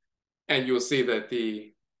symbol. And you'll see that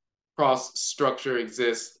the cross structure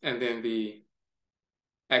exists and then the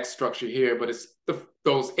X structure here, but it's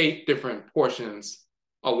those 8 different portions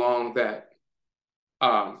along that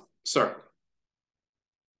circle.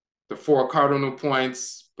 The 4 cardinal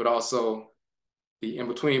points, but also the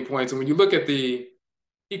in-between points. And when you look at the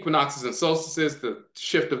equinoxes and solstices, the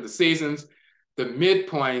shift of the seasons, the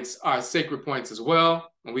midpoints are sacred points as well.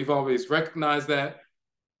 And we've always recognized that.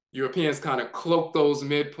 Europeans kind of cloak those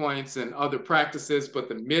midpoints and other practices, but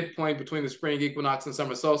the midpoint between the spring equinox and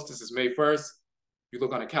summer solstice is May 1st. You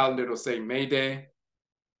look on a calendar, it'll say May Day.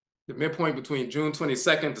 The midpoint between June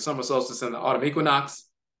 22nd, the summer solstice, and the autumn equinox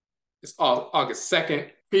is August 2nd.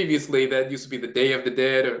 Previously, that used to be the Day of the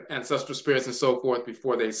Dead or ancestral spirits and so forth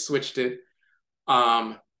before they switched it.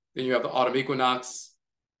 Then you have the autumn equinox,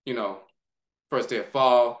 first day of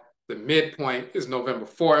fall. The midpoint is November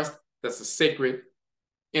 4th. That's a sacred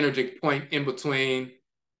energetic point in between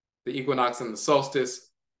the equinox and the solstice.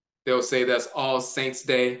 They'll say that's All Saints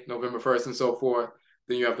Day, November 1st, and so forth.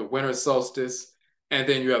 Then you have the winter solstice. And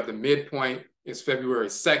then you have the midpoint is February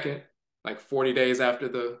 2nd, like 40 days after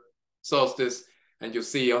the solstice. And you'll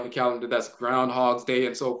see on the calendar that's Groundhog's Day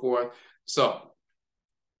and so forth. So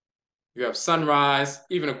you have sunrise,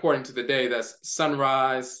 even according to the day, that's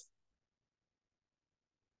sunrise,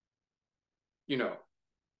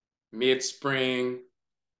 mid-spring,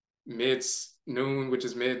 mid-noon, which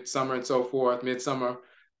is midsummer and so forth, midsummer,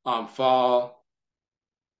 fall,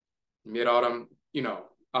 mid-autumn,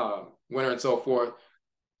 winter and so forth.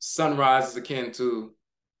 Sunrise is akin to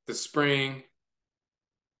the spring,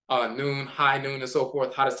 noon, high noon and so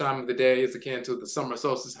forth. Hottest time of the day is akin to the summer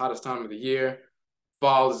solstice, hottest time of the year.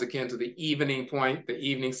 Fall is akin to the evening point, the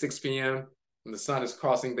evening 6 p.m. when the sun is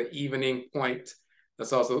crossing the evening point.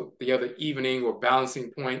 That's also the other evening or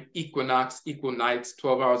balancing point. Equinox, equal nights,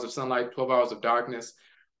 12 hours of sunlight, 12 hours of darkness.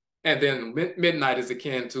 And then midnight is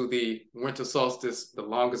akin to the winter solstice, the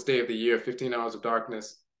longest day of the year, 15 hours of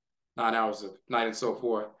darkness, 9 hours of night, and so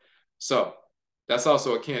forth. So that's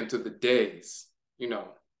also akin to the days, you know,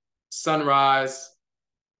 sunrise,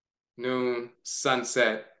 noon,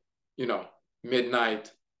 sunset, you know,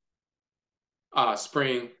 midnight,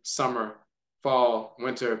 spring, summer, fall,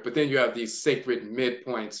 winter. But then you have these sacred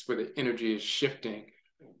midpoints where the energy is shifting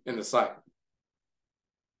in the cycle.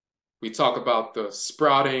 We talk about the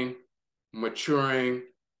sprouting, maturing,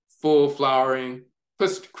 full flowering,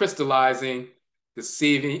 crystallizing, the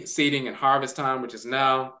seeding and harvest time, which is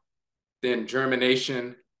now, then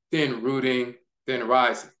germination, then rooting, then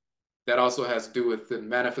rising. That also has to do with the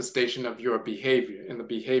manifestation of your behavior in the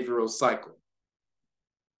behavioral cycle.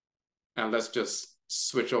 And let's just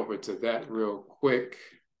switch over to that real quick.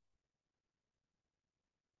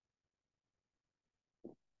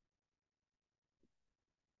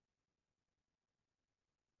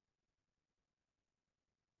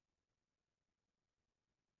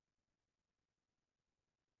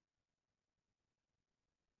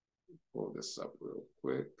 Pull this up real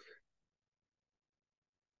quick.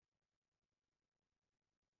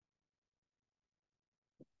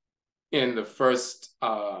 In the first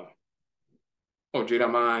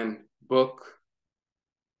ODWIRAMAN book,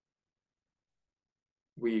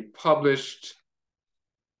 we published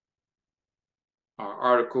our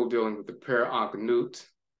article dealing with the Purified.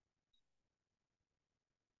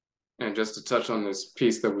 And just to touch on this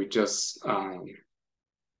piece that we just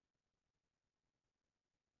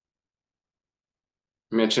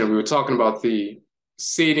mentioned, we were talking about the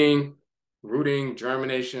seeding, rooting,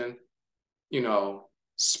 germination, you know,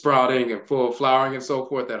 sprouting and full flowering and so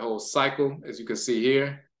forth, that whole cycle, as you can see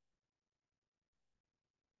here.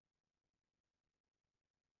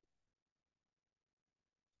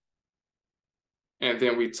 And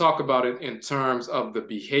then we talk about it in terms of the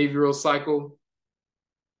behavioral cycle.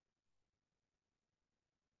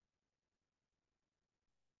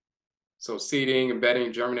 So seeding,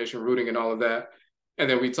 embedding, germination, rooting, and all of that. And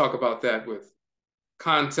then we talk about that with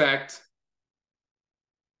contact.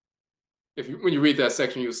 When you read that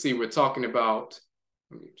section, you'll see we're talking about,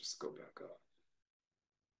 let me just go back up.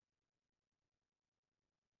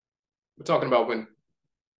 We're talking about when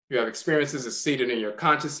you have experiences that's seated in your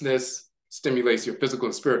consciousness, stimulates your physical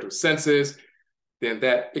and spiritual senses, then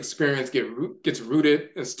that experience gets rooted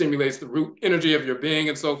and stimulates the root energy of your being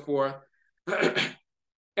and so forth.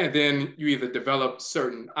 And then you either develop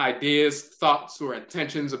certain ideas, thoughts, or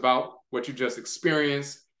intentions about what you just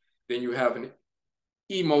experienced. Then you have an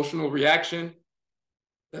emotional reaction.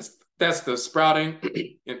 That's the sprouting,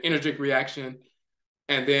 an energetic reaction.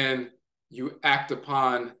 And then you act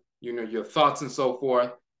upon, you know, your thoughts and so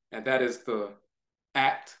forth. And that is the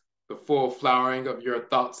act, the full flowering of your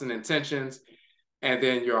thoughts and intentions. And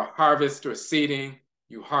then your harvest or seeding,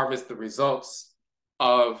 you harvest the results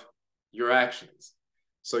of your actions.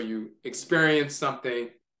 So you experience something,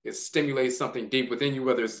 it stimulates something deep within you,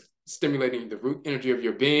 whether it's stimulating the root energy of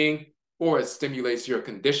your being, or it stimulates your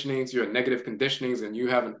conditionings, your negative conditionings, and you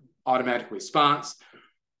have an automatic response,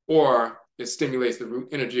 or it stimulates the root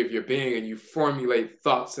energy of your being and you formulate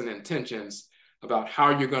thoughts and intentions about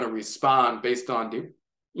how you're going to respond based on the,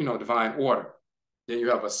 you know, divine order. Then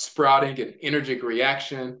you have a sprouting and energetic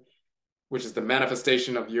reaction, which is the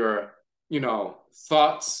manifestation of your, you know,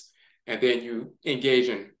 thoughts. And then you engage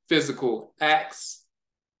in physical acts,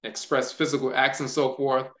 express physical acts and so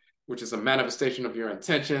forth, which is a manifestation of your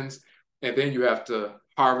intentions. And then you have to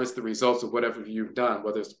harvest the results of whatever you've done,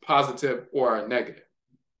 whether it's positive or negative.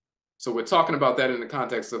 So we're talking about that in the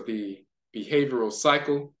context of the behavioral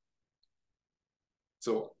cycle.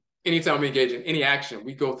 So anytime we engage in any action,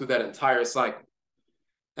 we go through that entire cycle.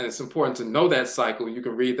 And it's important to know that cycle. You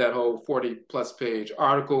can read that whole 40+ page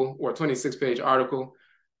article or 26-page article.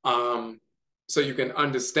 So you can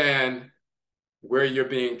understand where you're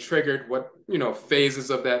being triggered, what, you know, phases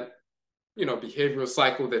of that, you know, behavioral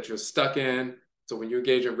cycle that you're stuck in. So when you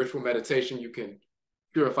engage in ritual meditation, you can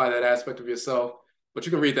purify that aspect of yourself. But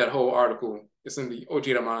you can read that whole article. It's in the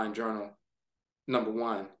OHIADE journal,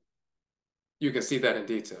 #1. You can see that in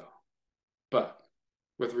detail. But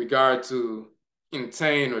with regard to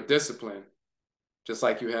intain or discipline, just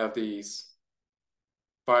like you have these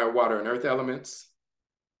fire, water, and earth elements,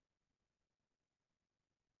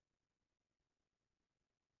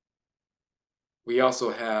 we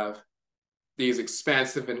also have these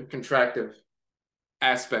expansive and contractive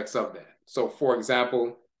aspects of that. So for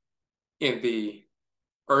example, in the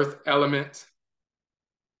earth element,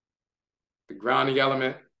 The grounding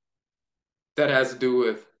element, that has to do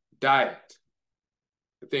with diet,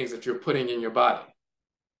 the things that you're putting in your body.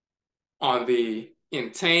 On the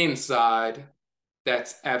intain side,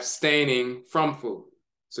 that's abstaining from food.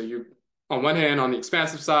 So you, on one hand, on the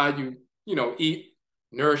expansive side, you eat,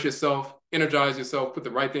 nourish yourself, energize yourself, put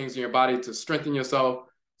the right things in your body to strengthen yourself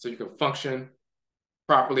so you can function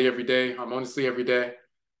properly every day, harmoniously every day.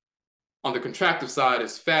 On the contractive side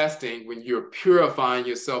is fasting, when you're purifying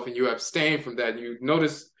yourself and you abstain from that. You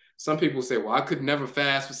notice some people say, well, I could never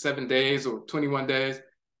fast for 7 days or 21 days.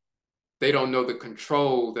 They don't know the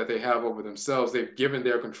control that they have over themselves. They've given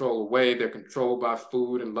their control away. They're controlled by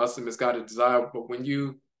food and lust and misguided desire. But when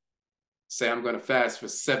you say, I'm going to fast for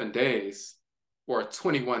 7 days or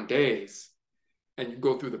 21 days, and you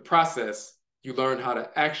go through the process, you learn how to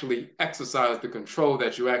actually exercise the control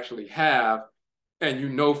that you actually have. And you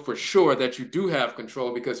know for sure that you do have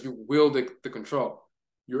control because you wield the control.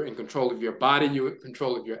 You're in control of your body, you're in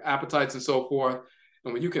control of your appetites and so forth.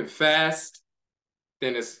 And when you can fast,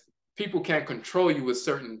 then people can't control you with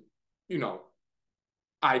certain,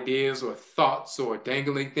 ideas or thoughts or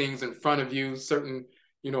dangling things in front of you, certain,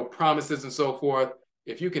 promises and so forth.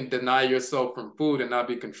 If you can deny yourself from food and not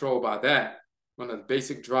be controlled by that, one of the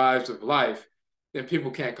basic drives of life, then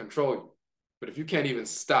people can't control you. But if you can't even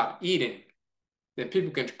stop eating, then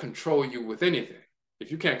people can control you with anything.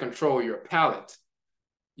 If you can't control your palate,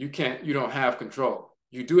 you don't have control.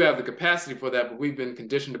 You do have the capacity for that, but we've been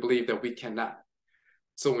conditioned to believe that we cannot.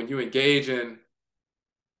 So when you engage in,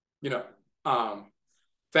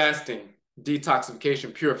 fasting,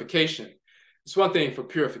 detoxification, purification, it's one thing for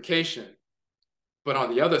purification, but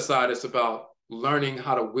on the other side, it's about learning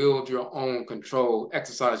how to wield your own control,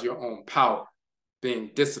 exercise your own power,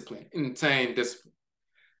 being disciplined, intain discipline.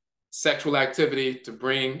 Sexual activity to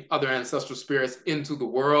bring other ancestral spirits into the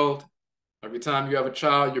world. Every time you have a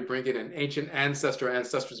child, you're bringing an ancient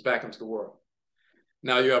ancestors back into the world.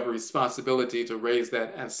 Now you have a responsibility to raise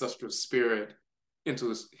that ancestral spirit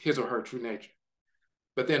into his or her true nature.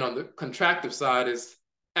 But then on the contractive side is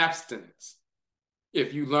abstinence.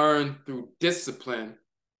 If you learn through discipline,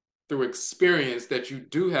 through experience, that you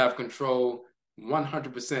do have control,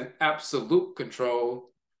 100% absolute control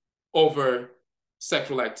over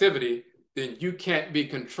sexual activity, then you can't be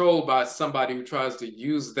controlled by somebody who tries to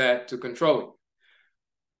use that to control you.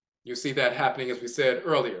 You see that happening, as we said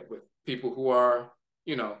earlier, with people who are,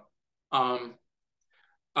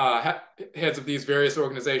 heads of these various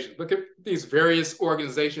organizations. Look at these various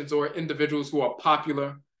organizations or individuals who are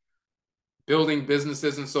popular, building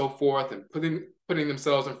businesses and so forth, and putting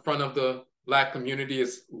themselves in front of the Black community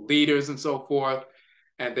as leaders and so forth.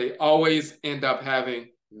 And they always end up having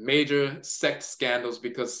major sex scandals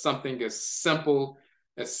because something as simple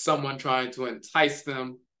as someone trying to entice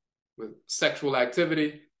them with sexual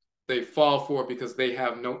activity, they fall for it because they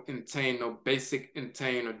have no basic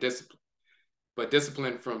intain or discipline. But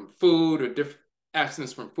discipline from food or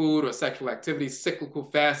abstinence from food or sexual activity, cyclical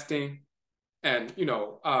fasting, and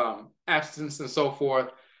abstinence and so forth,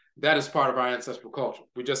 that is part of our ancestral culture.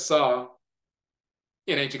 We just saw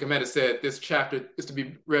in ancient Kemet, it said this chapter is to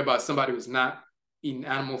be read by somebody who's not eating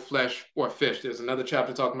animal flesh or fish. There's another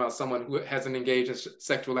chapter talking about someone who hasn't engaged in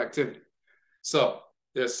sexual activity. So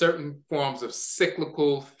there's certain forms of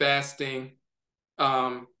cyclical fasting,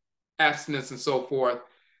 abstinence and so forth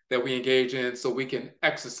that we engage in so we can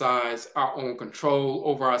exercise our own control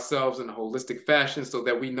over ourselves in a holistic fashion so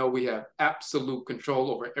that we know we have absolute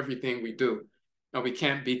control over everything we do. And we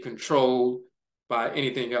can't be controlled by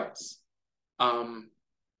anything else.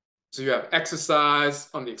 So you have exercise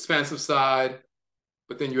on the expansive side,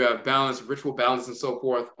 but then you have balance, ritual balance and so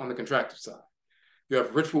forth on the contractive side. You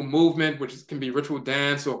have ritual movement, which can be ritual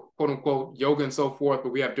dance or quote unquote yoga and so forth,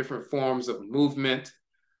 but we have different forms of movement.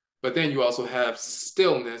 But then you also have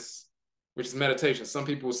stillness, which is meditation. Some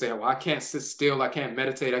people will say, well, I can't sit still, I can't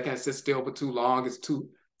meditate, I can't sit still for too long, it's too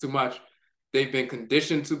much. They've been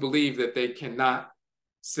conditioned to believe that they cannot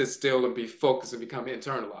sit still and be focused and become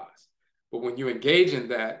internalized. But when you engage in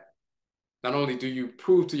that, not only do you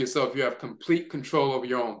prove to yourself you have complete control over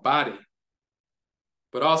your own body,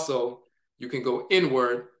 but also you can go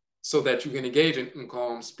inward so that you can engage in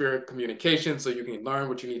calm spirit communication, so you can learn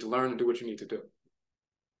what you need to learn and do what you need to do.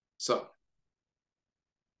 So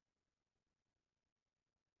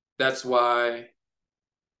that's why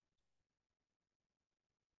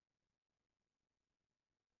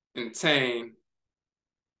intain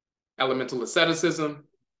elemental asceticism,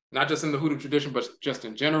 not just in the Hoodoo tradition, but just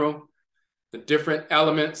in general, the different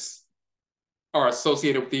elements are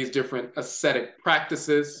associated with these different ascetic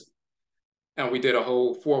practices. And we did a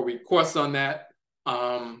whole 4-week course on that.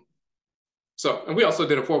 So, and we also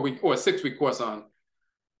did a 4-week or a 6-week course on,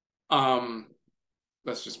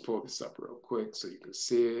 let's just pull this up real quick so you can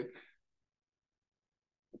see it.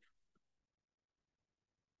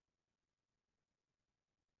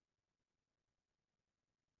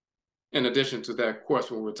 In addition to that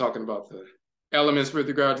course, when we're talking about the elements with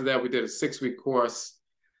regard to that, we did a 6-week course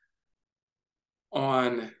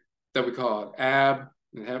on that we called AB,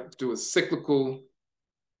 and have to do with cyclical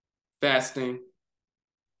fasting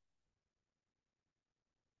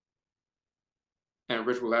and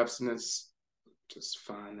ritual abstinence. Just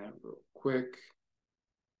find that real quick.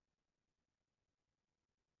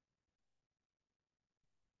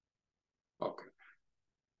 Okay.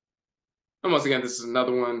 And once again, this is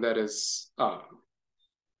another one that is,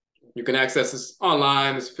 you can access this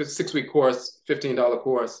online. It's a 6-week course, $15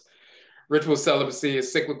 course. Ritual celibacy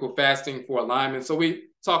is cyclical fasting for alignment. So we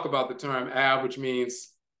talk about the term ab, which means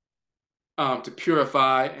to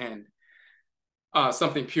purify and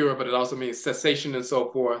something pure, but it also means cessation and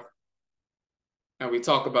so forth. And we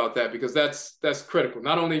talk about that because that's critical,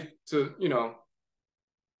 not only to,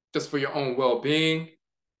 just for your own well-being,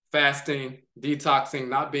 fasting, detoxing,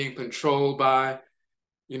 not being controlled by,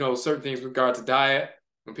 certain things with regard to diet.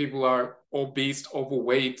 When people are obese,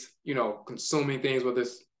 overweight, consuming things, whether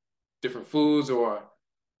it's different foods or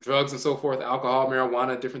drugs and so forth, alcohol,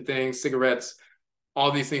 marijuana, different things, cigarettes,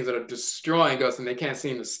 all these things that are destroying us and they can't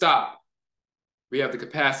seem to stop. We have the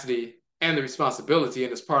capacity and the responsibility,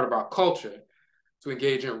 and it's part of our culture, to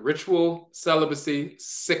engage in ritual celibacy,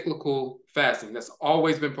 cyclical fasting. That's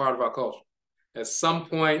always been part of our culture. At some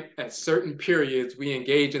point, at certain periods, we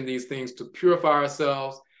engage in these things to purify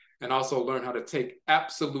ourselves and also learn how to take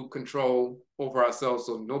absolute control over ourselves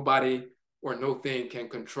so nobody or no thing can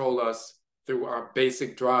control us through our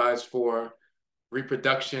basic drives for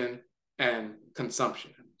reproduction and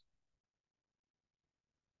consumption.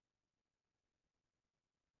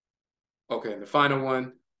 Okay, and the final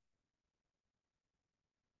one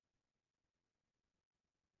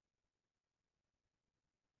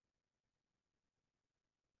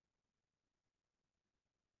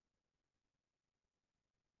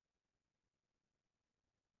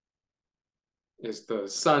is the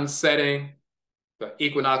sun setting, the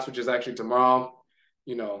equinox, which is actually tomorrow,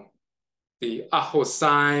 the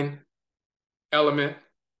ah-fah element.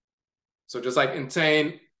 So just like in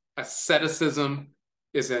Tain, asceticism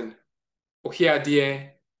is an oh-jee,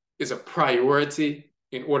 is a priority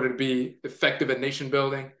in order to be effective at nation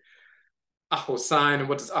building. Ah-fah, and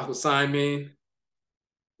what does ah-fah mean?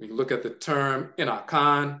 We look at the term in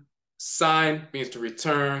Akan. Sign means to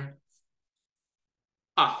return.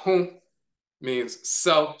 Ahum means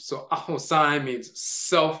self. So ah-fah means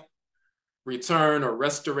self return or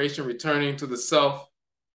restoration, returning to the self,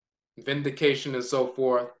 vindication, and so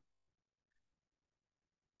forth.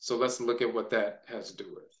 So let's look at what that has to do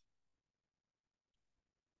with.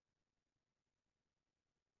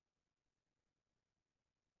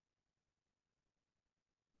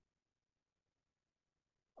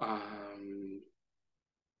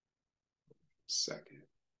 Second.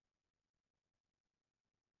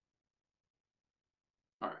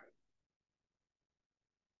 All right.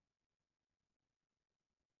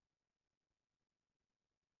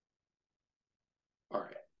 All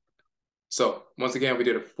right. So once again, we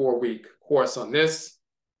did a 4-week course on this.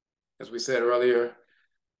 As we said earlier,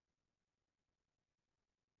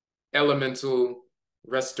 elemental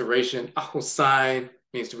restoration. Ah-fah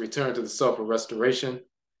means to return to the self of restoration.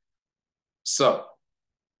 So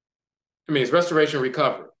it means restoration,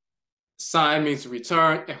 recovery. Sign means to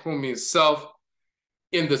return, and whom means self.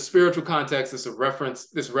 In the spiritual context, this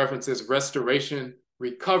references restoration,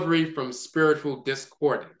 recovery from spiritual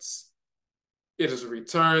discordance. It is a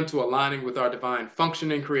return to aligning with our divine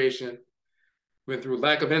function in creation, when through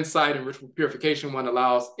lack of insight and ritual purification, one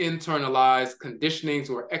allows internalized conditionings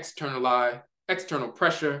or external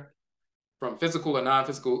pressure from physical or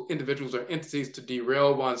non-physical individuals or entities to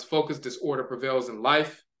derail one's focus. Disorder prevails in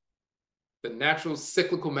life. The natural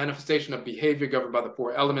cyclical manifestation of behavior governed by the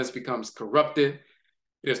 4 elements becomes corrupted.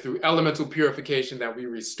 It is through elemental purification that we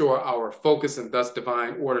restore our focus and thus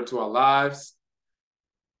divine order to our lives.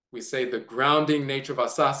 We say the grounding nature of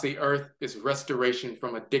Asasi earth is restoration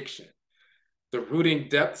from addiction. The rooting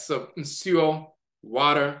depths of Nsuo,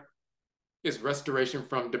 water, is restoration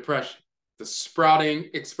from depression. The sprouting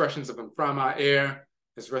expressions of Mframa, air,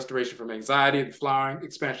 is restoration from anxiety. The flowering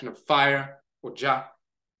expansion of fire, oh-jee,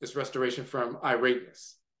 is restoration from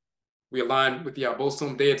irateness. We align with the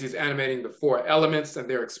Abosom deities animating the 4 elements and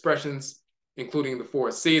their expressions, including the 4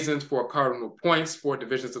 seasons, 4 cardinal points, 4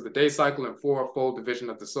 divisions of the day cycle, and 4-fold division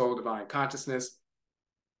of the soul divine consciousness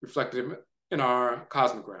reflected in our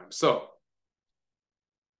cosmogram. So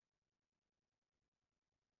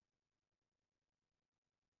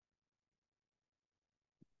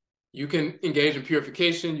You can engage in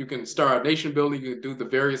purification, you can start nation building, you can do the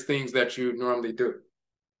various things that you normally do.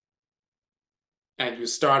 And you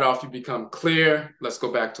start off, you become clear. Let's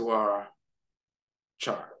go back to our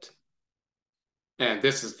chart. And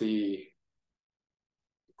this is the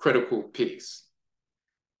critical piece.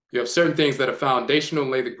 You have certain things that are foundational,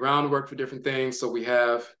 lay the groundwork for different things. So we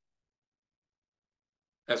have,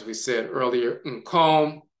 as we said earlier,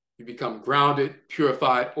 calm, you become grounded,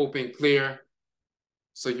 purified, open, clear.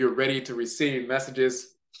 So you're ready to receive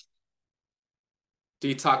messages,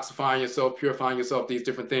 detoxifying yourself, purifying yourself, these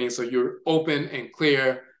different things. So you're open and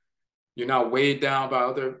clear. You're not weighed down by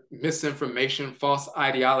other misinformation, false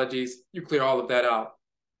ideologies. You clear all of that out,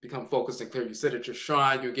 become focused and clear. You sit at your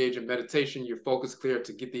shrine, you engage in meditation, you're focused, clear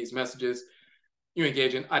to get these messages. You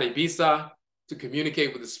engage in adebisa to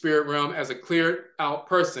communicate with the spirit realm as a cleared out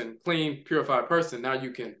person, clean, purified person. Now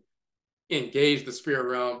you can engage the spirit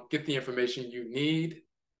realm, get the information you need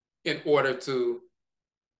in order to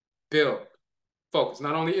build, focus,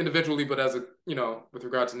 not only individually, but as a, with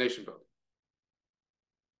regard to nation building.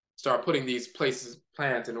 Start putting these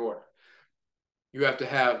plans in order. You have to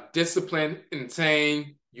have discipline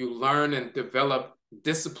insane. You learn and develop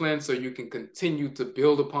discipline so you can continue to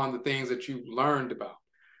build upon the things that you learned about.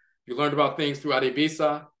 You learned about things through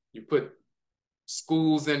Adebisa. You put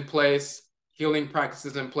schools in place, healing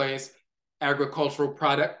practices in place, agricultural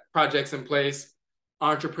projects in place,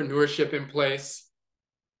 entrepreneurship in place.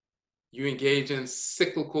 You engage in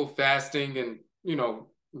cyclical fasting and,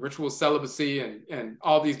 ritual celibacy and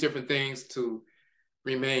all these different things to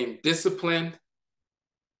remain disciplined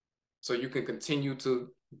so you can continue to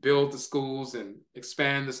build the schools and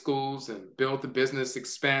expand the schools and build the business,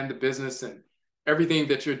 expand the business, and everything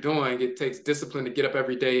that you're doing, it takes discipline to get up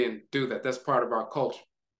every day and do that. That's part of our culture.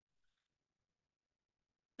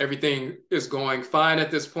 Everything is going fine at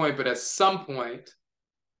this point, but at some point,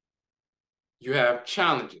 you have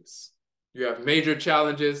challenges. You have major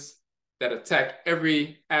challenges that attack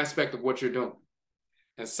every aspect of what you're doing.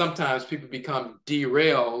 And sometimes people become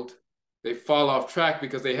derailed. They fall off track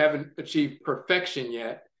because they haven't achieved perfection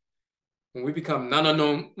yet. When we become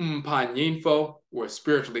nananom mpanyinfo, or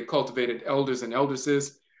spiritually cultivated elders and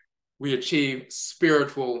eldresses, we achieve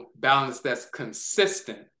spiritual balance that's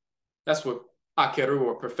consistent. That's what akeru,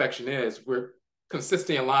 or perfection, is. We're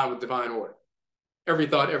consistently aligned with divine order. Every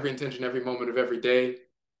thought, every intention, every moment of every day,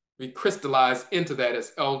 we crystallize into that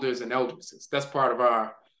as elders and eldresses. That's part of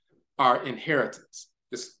our inheritance.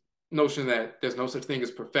 This notion that there's no such thing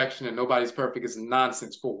as perfection and nobody's perfect is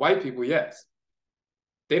nonsense. For white people, yes.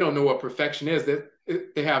 They don't know what perfection is.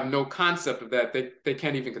 They have no concept of that. They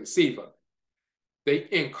can't even conceive of it.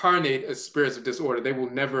 They incarnate as spirits of disorder. They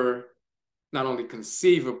will never not only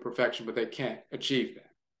conceive of perfection, but they can't achieve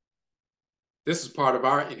that. This is part of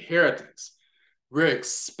our inheritance. We're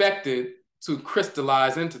expected to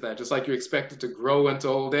crystallize into that. Just like you're expected to grow into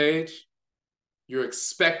old age, you're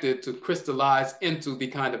expected to crystallize into the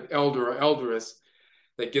kind of elder or elderess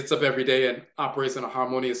that gets up every day and operates in a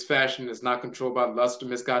harmonious fashion, is not controlled by lust or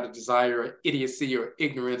misguided desire or idiocy or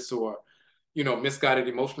ignorance or, misguided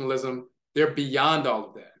emotionalism. They're beyond all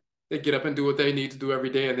of that. They get up and do what they need to do every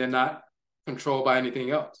day, and they're not controlled by anything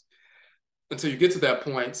else. Until you get to that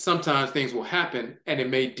point, sometimes things will happen and it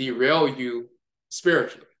may derail you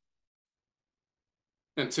spiritually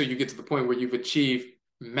until you get to the point where you've achieved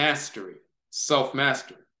mastery,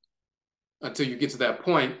 self-mastery. Until you get to that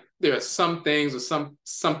point, there are some things or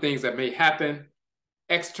some things that may happen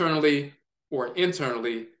externally or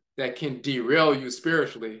internally that can derail you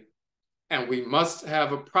spiritually. And we must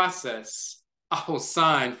have a process, a whole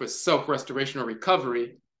sign for self-restoration or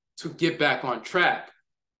recovery to get back on track,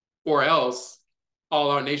 or else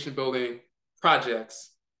all our nation building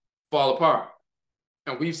projects fall apart.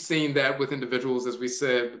 And we've seen that with individuals, as we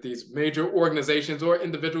said, with these major organizations or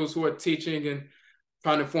individuals who are teaching and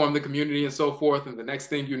trying to form the community and so forth. And the next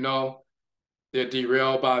thing you know, they're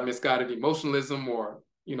derailed by misguided emotionalism or,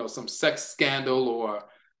 some sex scandal or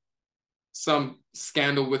some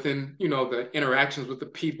scandal within, the interactions with the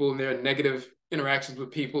people and their negative interactions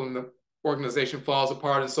with people, and the organization falls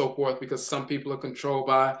apart and so forth because some people are controlled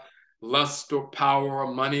by lust or power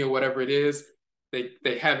or money or whatever it is.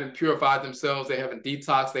 They haven't purified themselves. They haven't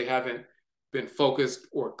detoxed. They haven't been focused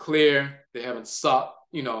or clear. They haven't sought,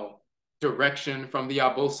 direction from the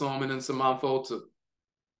Abosomen and Samanfo to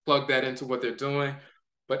plug that into what they're doing.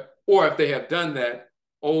 Or if they have done that,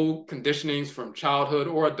 old conditionings from childhood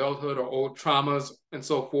or adulthood or old traumas and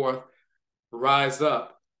so forth rise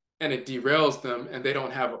up, and it derails them, and they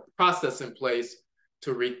don't have a process in place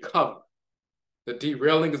to recover. The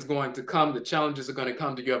derailing is going to come. The challenges are going to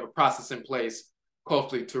come. Do you have a process in place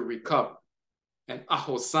culturally to recover? And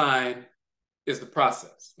aho sign is the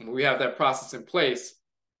process. When we have that process in place,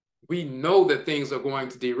 we know that things are going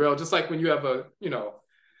to derail. Just like when you have a,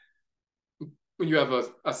 when you have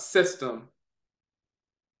a system,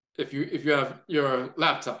 if you have your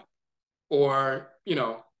laptop or,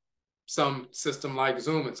 some system like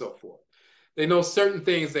Zoom and so forth, they know certain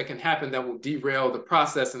things that can happen that will derail the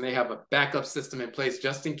process, and they have a backup system in place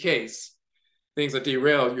just in case things are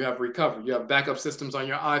derailed. You have recovery. You have backup systems on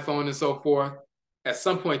your iPhone and so forth. At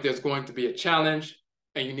some point, there's going to be a challenge,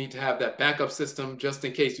 and you need to have that backup system just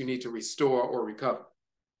in case you need to restore or recover.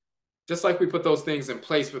 Just like we put those things in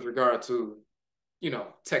place with regard to,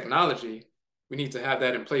 technology, we need to have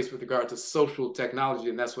that in place with regard to social technology,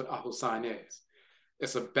 and that's what aho sign is.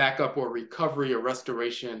 It's a backup or recovery or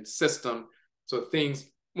restoration system. So things,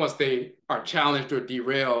 once they are challenged or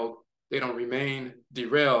derailed, they don't remain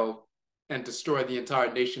derailed and destroy the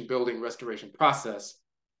entire nation building restoration process.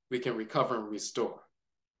 We can recover and restore.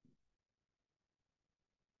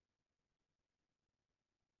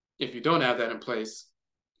 If you don't have that in place,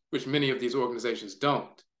 which many of these organizations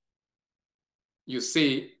don't, you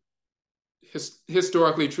see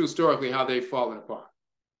historically, true historically, how they've fallen apart.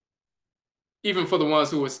 Even for the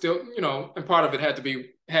ones who are still, and part of it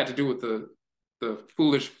had to do with the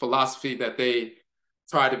foolish philosophy that they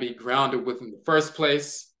try to be grounded with in the first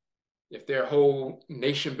place. If their whole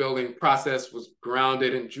nation building process was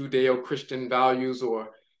grounded in Judeo-Christian values or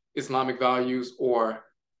Islamic values or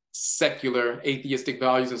secular atheistic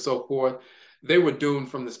values and so forth, they were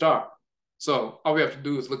doomed from the start. So all we have to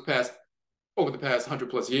do is look past, over the past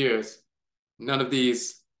 100+ years, none of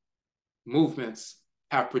these movements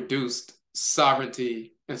have produced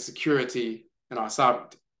sovereignty and security in our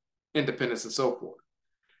sovereignty, independence and so forth,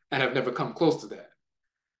 and have never come close to that.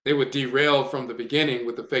 They were derailed from the beginning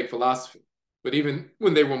with the fake philosophy. But even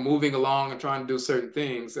when they were moving along and trying to do certain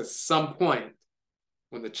things, at some point,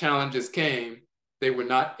 when the challenges came, they were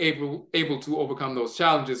not able to overcome those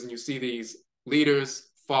challenges. And you see these leaders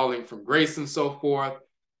falling from grace and so forth,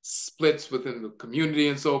 splits within the community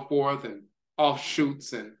and so forth, and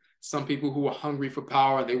offshoots, and some people who were hungry for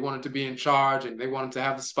power and they wanted to be in charge and they wanted to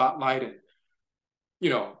have the spotlight, and,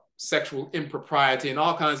 sexual impropriety and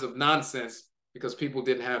all kinds of nonsense because people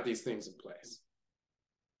didn't have these things in place.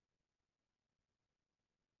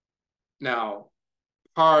 Now,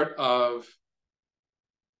 part of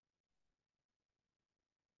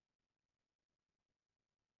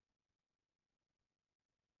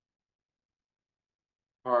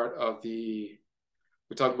we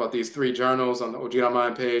talked about these 3 journals on the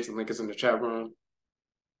ODWIRAMAN page. The link is in the chat room.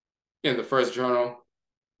 In the first journal,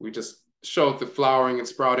 we just showed the flowering and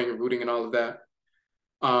sprouting and rooting and all of that.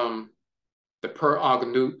 The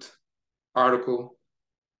Purified article.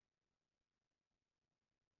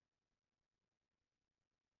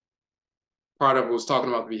 Part of it was talking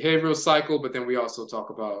about the behavioral cycle, but then we also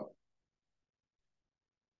talk about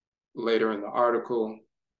later in the article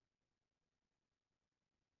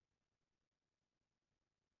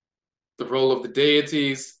the role of the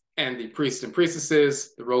deities and the priests and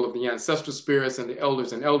priestesses, the role of the ancestral spirits and the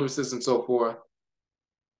elders and elderesses and so forth.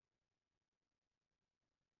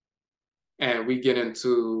 And we get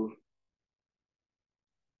into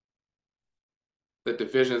the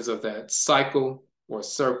divisions of that cycle or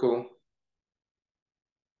circle.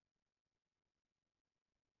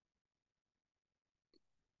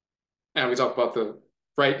 And we talk about the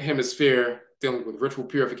right hemisphere dealing with ritual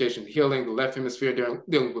purification, healing, the left hemisphere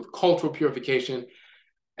dealing with cultural purification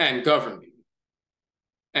and governing.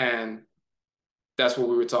 And that's what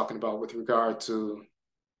we were talking about with regard to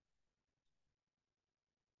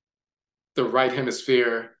the right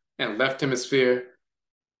hemisphere and left hemisphere.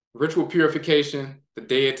 Ritual purification, the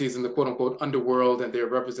deities in the quote-unquote underworld and their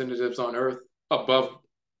representatives on earth, above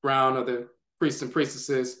ground are the priests and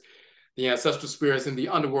priestesses. The ancestral spirits in the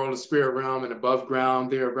underworld and spirit realm, and above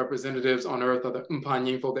ground, their representatives on earth are the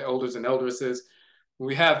Mpanyinfo, the elders and elderesses. When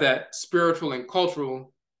we have that spiritual and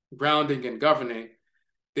cultural grounding and governing,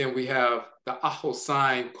 then we have the aho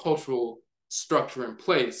sign cultural structure in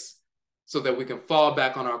place so that we can fall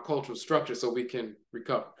back on our cultural structure so we can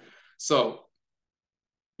recover. So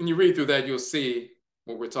when you read through that, you'll see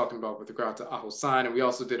what we're talking about with regard to aho sign. And we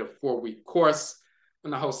also did a 4-week course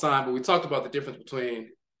on aho sign, but we talked about the difference between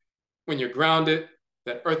when you're grounded,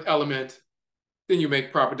 that earth element, then you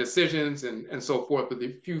make proper decisions and so forth. But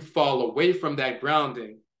if you fall away from that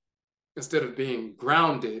grounding, instead of being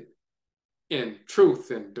grounded in truth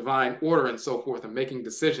and divine order and so forth, and making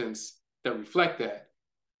decisions that reflect that,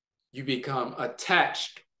 you become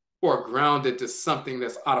attached or grounded to something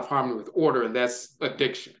that's out of harmony with order, and that's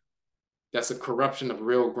addiction. That's a corruption of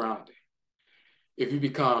real grounding. If you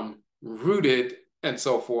become rooted and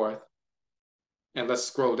so forth. And let's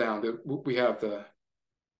scroll down. We have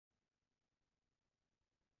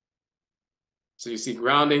so you see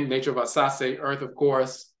grounding, nature of Asase, earth, of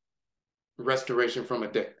course, restoration from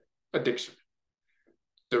addiction.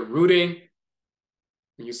 The rooting,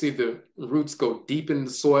 you see the roots go deep in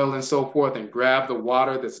the soil and so forth and grab the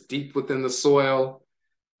water that's deep within the soil,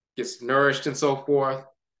 gets nourished and so forth.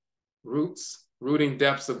 Roots, rooting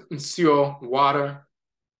depths of Nsio, water.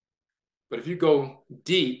 But if you go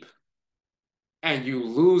deep and you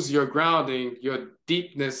lose your grounding, your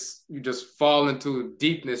deepness, you just fall into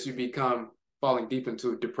deepness, you become falling deep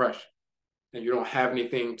into depression and you don't have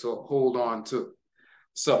anything to hold on to.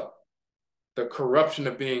 So the corruption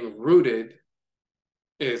of being rooted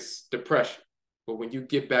is depression. But when you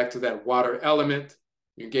get back to that water element,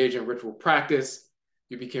 you engage in ritual practice,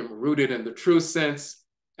 you become rooted in the true sense,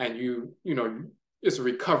 and you know, it's a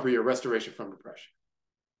recovery or restoration from depression.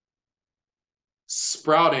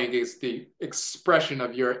 Sprouting is the expression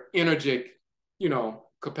of your energetic,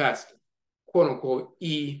 capacity, quote unquote,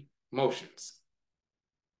 emotions.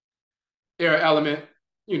 Air element,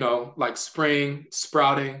 like spring,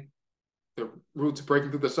 sprouting, the roots breaking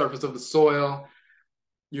through the surface of the soil.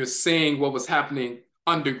 You're seeing what was happening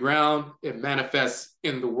underground, it manifests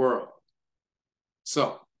in the world.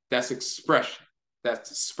 So that's expression,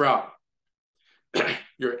 that's sprouting.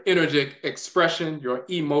 Your energetic expression, your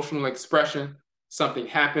emotional expression, something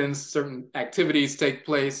happens, certain activities take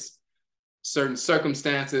place, certain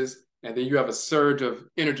circumstances, and then you have a surge of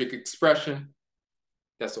energetic expression.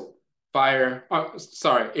 That's a air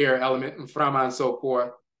element, and frama and so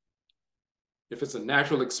forth. If it's a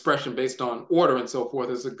natural expression based on order and so forth,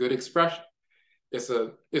 it's a good expression. It's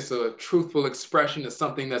a truthful expression. It's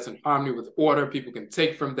something that's in harmony with order. People can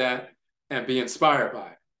take from that and be inspired by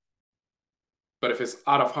it. But if it's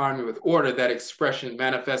out of harmony with order, that expression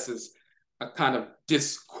manifests as a kind of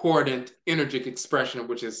discordant, energetic expression,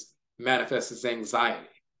 which manifests as anxiety.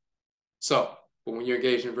 So, but when you're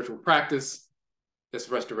engaged in ritual practice, it's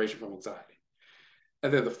restoration from anxiety.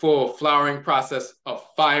 And then the full flowering process of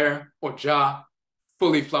fire, oh-jee,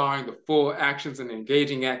 fully flowering, the full actions and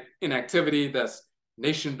engaging in activity, that's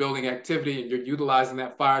nation building activity, and you're utilizing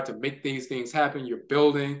that fire to make these things happen. You're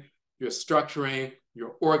building, you're structuring,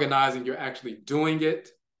 you're organizing, you're actually doing it.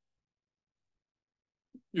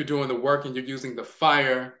 You're doing the work and you're using the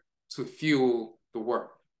fire to fuel the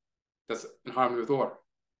work. That's in harmony with order.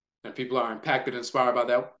 And people are impacted, inspired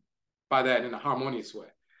by that in a harmonious way.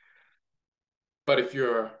 But if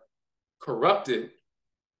you're corrupted,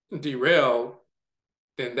 derailed,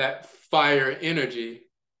 then that fire energy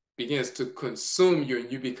begins to consume you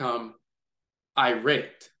and you become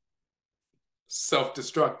irate,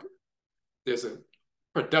 self-destructive. There's a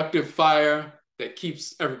productive fire that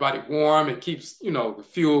keeps everybody warm and keeps, the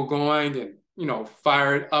fuel going and,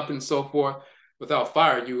 fired up and so forth. Without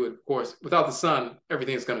fire, you would, of course, without the sun,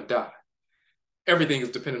 everything is going to die. Everything is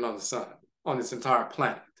dependent on the sun, on this entire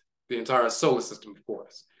planet, the entire solar system, of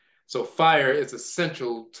course. So fire is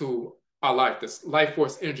essential to our life. This life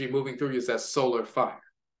force energy moving through you is that solar fire.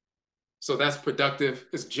 So that's productive,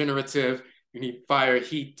 it's generative. You need fire,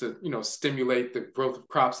 heat to, stimulate the growth of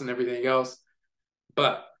crops and everything else.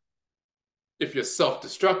 But if you're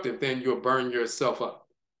self-destructive, then you'll burn yourself up.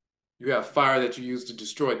 You have fire that you use to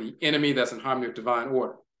destroy the enemy that's in harmony with divine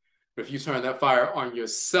order. But if you turn that fire on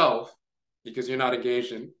yourself, because you're not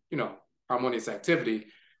engaged in, harmonious activity,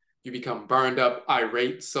 you become burned up,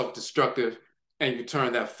 irate, self-destructive, and you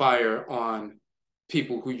turn that fire on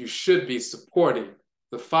people who you should be supporting.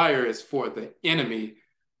 The fire is for the enemy,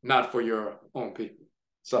 not for your own people.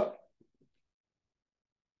 So,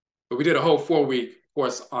 but we did a whole 4-week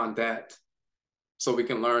course on that so we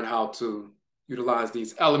can learn how to utilize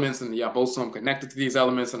these elements and the abosom connected to these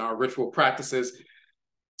elements and our ritual practices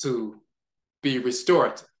to be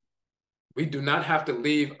restorative. We do not have to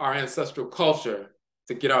leave our ancestral culture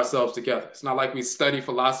to get ourselves together. It's not like we study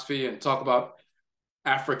philosophy and talk about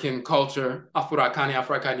African culture, Afurakani,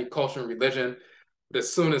 Afuraitkaitnut culture and religion. But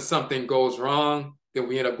as soon as something goes wrong, then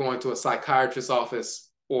we end up going to a psychiatrist's office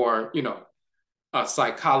or, a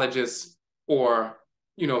psychologist or,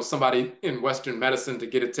 somebody in Western medicine to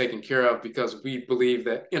get it taken care of because we believe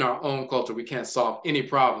that in our own culture, we can't solve any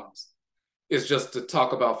problems. It's just to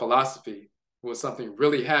talk about philosophy. When something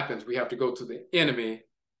really happens, we have to go to the enemy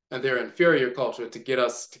and their inferior culture to get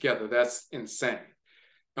us together. That's insane.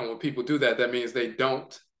 And when people do that, that means they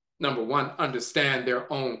don't, number one, understand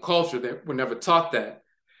their own culture. They were never taught that.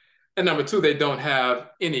 And number two, they don't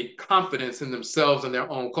have any confidence in themselves and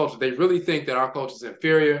their own culture. They really think that our culture is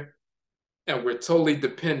inferior. And we're totally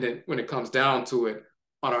dependent when it comes down to it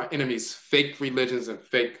on our enemies' fake religions and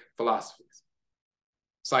fake philosophies.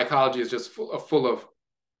 Psychology is just full of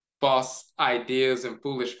false ideas and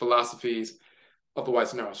foolish philosophies of the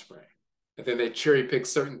white Narrows brain. And then they cherry pick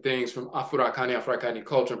certain things from Afurakani, Afuraitkaitnut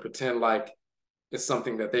culture and pretend like it's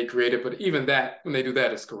something that they created. But even that, when they do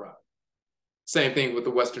that, it's corrupt. Same thing with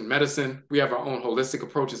the Western medicine. We have our own holistic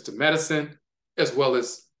approaches to medicine, as well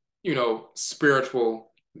as,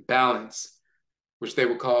 spiritual balance, which they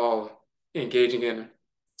would call engaging in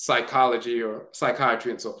psychology or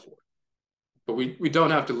psychiatry and so forth. But we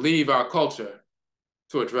don't have to leave our culture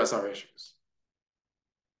to address our issues.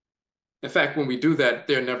 In fact, when we do that,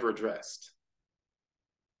 they're never addressed.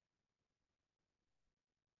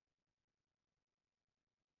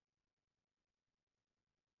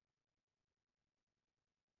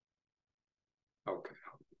 Okay,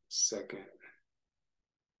 second.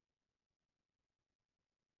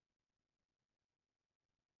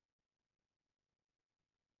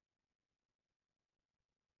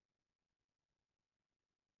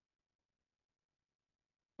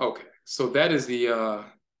 Okay, so that is the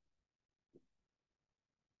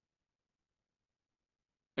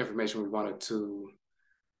information we wanted to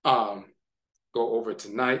go over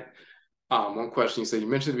tonight. One question you said, you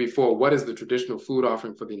mentioned before, what is the traditional food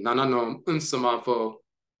offering for the Nananom Nsamafo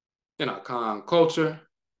in Akan culture?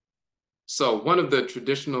 So one of the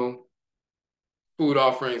traditional food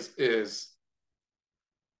offerings is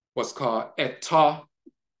what's called ah-fah,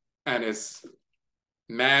 and it's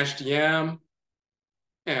mashed yam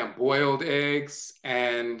and boiled eggs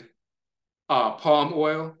and palm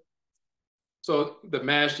oil. So the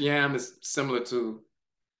mashed yam is similar to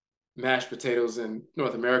mashed potatoes in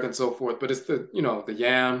North America and so forth, but it's the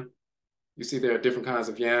yam. You see there are different kinds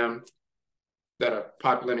of yam that are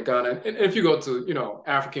popular in Ghana. And if you go to,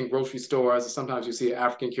 African grocery stores, sometimes you see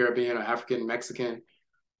African Caribbean or African Mexican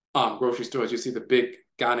grocery stores, you see the big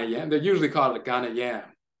Ghana yam. They're usually called a Ghana yam.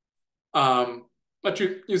 But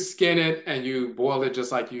you skin it and you boil it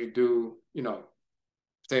just like you do,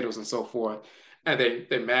 potatoes and so forth. And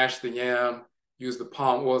they mash the yam, use the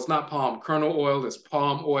palm oil. It's not palm kernel oil, it's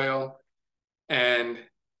palm oil. And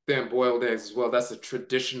then boiled eggs as well. That's a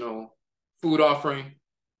traditional food offering.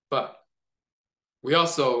 But we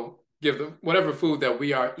also give them whatever food that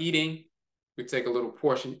we are eating, we take a little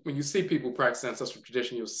portion. When you see people practice ancestral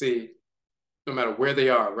tradition, you'll see no matter where they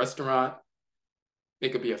are, a restaurant,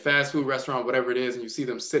 it could be a fast food restaurant, whatever it is, and you see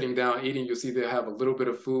them sitting down eating, you'll see they have a little bit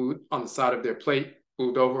of food on the side of their plate,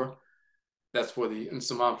 moved over. That's for the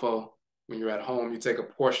Nsamafo. When you're at home, you take a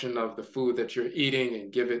portion of the food that you're eating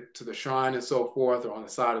and give it to the shrine and so forth, or on the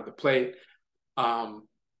side of the plate. But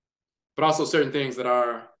also certain things that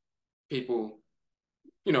our people,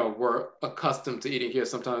 were accustomed to eating here.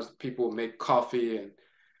 Sometimes people make coffee and,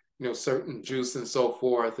 certain juice and so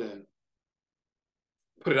forth, and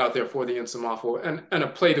put it out there for the Nsamafo, and a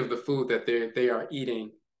plate of the food that they are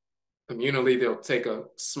eating communally. They'll take a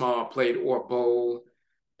small plate or bowl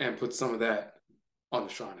and put some of that on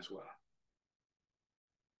the shrine as well.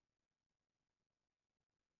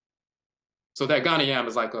 So that Ghana yam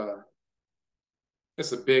is like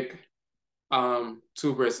it's a big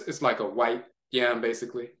tuber. It's like a white yam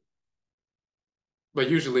basically. But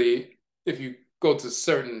usually if you go to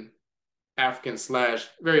certain African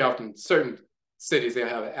 / very often certain cities, they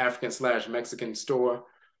have an African / Mexican store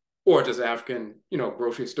or just African,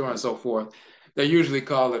 grocery store and so forth. They usually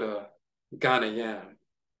call it a Ghana yam.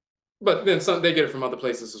 But then they get it from other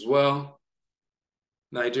places as well,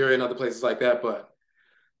 Nigeria and other places like that. But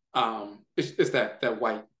it's that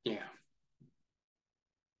white yam.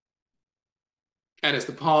 And it's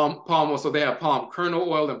the palm oil. So they have palm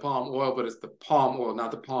kernel oil and palm oil, but it's the palm oil,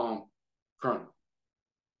 not the palm kernel.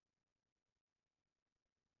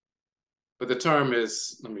 But the term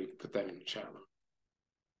is, let me put that in the chat room.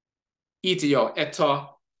 ETO, ah-fah,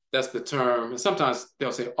 that's the term. And sometimes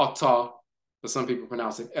they'll say ah-fah, but some people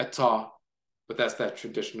pronounce it ah-fah, but that's that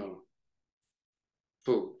traditional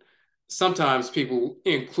food. Sometimes people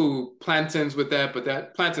include plantains with that, but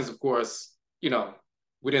that plantains, of course, we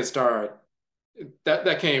didn't start,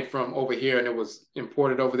 that came from over here and it was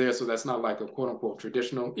imported over there. So that's not like a quote unquote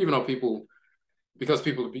traditional, even though because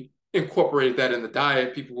people incorporated that in the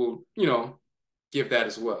diet, people will, give that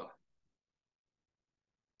as well.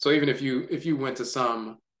 So even if you went to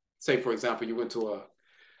some, say for example, you went to a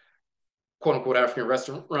quote unquote African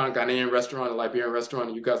restaurant, Ghanaian restaurant, a Liberian restaurant,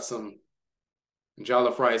 and you got some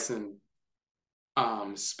jollof rice and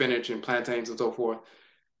spinach and plantains and so forth,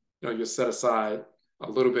 you set aside a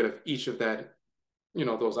little bit of each of that,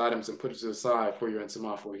 those items and put it to the side for your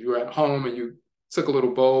Nsamafo. If you were at home and you took a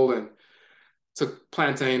little bowl and took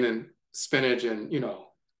plantain and spinach and,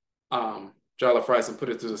 jollof rice and put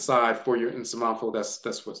it to the side for your Nsamafo,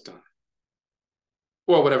 that's what's done.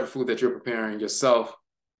 or whatever food that you're preparing yourself,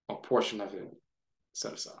 a portion of it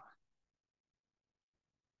set aside.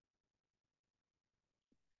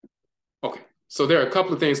 Okay, so there are a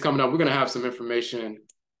couple of things coming up. We're going to have some information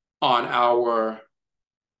on our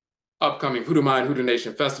upcoming Hoodoo Mind Hoodoo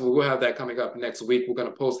Nation Festival. We'll have that coming up next week. We're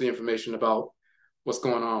going to post the information about what's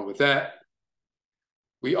going on with that.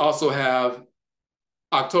 We also have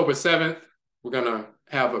October 7th, we're going to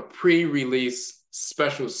have a pre-release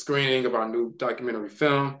special screening of our new documentary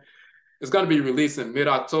film. It's going to be released in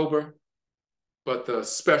mid-October, but the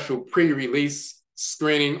special pre-release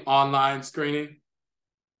screening, online screening,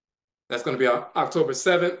 that's going to be on October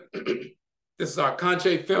 7th. This is our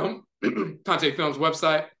Kanche Film, Kanche Films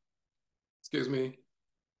website. Excuse me.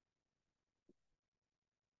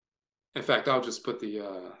 In fact, I'll just put the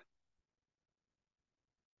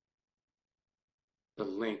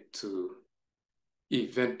link to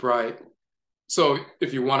Eventbrite. So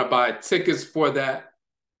if you want to buy tickets for that,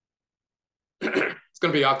 it's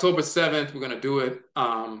going to be October 7th. We're going to do it.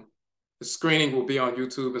 The screening will be on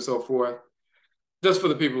YouTube and so forth. Just for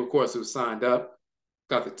the people, of course, who signed up,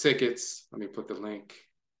 got the tickets. Let me put the link.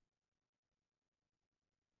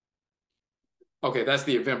 Okay, that's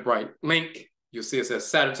the Eventbrite link. You'll see it says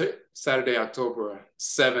Saturday, October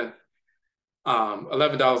 7th.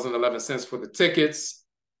 $11.11 for the tickets.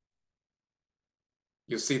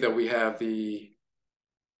 You'll see that we have the,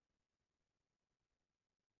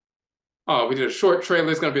 we did a short trailer.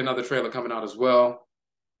 There's going to be another trailer coming out as well.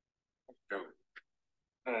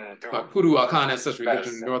 Hoodoo Akhan Ancestral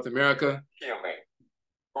Religion in North America. Healing,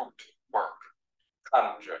 root work,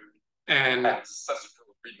 conjure, and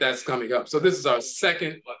that's coming up. So this is our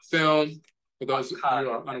second film, for those who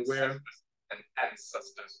are unaware.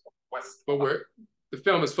 But the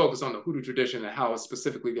film is focused on the Hoodoo tradition and how it's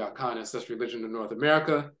specifically the Akhan ancestral religion in North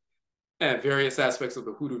America and various aspects of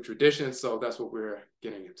the Hoodoo tradition. So that's what we're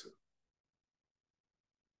getting into.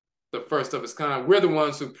 The first of its kind. We're the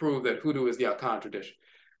ones who prove that Hoodoo is the Akhan tradition.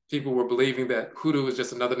 People were believing that Hoodoo is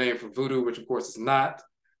just another name for voodoo, which of course is not.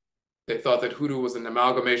 They thought that Hoodoo was an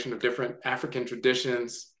amalgamation of different African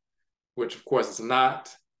traditions, which of course is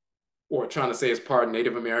not. Or trying to say it's part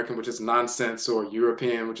Native American, which is nonsense, or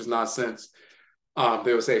European, which is nonsense.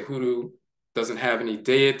 They would say Hoodoo doesn't have any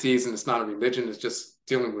deities and it's not a religion, it's just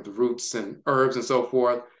dealing with roots and herbs and so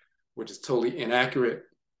forth, which is totally inaccurate.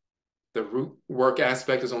 The root work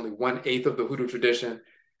aspect is only 1/8 of the Hoodoo tradition.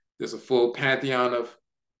 There's a full pantheon of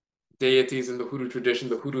deities in the Hoodoo tradition,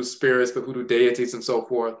 the Hoodoo spirits, the Hoodoo deities, and so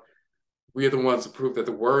forth. We are the ones who prove that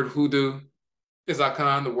the word Hoodoo is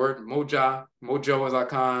Akhan, the word mojo is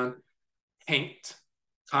Akhan, paint,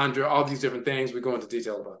 conjure, all these different things. We go into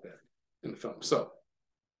detail about that in the film. So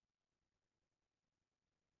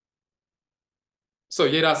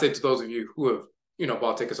yet I say to those of you who have,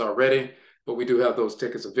 bought tickets already, but we do have those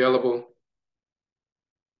tickets available.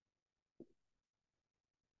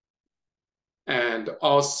 And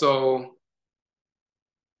also,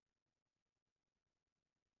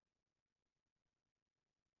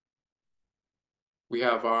 we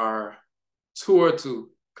have our tour to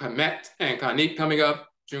Khanit and Kamit coming up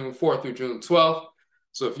June 4th through June 12th.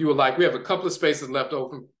 So if you would like, we have a couple of spaces left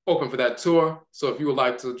open for that tour. So if you would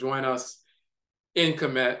like to join us in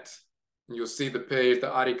Kamit, you'll see the page, the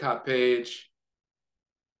Arika page.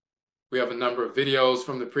 We have a number of videos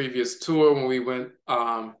from the previous tour when we went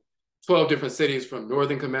 12 different cities from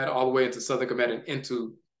northern Kamit all the way into southern Kamit and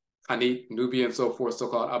into Khanit, Nubia, and so forth,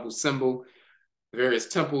 so-called Abu Simbel, various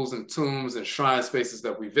temples and tombs and shrine spaces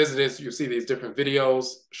that we visited. So you'll see these different videos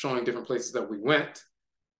showing different places that we went.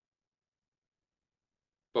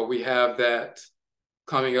 But we have that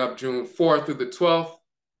coming up June 4th through the 12th.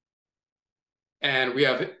 And we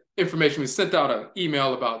have information. We sent out an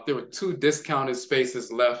email about there were 2 discounted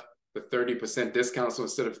spaces left, the 30% discount. So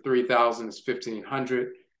instead of 3,000, it's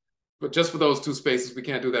 1,500. But just for those 2 spaces, we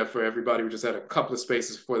can't do that for everybody. We just had a couple of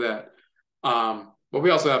spaces for that. But we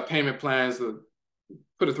also have payment plans.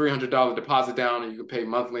 Put a $300 deposit down and you can pay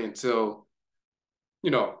monthly until,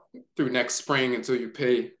 through next spring until you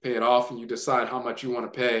pay it off and you decide how much you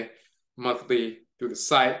want to pay monthly through the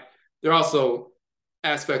site. There are also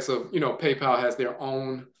aspects of, PayPal has their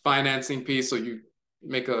own financing piece. So you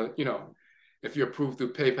make if you're approved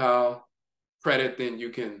through PayPal credit, then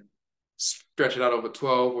you can stretch it out over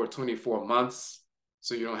 12 or 24 months.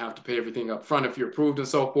 So you don't have to pay everything up front if you're approved and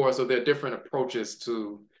so forth. So there are different approaches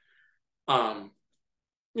to,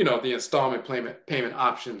 the installment payment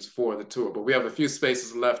options for the tour. But we have a few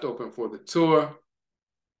spaces left open for the tour,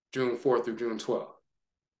 June 4th through June 12th.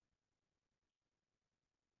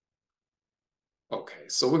 Okay,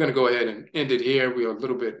 so we're going to go ahead and end it here. We are a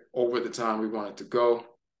little bit over the time we wanted to go.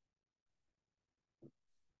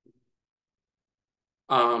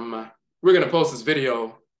 We're going to post this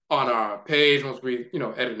video on our page once we,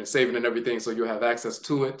 edit and save it and everything, so you'll have access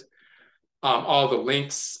to it. All the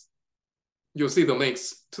links, you'll see the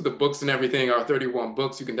links to the books and everything, our 31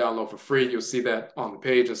 books you can download for free. You'll see that on the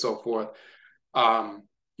page and so forth.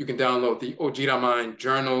 You can download the ODWIRAMAN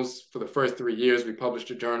journals for the first 3 years. We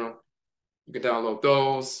published a journal. You can download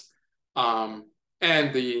those.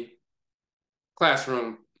 And the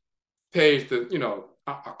classroom page, the,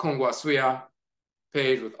 Aakhuamuman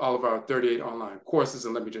page with all of our 38 online courses.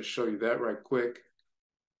 And let me just show you that right quick.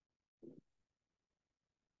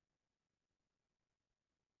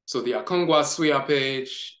 So the Aakhuamuman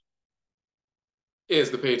page is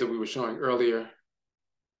the page that we were showing earlier.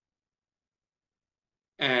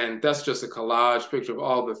 And that's just a collage picture of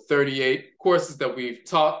all the 38 courses that we've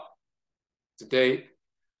taught to date.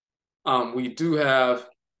 We do have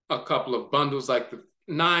a couple of bundles, like the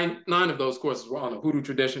nine of those courses were on the Hoodoo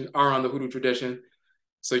tradition.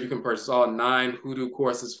 So you can purchase all 9 Hoodoo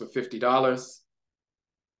courses for $50.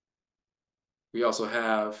 We also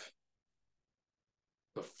have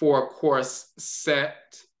the 4-course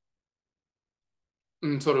set,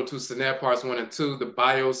 total to Senet, parts 1 and 2, the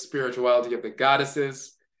biospirituality of the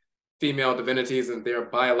goddesses, female divinities and their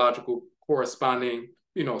biological corresponding,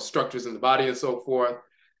 structures in the body and so forth.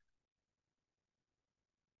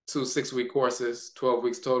 2 6-week courses, 12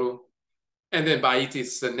 weeks total. And then Baiti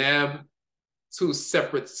Seneb, 2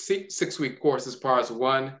 separate 6-week courses, parts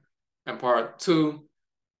 1 and part 2.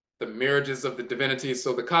 The marriages of the divinities.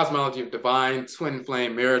 So the cosmology of divine twin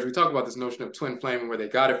flame marriage. We talk about this notion of twin flame and where they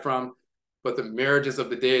got it from, but the marriages of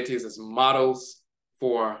the deities as models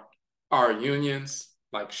for our unions,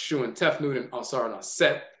 like Shu and Tefnut and Asar and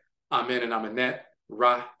Aset, Amen and Amenet,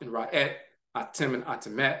 Ra and Ra'et, Atem and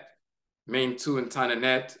Atemet, Main 2 and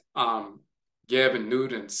Tananet, Geb and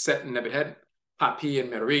Nud and Set and Nebuchadnezzar, Hapi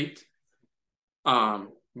and Merit,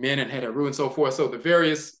 Men and Heteru and so forth. So the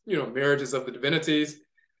various, marriages of the divinities,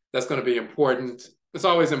 that's going to be important. It's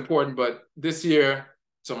always important, but this year,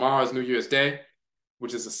 tomorrow is New Year's Day,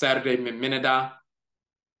 which is a Saturday, Minminida.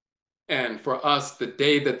 And for us, the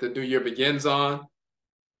day that the new year begins on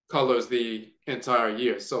colors the entire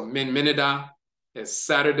year. So Minminida is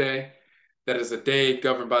Saturday. That is a day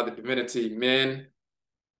governed by the divinity Min.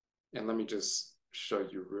 And let me just show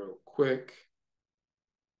you real quick.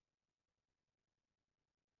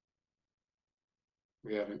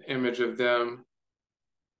 We have an image of them.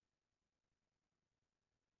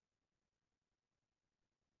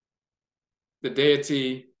 The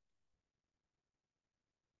deity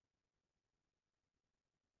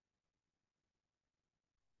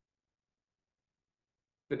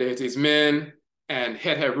is Min, and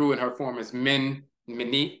Het Heru in her form is Min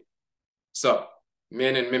Minit. So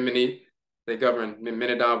Min and Min Minit, they govern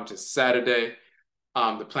Minminida, which is Saturday.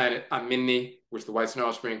 The planet Aminni, which the White Star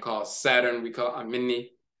Offspring calls Saturn, we call Aminni.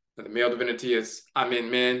 And the male divinity is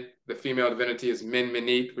Amin Min. The female divinity is Min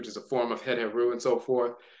Minit, which is a form of Het Heru and so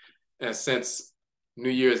forth. And since New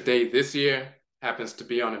Year's Day this year happens to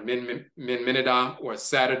be on a Minminida or a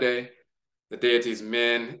Saturday, the deities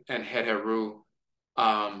Min and Het Heru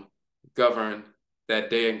govern that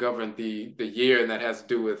day and govern the year, and that has to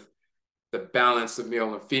do with the balance of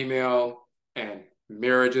male and female and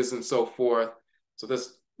marriages and so forth. So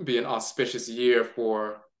this would be an auspicious year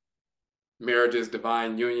for marriages,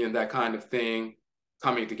 divine union, that kind of thing,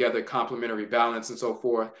 coming together, complementary balance and so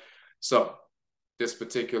forth. So these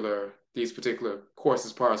particular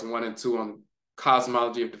courses, parts 1 and 2 on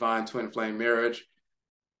cosmology of divine twin flame marriage,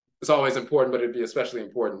 it's always important, but it'd be especially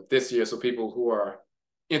important this year. So people who are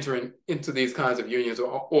entering into these kinds of unions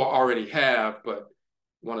or already have, but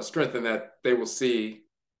want to strengthen that, they will see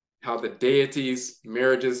how the deities'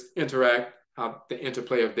 marriages interact, how the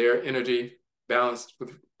interplay of their energy balanced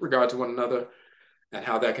with regard to one another, and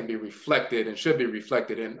how that can be reflected and should be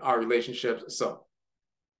reflected in our relationships.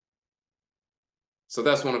 So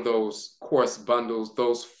that's one of those course bundles,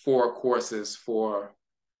 those 4 courses for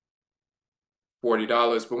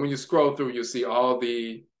 $40. But when you scroll through, you'll see all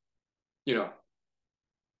the,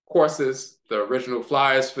 courses, the original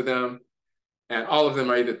flyers for them, and all of them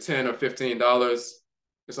are either $10 or $15.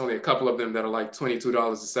 There's only a couple of them that are like $22,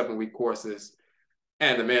 the 7-week courses.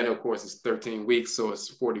 And the Manhill course is 13 weeks, so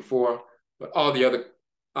it's $44. But all the other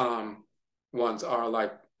ones are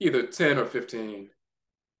like either $10 or $15.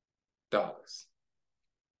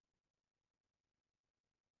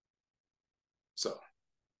 So,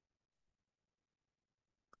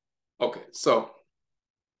 okay, so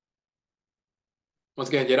once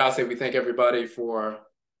again, Yerase, we thank everybody for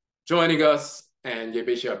joining us, and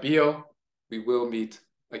Yebesha Bio, we will meet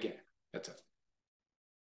again. That's it.